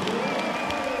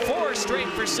 4 straight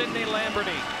for Sydney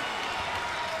Lamberty.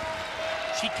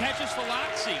 She catches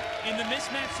Falaxi in the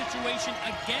mismatch situation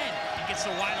again and gets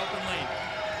the wide open lane.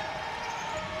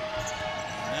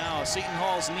 Now Seton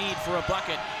Hall's need for a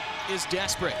bucket is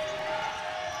desperate.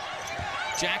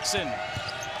 Jackson.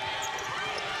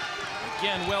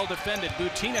 Again, well defended.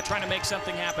 Butina trying to make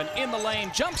something happen in the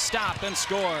lane. Jump stop and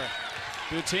score.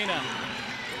 Butina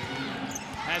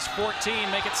has 14,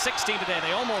 make it 16 today.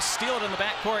 They almost steal it in the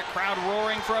backcourt. Crowd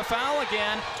roaring for a foul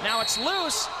again. Now it's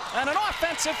loose, and an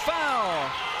offensive foul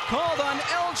called on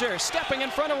Elger, stepping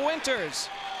in front of Winters.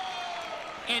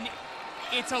 And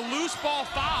it's a loose ball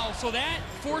foul, so that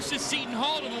forces Seton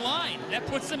Hall to the line. That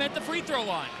puts them at the free throw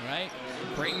line. Right,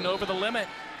 Creighton over the limit.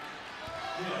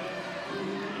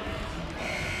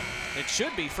 It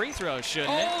should be free throws,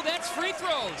 shouldn't it? Oh, that's free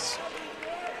throws.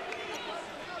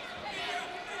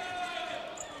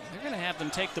 They're going to have them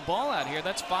take the ball out here.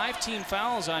 That's 5 team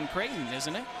fouls on Creighton,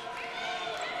 isn't it?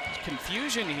 There's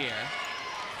confusion here.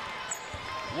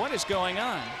 What is going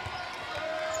on?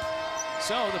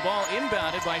 So the ball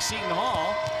inbounded by Seton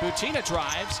Hall. Butina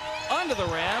drives under the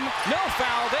rim. No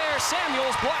foul there.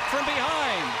 Samuels blocked from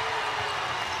behind.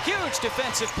 Huge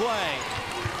defensive play.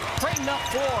 Creighton up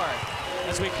 4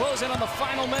 as we close in on the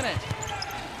final minute.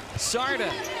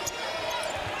 Sarda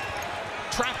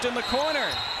trapped in the corner.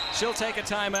 She'll take a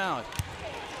timeout.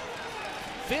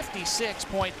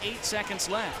 56.8 seconds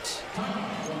left.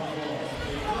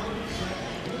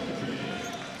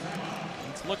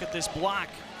 Let's look at this block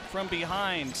from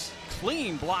behind.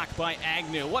 Clean block by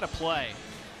Agnew. What a play.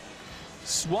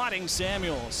 Swatting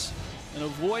Samuels and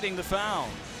avoiding the foul.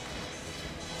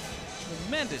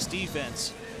 Tremendous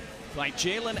defense by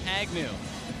Jalen Agnew.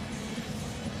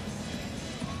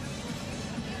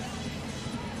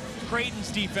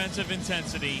 Creighton's defensive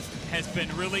intensity has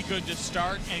been really good to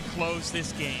start and close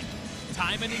this game.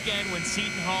 Time and again when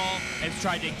Seton Hall has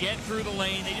tried to get through the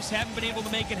lane, they just haven't been able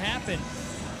to make it happen.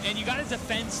 And you got to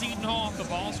defend Seton Hall off the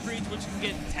ball screens, which can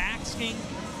get taxing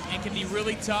and can be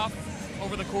really tough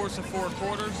over the course of 4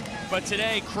 quarters. But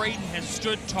today, Creighton has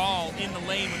stood tall in the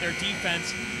lane with their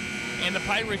defense, and the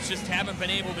Pirates just haven't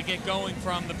been able to get going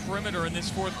from the perimeter in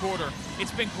this 4th quarter.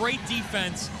 It's been great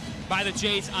defense by the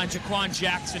Jays on Jaquan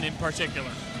Jackson in particular.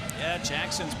 Yeah,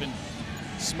 Jackson's been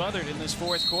smothered in this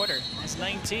 4th quarter. He's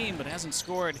 19, but hasn't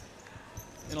scored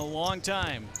in a long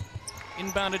time.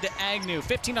 Inbounded to Agnew,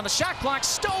 15 on the shot clock,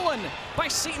 stolen by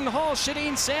Seton Hall,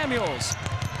 Shadeen Samuels.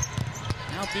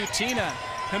 Now Butina,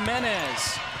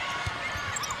 Jimenez.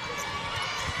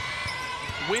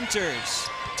 Winters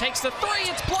takes the 3,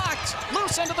 it's blocked,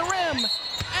 loose under the rim,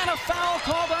 and a foul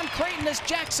called on Creighton as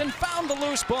Jackson found the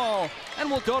loose ball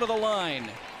and will go to the line.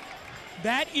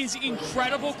 That is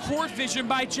incredible court vision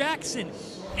by Jackson,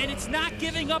 and it's not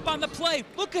giving up on the play.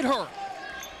 Look at her,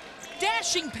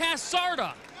 dashing past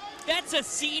Sarda. That's a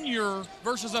senior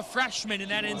versus a freshman in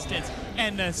that instance,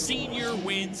 and the senior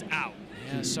wins out.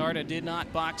 Yeah, Sarda did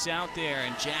not box out there,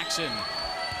 and Jackson.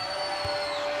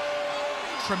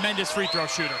 Tremendous free throw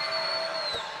shooter.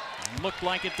 Looked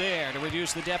like it there to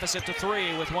reduce the deficit to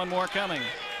 3 with 1 more coming.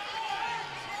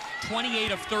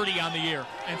 28 of 30 on the year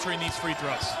entering these free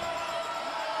throws.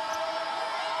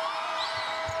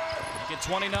 Get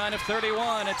 29 of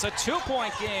 31. It's a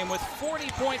 2-point game with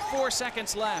 40.4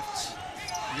 seconds left.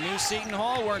 You knew Seton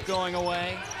Hall weren't going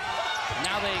away.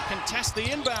 Now they contest the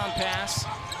inbound pass.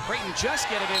 Creighton just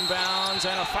get it inbounds,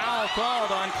 and a foul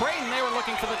called on Creighton. They were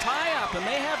looking for the tie-up, and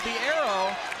they have the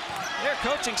arrow. Their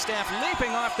coaching staff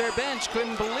leaping off their bench,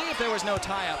 couldn't believe there was no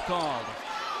tie-up called.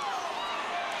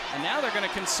 And now they're going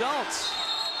to consult.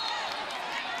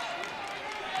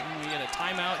 And we get a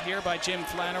timeout here by Jim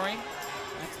Flannery.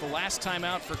 That's the last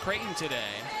timeout for Creighton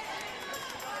today.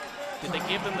 Did they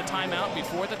give them the timeout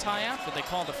before the tie-up? Did they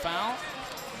call the foul?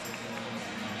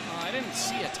 I didn't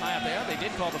see a tie-up there. They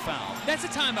did call the foul. That's a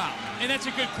timeout, and that's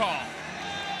a good call.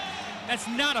 That's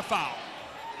not a foul.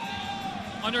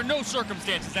 Under no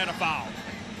circumstances is that a foul.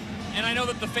 And I know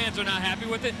that the fans are not happy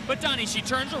with it, but Donnie, she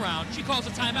turns around, she calls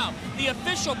a timeout. The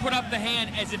official put up the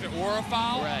hand as if it were a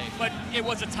foul, right, but it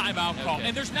was a timeout call.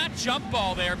 And there's not jump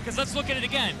ball there, because let's look at it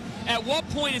again. At what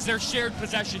point is there shared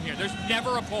possession here? There's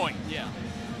never a point. Yeah.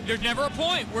 There's never a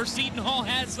point where Seton Hall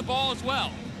has the ball as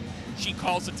well. She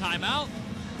calls a timeout.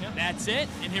 Yep. That's it,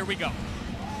 and here we go.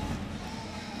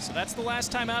 So that's the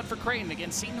last timeout for Creighton.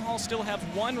 Again, Seton Hall still have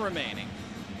 1 remaining.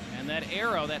 And that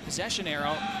arrow, that possession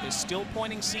arrow, is still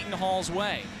pointing Seton Hall's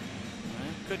way.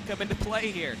 Could come into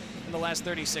play here in the last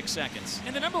 36 seconds.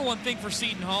 And the number 1 thing for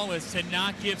Seton Hall is to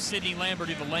not give Sydney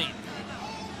Lamberty the lane.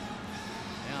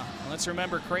 Yeah, let's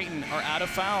remember Creighton are out of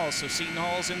fouls, so Seton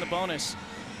Hall's in the bonus.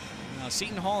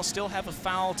 Seton Hall still have a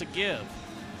foul to give.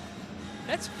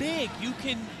 That's big. You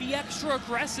can be extra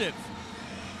aggressive.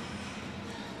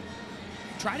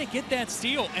 Try to get that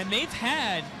steal, and they've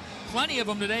had plenty of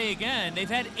them today again. They've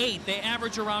had 8. They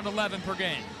average around 11 per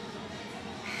game.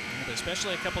 Yeah, but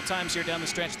especially a couple times here down the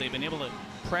stretch, they've been able to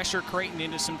pressure Creighton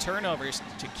into some turnovers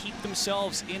to keep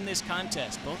themselves in this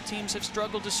contest. Both teams have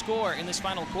struggled to score in this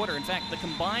final quarter. In fact, the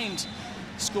combined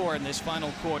score in this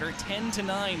final quarter,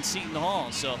 10-9 Seton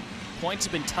Hall. So points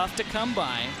have been tough to come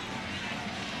by.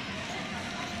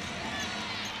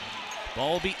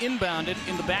 Ball will be inbounded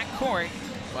in the backcourt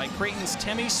by Creighton's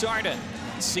Temi Sarda.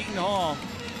 Seton Hall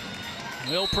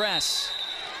will press.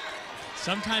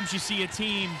 Sometimes you see a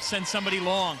team send somebody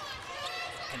long.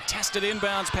 Contested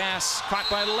inbounds pass caught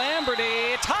by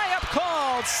Lamberty. Tie-up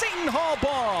called. Seton Hall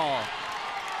ball.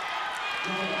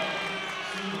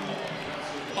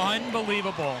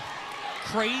 Unbelievable.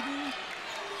 Creighton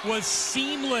was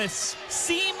seamless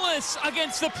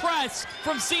against the press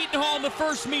from Seton Hall in the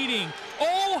first meeting.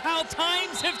 Oh, how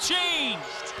times have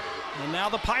changed. And now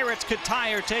the Pirates could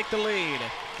tie or take the lead.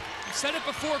 I've said it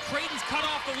before, Creighton's cut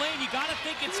off the lane. You got to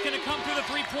think it's going to come through the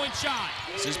 3-point shot.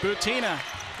 This is Butina.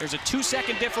 There's a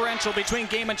 2-second differential between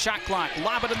game and shot clock.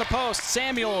 Lob it in the post.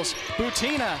 Samuels,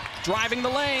 Butina driving the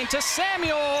lane to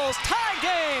Samuels. Tie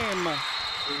game.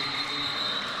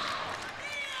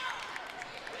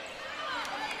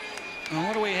 And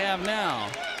what do we have now?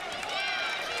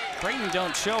 Creighton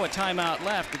don't show a timeout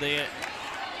left. Is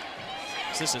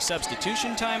this a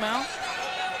substitution timeout?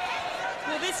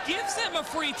 Well, this gives them a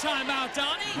free timeout,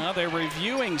 Donnie. Well, they're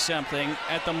reviewing something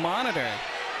at the monitor.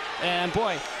 And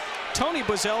boy, Tony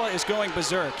Bozzella is going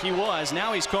berserk. He was.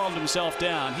 Now he's calmed himself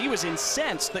down. He was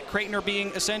incensed that Creighton are being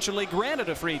essentially granted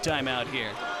a free timeout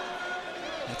here.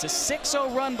 It's a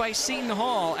 6-0 run by Seton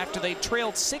Hall after they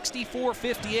trailed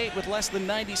 64-58 with less than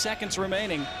 90 seconds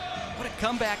remaining. What a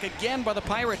comeback again by the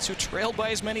Pirates, who trailed by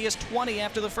as many as 20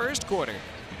 after the first quarter.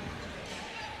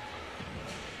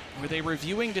 Were they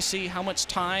reviewing to see how much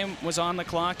time was on the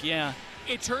clock? Yeah.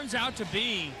 It turns out to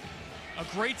be a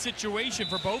great situation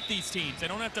for both these teams. They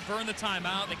don't have to burn the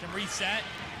timeout. They can reset.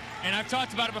 And I've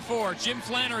talked about it before. Jim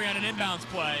Flannery on an inbounds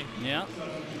play. Yeah.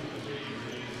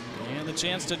 And the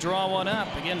chance to draw one up.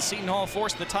 Again, Seton Hall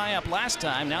forced the tie-up last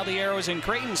time. Now the arrow's in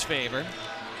Creighton's favor.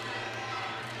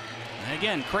 And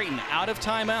again, Creighton out of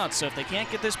timeout, so if they can't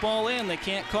get this ball in, they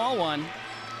can't call one.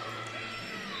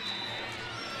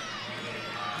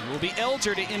 It will be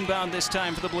Elger to inbound this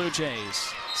time for the Blue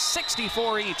Jays.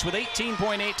 64 each with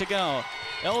 18.8 to go.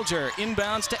 Elger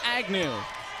inbounds to Agnew.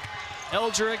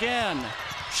 Elger again.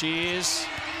 She's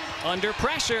under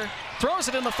pressure. Throws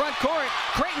it in the front court.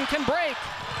 Creighton can break.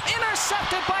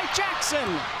 Intercepted by Jackson.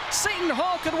 Seton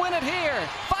Hall could win it here.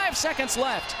 5 seconds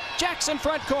left. Jackson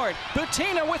front court.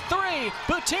 Butina with 3.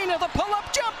 Butina the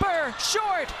pull-up jumper.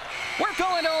 Short. We're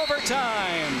going to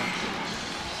overtime.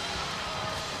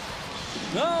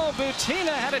 No,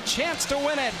 Butina had a chance to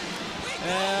win it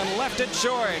and left it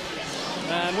short.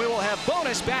 And we will have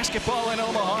bonus basketball in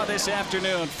Omaha this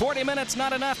afternoon. 40 minutes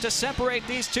not enough to separate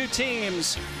these two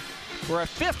teams. For a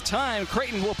 5th time,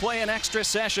 Creighton will play an extra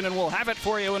session, and we'll have it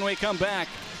for you when we come back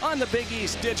on the Big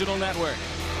East Digital Network.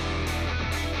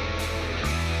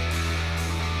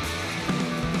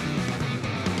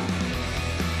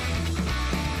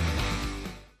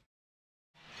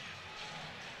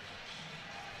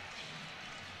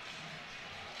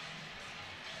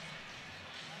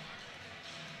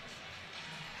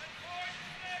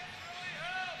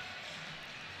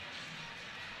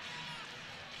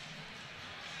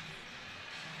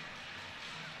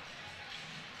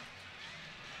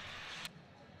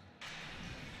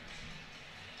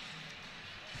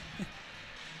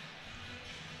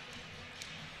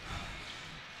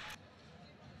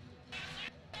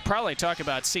 Probably talk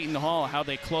about Seton Hall, how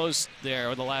they closed there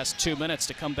over the last 2 minutes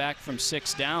to come back from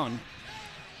 6 down.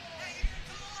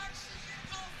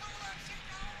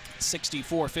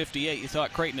 64-58. You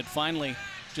thought Creighton had finally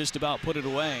just about put it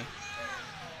away.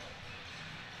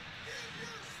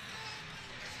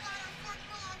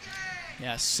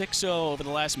 Yeah, 6-0 over the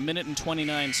last minute and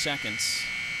 29 seconds.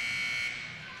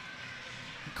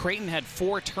 Creighton had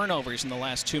 4 turnovers in the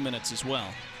last 2 minutes as well.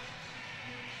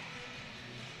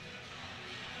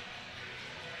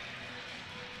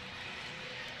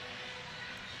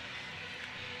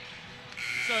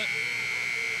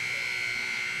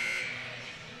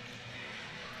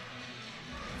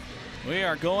 We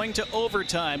are going to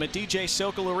overtime at DJ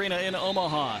Sokol Arena in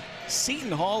Omaha.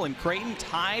 Seton Hall and Creighton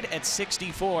tied at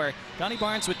 64. Donnie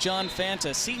Barnes with John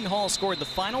Fanta. Seton Hall scored the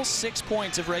final 6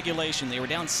 points of regulation. They were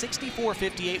down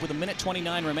 64-58 with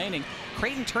 1:29 remaining.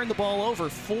 Creighton turned the ball over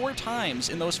 4 times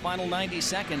in those final 90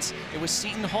 seconds. It was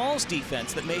Seton Hall's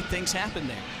defense that made things happen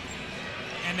there.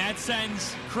 And that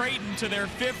sends Creighton to their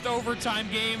 5th overtime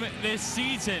game this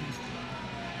season.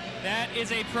 That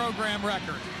is a program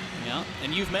record. Yeah,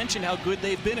 and you've mentioned how good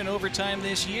they've been in overtime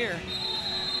this year.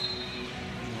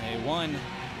 They won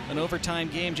an overtime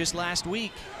game just last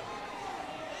week.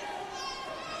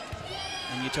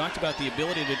 And you talked about the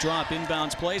ability to drop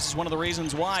inbounds plays is one of the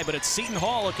reasons why, but it's Seton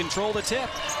Hall who control the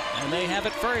tip, and they have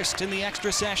it first in the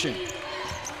extra session.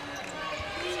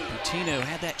 Butina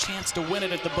had that chance to win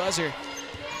it at the buzzer.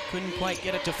 Couldn't quite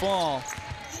get it to fall.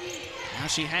 Now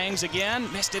she hangs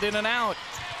again, missed it in and out.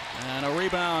 And a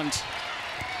rebound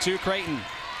to Creighton.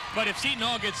 But if Seton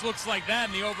Hall gets looks like that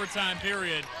in the overtime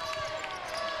period,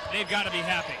 they've got to be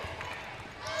happy.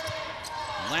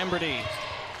 Lamberty,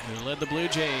 who led the Blue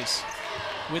Jays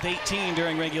with 18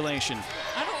 during regulation.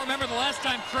 I don't remember the last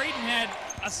time Creighton had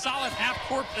a solid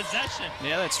half-court possession.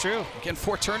 Yeah, that's true. Again,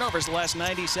 4 turnovers the last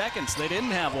 90 seconds. They didn't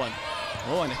have one.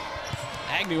 Oh, and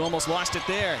Agnew almost lost it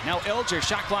there. Now Elger,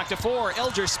 shot clock to 4.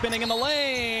 Elger spinning in the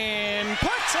lane.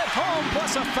 Puts it home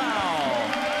plus a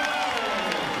foul.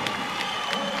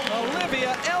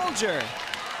 Olivia Elger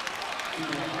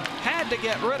had to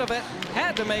get rid of it,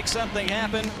 had to make something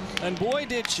happen, and boy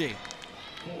did she.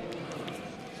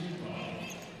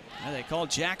 Now they called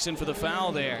Jackson for the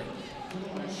foul there.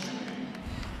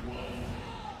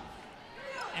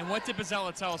 And what did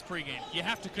Bozzella tell us pregame? You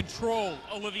have to control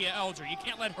Olivia Elger. You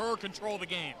can't let her control the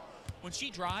game. When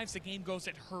she drives, the game goes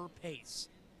at her pace.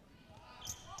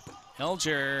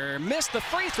 Elger missed the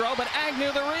free throw, but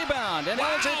Agnew the rebound. And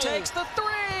wow. Elger takes the 3.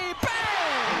 Bang!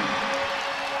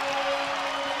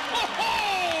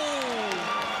 Oh!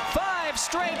 5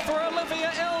 straight for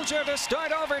Olivia Elger to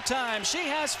start overtime. She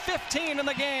has 15 in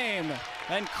the game.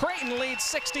 And Creighton leads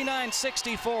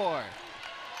 69-64.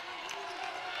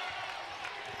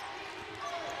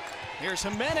 Here's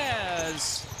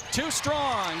Jimenez. Too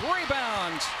strong.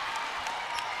 Rebound.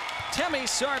 Temi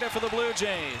Sarda for the Blue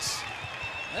Jays.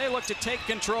 They look to take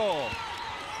control.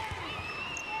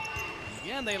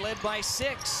 Again, they led by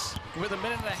 6 with a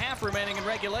minute and a half remaining in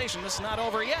regulation. This is not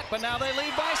over yet, but now they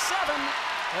lead by 7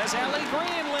 as Allie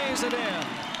Green lays it in.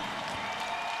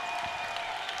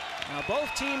 Now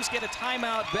both teams get a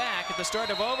timeout back at the start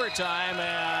of overtime,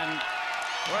 and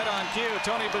right on cue,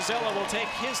 Tony Bozzella will take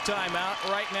his timeout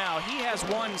right now. He has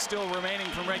 1 still remaining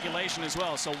from regulation as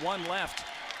well, so 1 left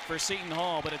for Seton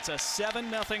Hall, but it's a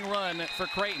 7-0 run for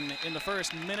Creighton in the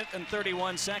first minute and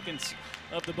 31 seconds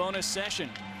of the bonus session.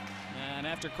 And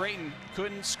after Creighton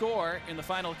couldn't score in the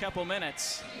final couple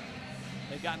minutes,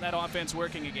 they've gotten that offense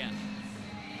working again.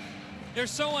 They're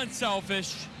so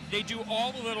unselfish. They do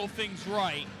all the little things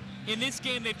right. In this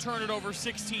game, they've turned it over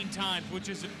 16 times, which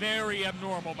is very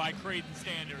abnormal by Creighton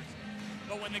standards.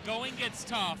 But when the going gets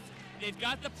tough, they've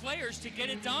got the players to get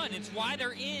it done. It's why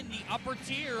they're in the upper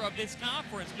tier of this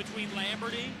conference between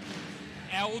Lamberty,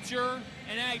 Elger,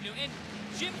 and Agnew. And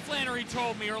Jim Flannery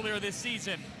told me earlier this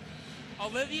season,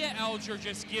 Olivia Elger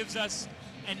just gives us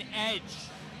an edge,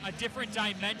 a different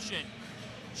dimension.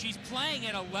 She's playing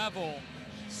at a level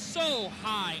so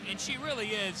high, and she really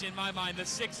is, in my mind, the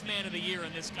 6th man of the year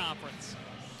in this conference.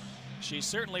 She's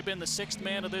certainly been the 6th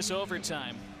man of this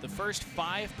overtime. The first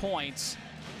 5 points,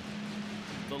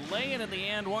 the lay-in and the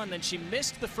and one, then she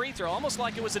missed the free throw, almost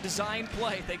like it was a designed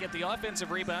play. They get the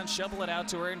offensive rebound, shovel it out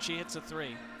to her, and she hits a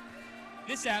 3.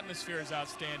 This atmosphere is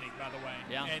outstanding, by the way.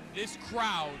 Yeah. And this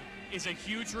crowd is a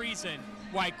huge reason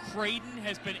why Creighton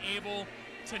has been able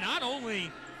to not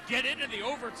only get into the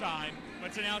overtime,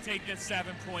 but to now take this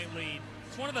 7-point lead.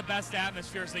 It's one of the best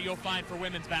atmospheres that you'll find for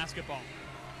women's basketball.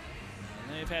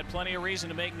 And they've had plenty of reason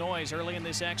to make noise early in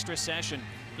this extra session.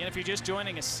 Again, if you're just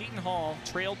joining us, Seton Hall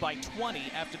trailed by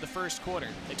 20 after the first quarter.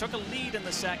 They took a lead in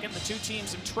the second. The 2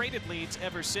 teams have traded leads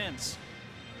ever since.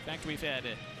 In fact, we've had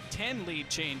 10 lead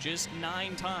changes,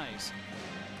 9 ties.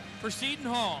 For Seton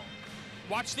Hall,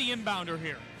 watch the inbounder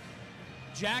here.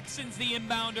 Jackson's the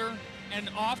inbounder, and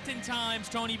oftentimes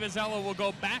Tony Bozzella will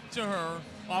go back to her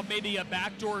off maybe a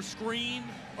backdoor screen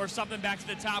or something back to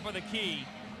the top of the key.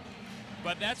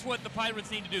 But that's what the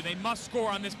Pirates need to do. They must score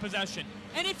on this possession.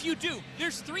 And if you do,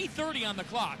 there's 3:30 on the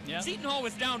clock. Yeah. Seton Hall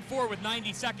was down 4 with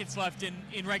 90 seconds left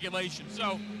in regulation.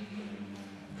 So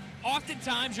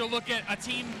oftentimes you'll look at a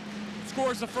team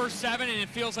scores the first 7 and it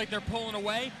feels like they're pulling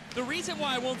away. The reason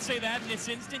why I won't say that in this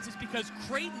instance is because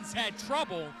Creighton's had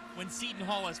trouble when Seton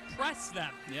Hall has pressed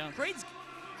them. Yeah.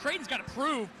 Creighton's got to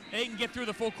prove they can get through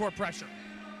the full court pressure.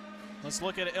 Let's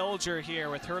look at Elger here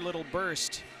with her little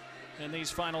burst in these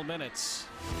final minutes.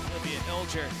 Olivia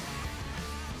Elger,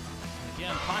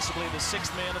 again, possibly the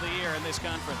 6th man of the year in this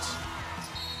conference.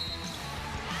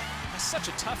 That's such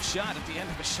a tough shot at the end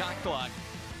of a shot clock.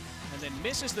 And then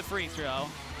misses the free throw.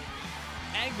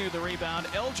 Agnew the rebound.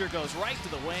 Elger goes right to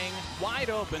the wing, wide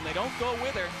open. They don't go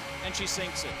with her, and she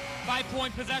sinks it.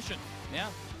 5-point possession. Yeah.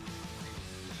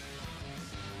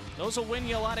 Those will win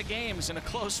you a lot of games in a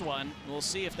close one. We'll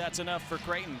see if that's enough for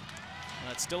Creighton.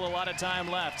 That's still a lot of time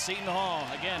left. Seton Hall,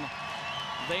 again,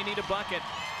 they need a bucket.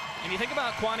 And you think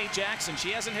about Kwani Jackson.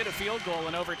 She hasn't hit a field goal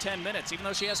in over 10 minutes, even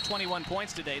though she has 21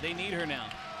 points today. They need her now.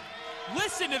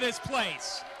 Listen to this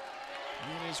place.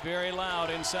 It is very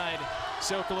loud inside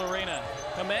Sokol Arena.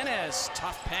 Jimenez,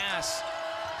 tough pass.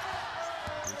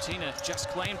 Butina just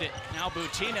claimed it. Now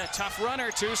Butina, tough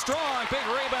runner, too strong. Big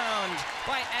rebound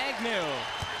by Agnew.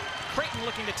 Creighton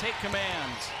looking to take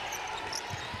command.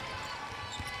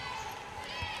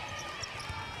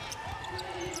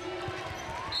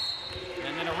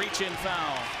 And then a reach-in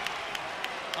foul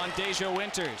on Deja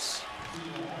Winters.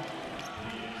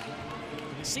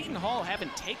 Seton Hall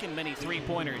haven't taken many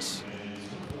three-pointers.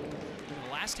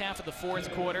 The last half of the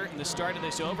 4th quarter and the start of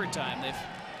this overtime, they've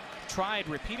tried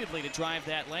repeatedly to drive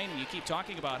that lane, and you keep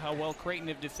talking about how well Creighton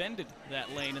have defended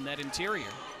that lane and that interior.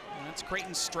 And that's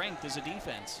Creighton's strength as a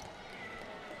defense.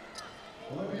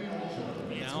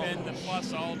 It's been the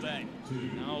plus all day.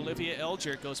 Now Olivia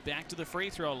Elger goes back to the free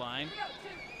throw line.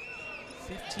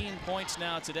 15 points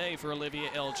now today for Olivia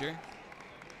Elger,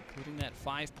 including that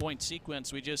 5-point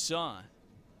sequence we just saw.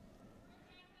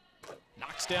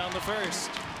 Knocks down the first.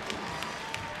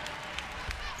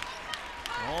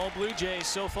 All Blue Jays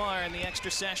so far in the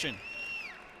extra session.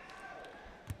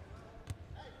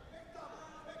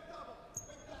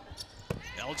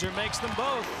 Elger makes them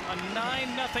both. A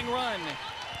 9-0 run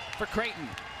for Creighton.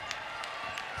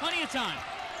 Plenty of time.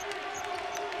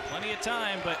 Plenty of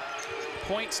time, but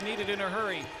points needed in a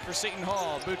hurry for Seton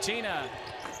Hall. Butina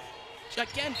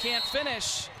again can't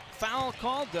finish. Foul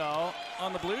called, though,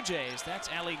 on the Blue Jays. That's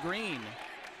Allie Green.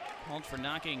 Called for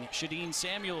knocking Shadeen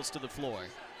Samuels to the floor.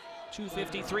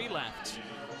 2:53 left.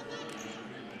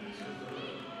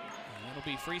 And that'll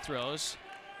be free throws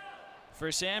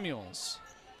for Samuels.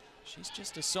 She's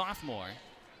just a sophomore.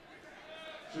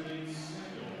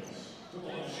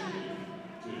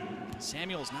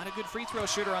 Samuels, not a good free throw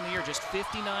shooter on the year, just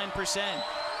 59%.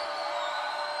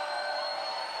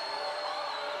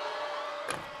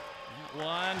 That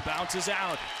one bounces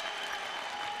out.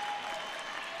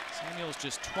 Samuels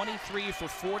just 23 for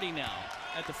 40 now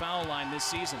at the foul line this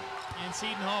season. And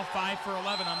Seton Hall 5 for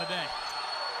 11 on the day.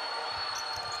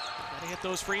 Gotta hit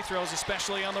those free throws,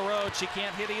 especially on the road. She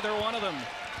can't hit either one of them.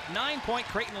 9-point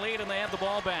Creighton lead, and they have the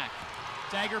ball back.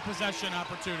 Dagger possession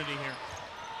opportunity here.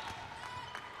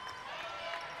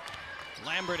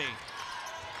 Lamberty.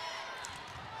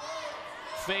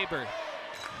 Faber.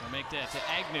 We'll make that to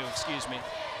Agnew, excuse me.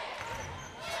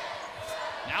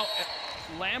 Now,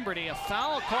 Lamberty, a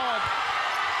foul called.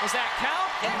 Does that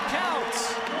count? It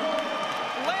counts.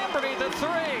 Lamberty the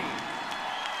three.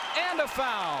 And a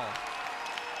foul.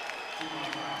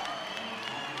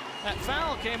 That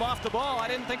foul came off the ball. I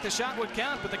didn't think the shot would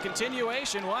count, but the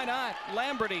continuation, why not?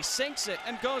 Lamberty sinks it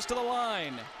and goes to the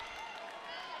line.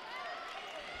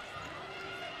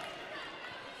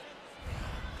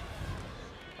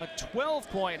 A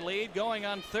 12-point lead going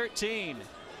on 13.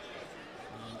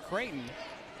 And Creighton.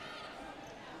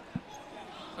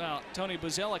 Well, Tony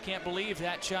Buzella can't believe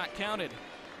that shot counted.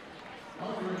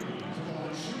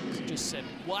 He just said,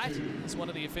 what? As one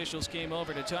of the officials came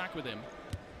over to talk with him.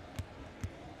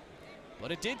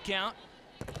 But it did count.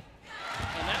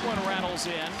 And that one rattles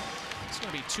in. It's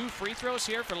going to be 2 free throws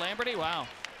here for Lamberty. Wow.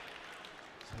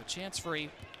 So a chance for a...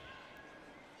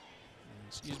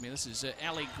 Excuse me, this is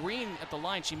Allie Green at the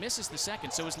line. She misses the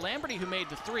second. So it was Lamberty who made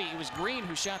the 3. It was Green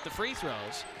who shot the free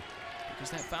throws,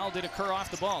 because that foul did occur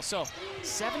off the ball. So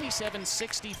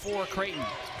 77-64 Creighton.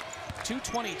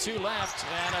 2:22 left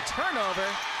and a turnover.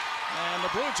 And the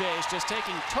Blue Jays just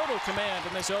taking total command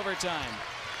in this overtime.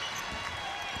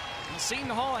 And Seton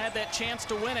Hall had that chance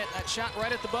to win it. That shot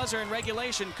right at the buzzer in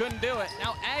regulation, couldn't do it.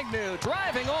 Now Agnew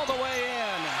driving all the way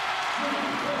in.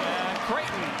 And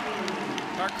Creighton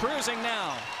are cruising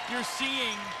now. You're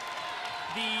seeing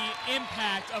the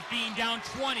impact of being down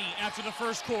 20 after the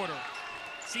first quarter.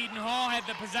 Seton Hall had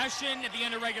the possession at the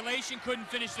end of regulation, couldn't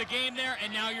finish the game there,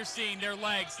 and now you're seeing their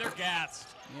legs. They're gassed.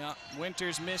 Yeah,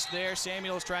 Winters missed there.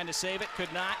 Samuels trying to save it,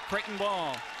 could not. Creighton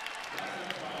ball.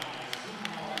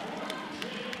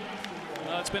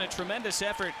 Well, it's been a tremendous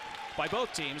effort by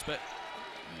both teams, but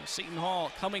Seton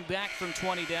Hall coming back from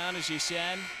 20 down, as you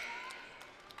said.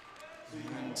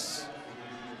 And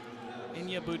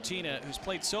Inya Butina, who's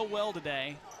played so well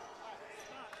today,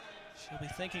 she'll be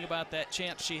thinking about that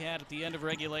chance she had at the end of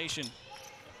regulation.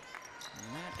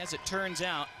 And that, as it turns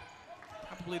out,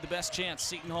 probably the best chance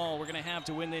Seton Hall we're going to have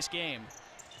to win this game.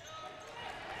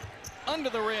 Under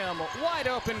the rim, wide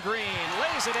open Green,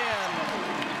 lays it in.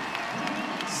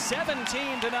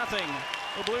 17-0.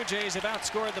 The Blue Jays have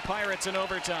outscored the Pirates in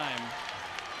overtime.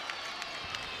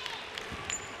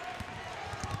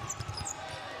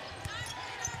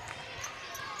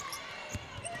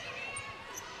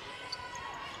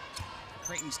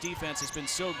 Creighton's defense has been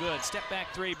so good. Step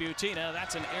back 3, Butina.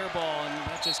 That's an air ball, and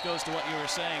that just goes to what you were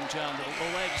saying, John. The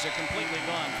legs are completely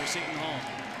gone for Seton Hall.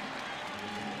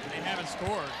 They haven't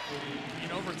scored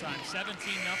in overtime. 17-0.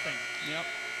 Yep.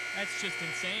 That's just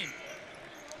insane.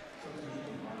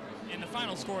 And the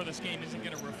final score of this game isn't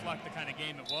going to reflect the kind of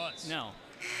game it was. No.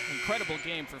 Incredible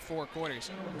game for 4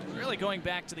 quarters. Really going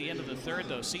back to the end of the third,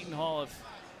 though, Seton Hall have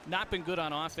not been good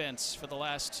on offense for the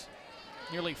last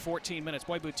nearly 14 minutes.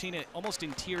 Boy, Butina almost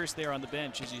in tears there on the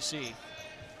bench, as you see.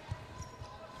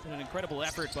 It's been an incredible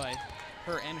effort by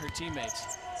her and her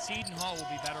teammates. Seton Hall will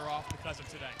be better off because of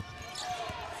today.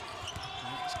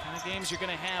 These kind of games you're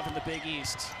going to have in the Big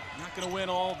East. Not going to win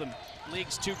all of them.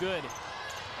 League's too good.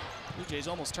 Blue Jays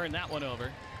almost turned that one over.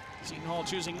 Seton Hall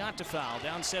choosing not to foul.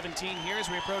 Down 17 here as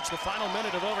we approach the final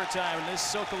minute of overtime, and this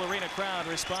Sokol Arena crowd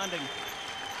responding.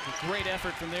 A great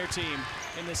effort from their team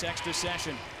in this extra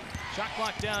session. Shot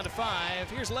clock down to 5.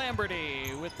 Here's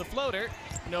Lamberty with the floater.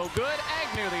 No good.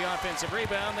 Agnew the offensive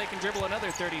rebound. They can dribble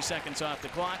another 30 seconds off the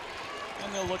clock,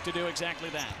 and they'll look to do exactly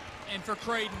that. And for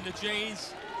Creighton, the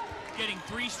Jays getting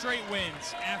 3 straight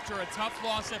wins after a tough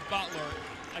loss at Butler.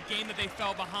 A game that they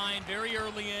fell behind very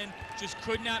early in, just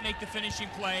could not make the finishing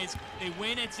plays. They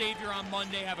win at Xavier on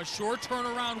Monday, have a short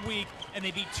turnaround week, and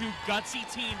they beat 2 gutsy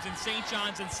teams in St.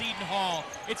 John's and Seton Hall.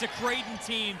 It's a Creighton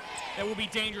team that will be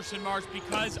dangerous in March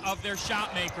because of their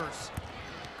shot makers.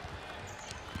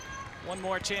 One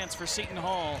more chance for Seton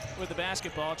Hall with the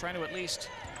basketball, trying to at least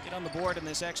get on the board in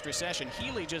this extra session.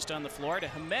 Healy just on the floor to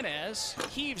Jimenez.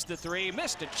 Heaves the three,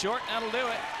 missed it short, that'll do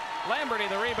it. Lamberty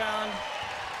the rebound,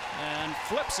 and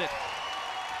flips it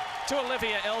to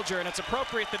Olivia Elger, and it's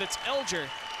appropriate that it's Elger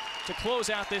to close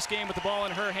out this game with the ball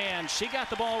in her hand. She got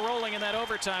the ball rolling in that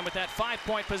overtime with that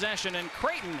 5-point possession, and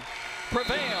Creighton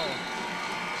prevail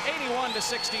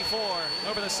 81-64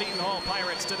 over the Seton Hall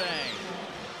Pirates today.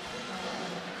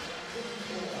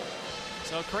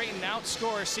 So Creighton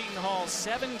outscores Seton Hall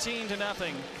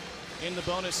 17-0 in the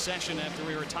bonus session after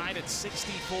we were tied at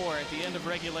 64 at the end of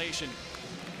regulation.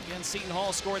 Again, Seton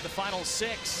Hall scored the final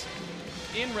 6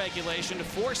 in regulation to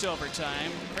force overtime.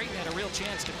 Creighton had a real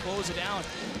chance to close it out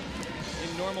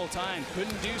in normal time.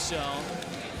 Couldn't do so.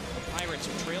 The Pirates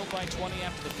were trailed by 20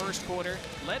 after the first quarter,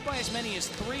 led by as many as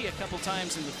 3 a couple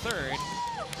times in the third.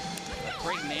 But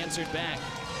Creighton answered back.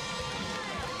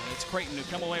 It's Creighton who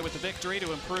come away with the victory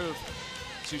to improve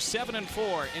to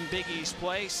 7-4 in Big East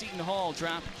play. Seton Hall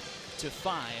dropped to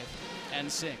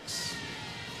 5-6.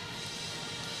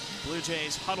 Blue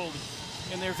Jays huddled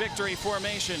in their victory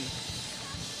formation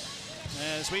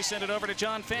as we send it over to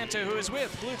John Fanta, who is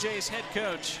with Blue Jays head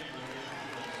coach.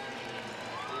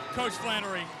 Coach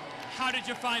Flannery, how did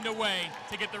you find a way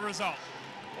to get the result?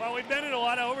 Well, we've been in a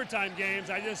lot of overtime games.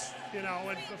 I just,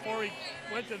 before we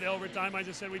went to the overtime, I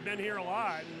just said we've been here a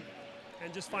lot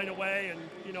and just find a way.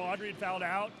 And, Audrey had fouled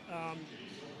out.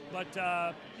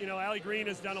 Allie Green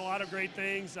has done a lot of great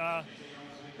things.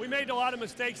 We made a lot of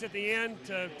mistakes at the end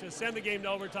to send the game to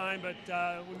overtime, but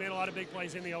we made a lot of big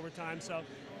plays in the overtime. So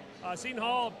Seton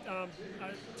Hall,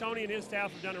 Tony and his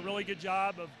staff have done a really good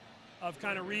job of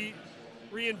kind of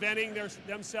reinventing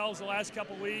themselves the last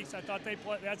couple weeks. I thought they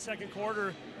played that second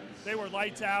quarter, they were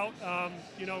lights out,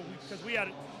 because we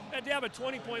had to have a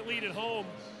 20-point lead at home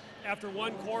after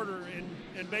one quarter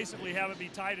and basically have it be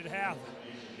tied at half.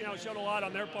 It showed a lot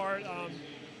on their part.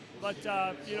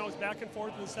 It's back and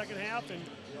forth in the second half,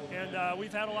 and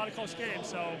we've had a lot of close games.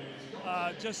 So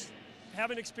just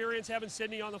having experience, having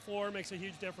Sydney on the floor makes a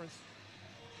huge difference.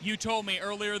 You told me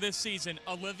earlier this season,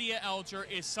 Olivia Elger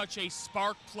is such a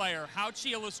spark player. How'd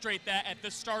she illustrate that at the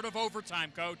start of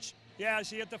overtime, Coach? Yeah,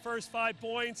 she hit the first 5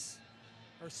 points,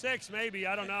 or 6 maybe,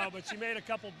 I don't know, but she made a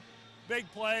couple big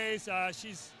plays.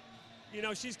 She's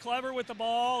clever with the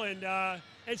ball, and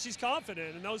she's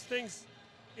confident, and those things,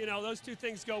 those two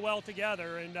things go well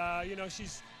together. And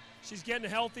she's getting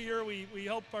healthier. We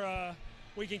hope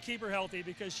we can keep her healthy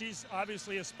because she's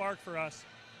obviously a spark for us.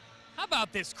 How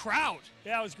about this crowd?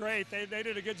 Yeah, it was great. They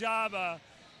did a good job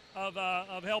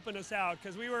of helping us out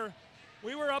because we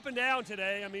were up and down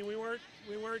today. I mean, we weren't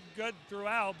good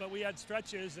throughout, but we had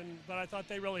stretches, but I thought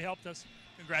they really helped us.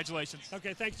 Congratulations.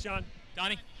 Okay, thanks, John.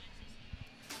 Donnie.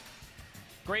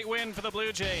 Great win for the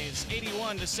Blue Jays,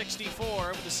 81-64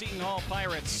 over the Seton Hall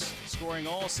Pirates, scoring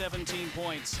all 17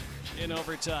 points in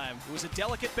overtime. It was a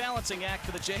delicate balancing act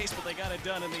for the Jays, but they got it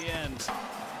done in the end.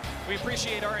 We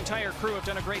appreciate our entire crew have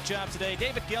done a great job today.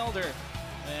 David Gelder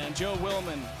and Joe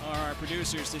Willman are our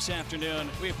producers this afternoon.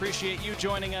 We appreciate you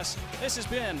joining us. This has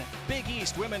been Big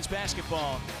East Women's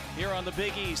Basketball here on the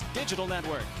Big East Digital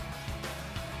Network.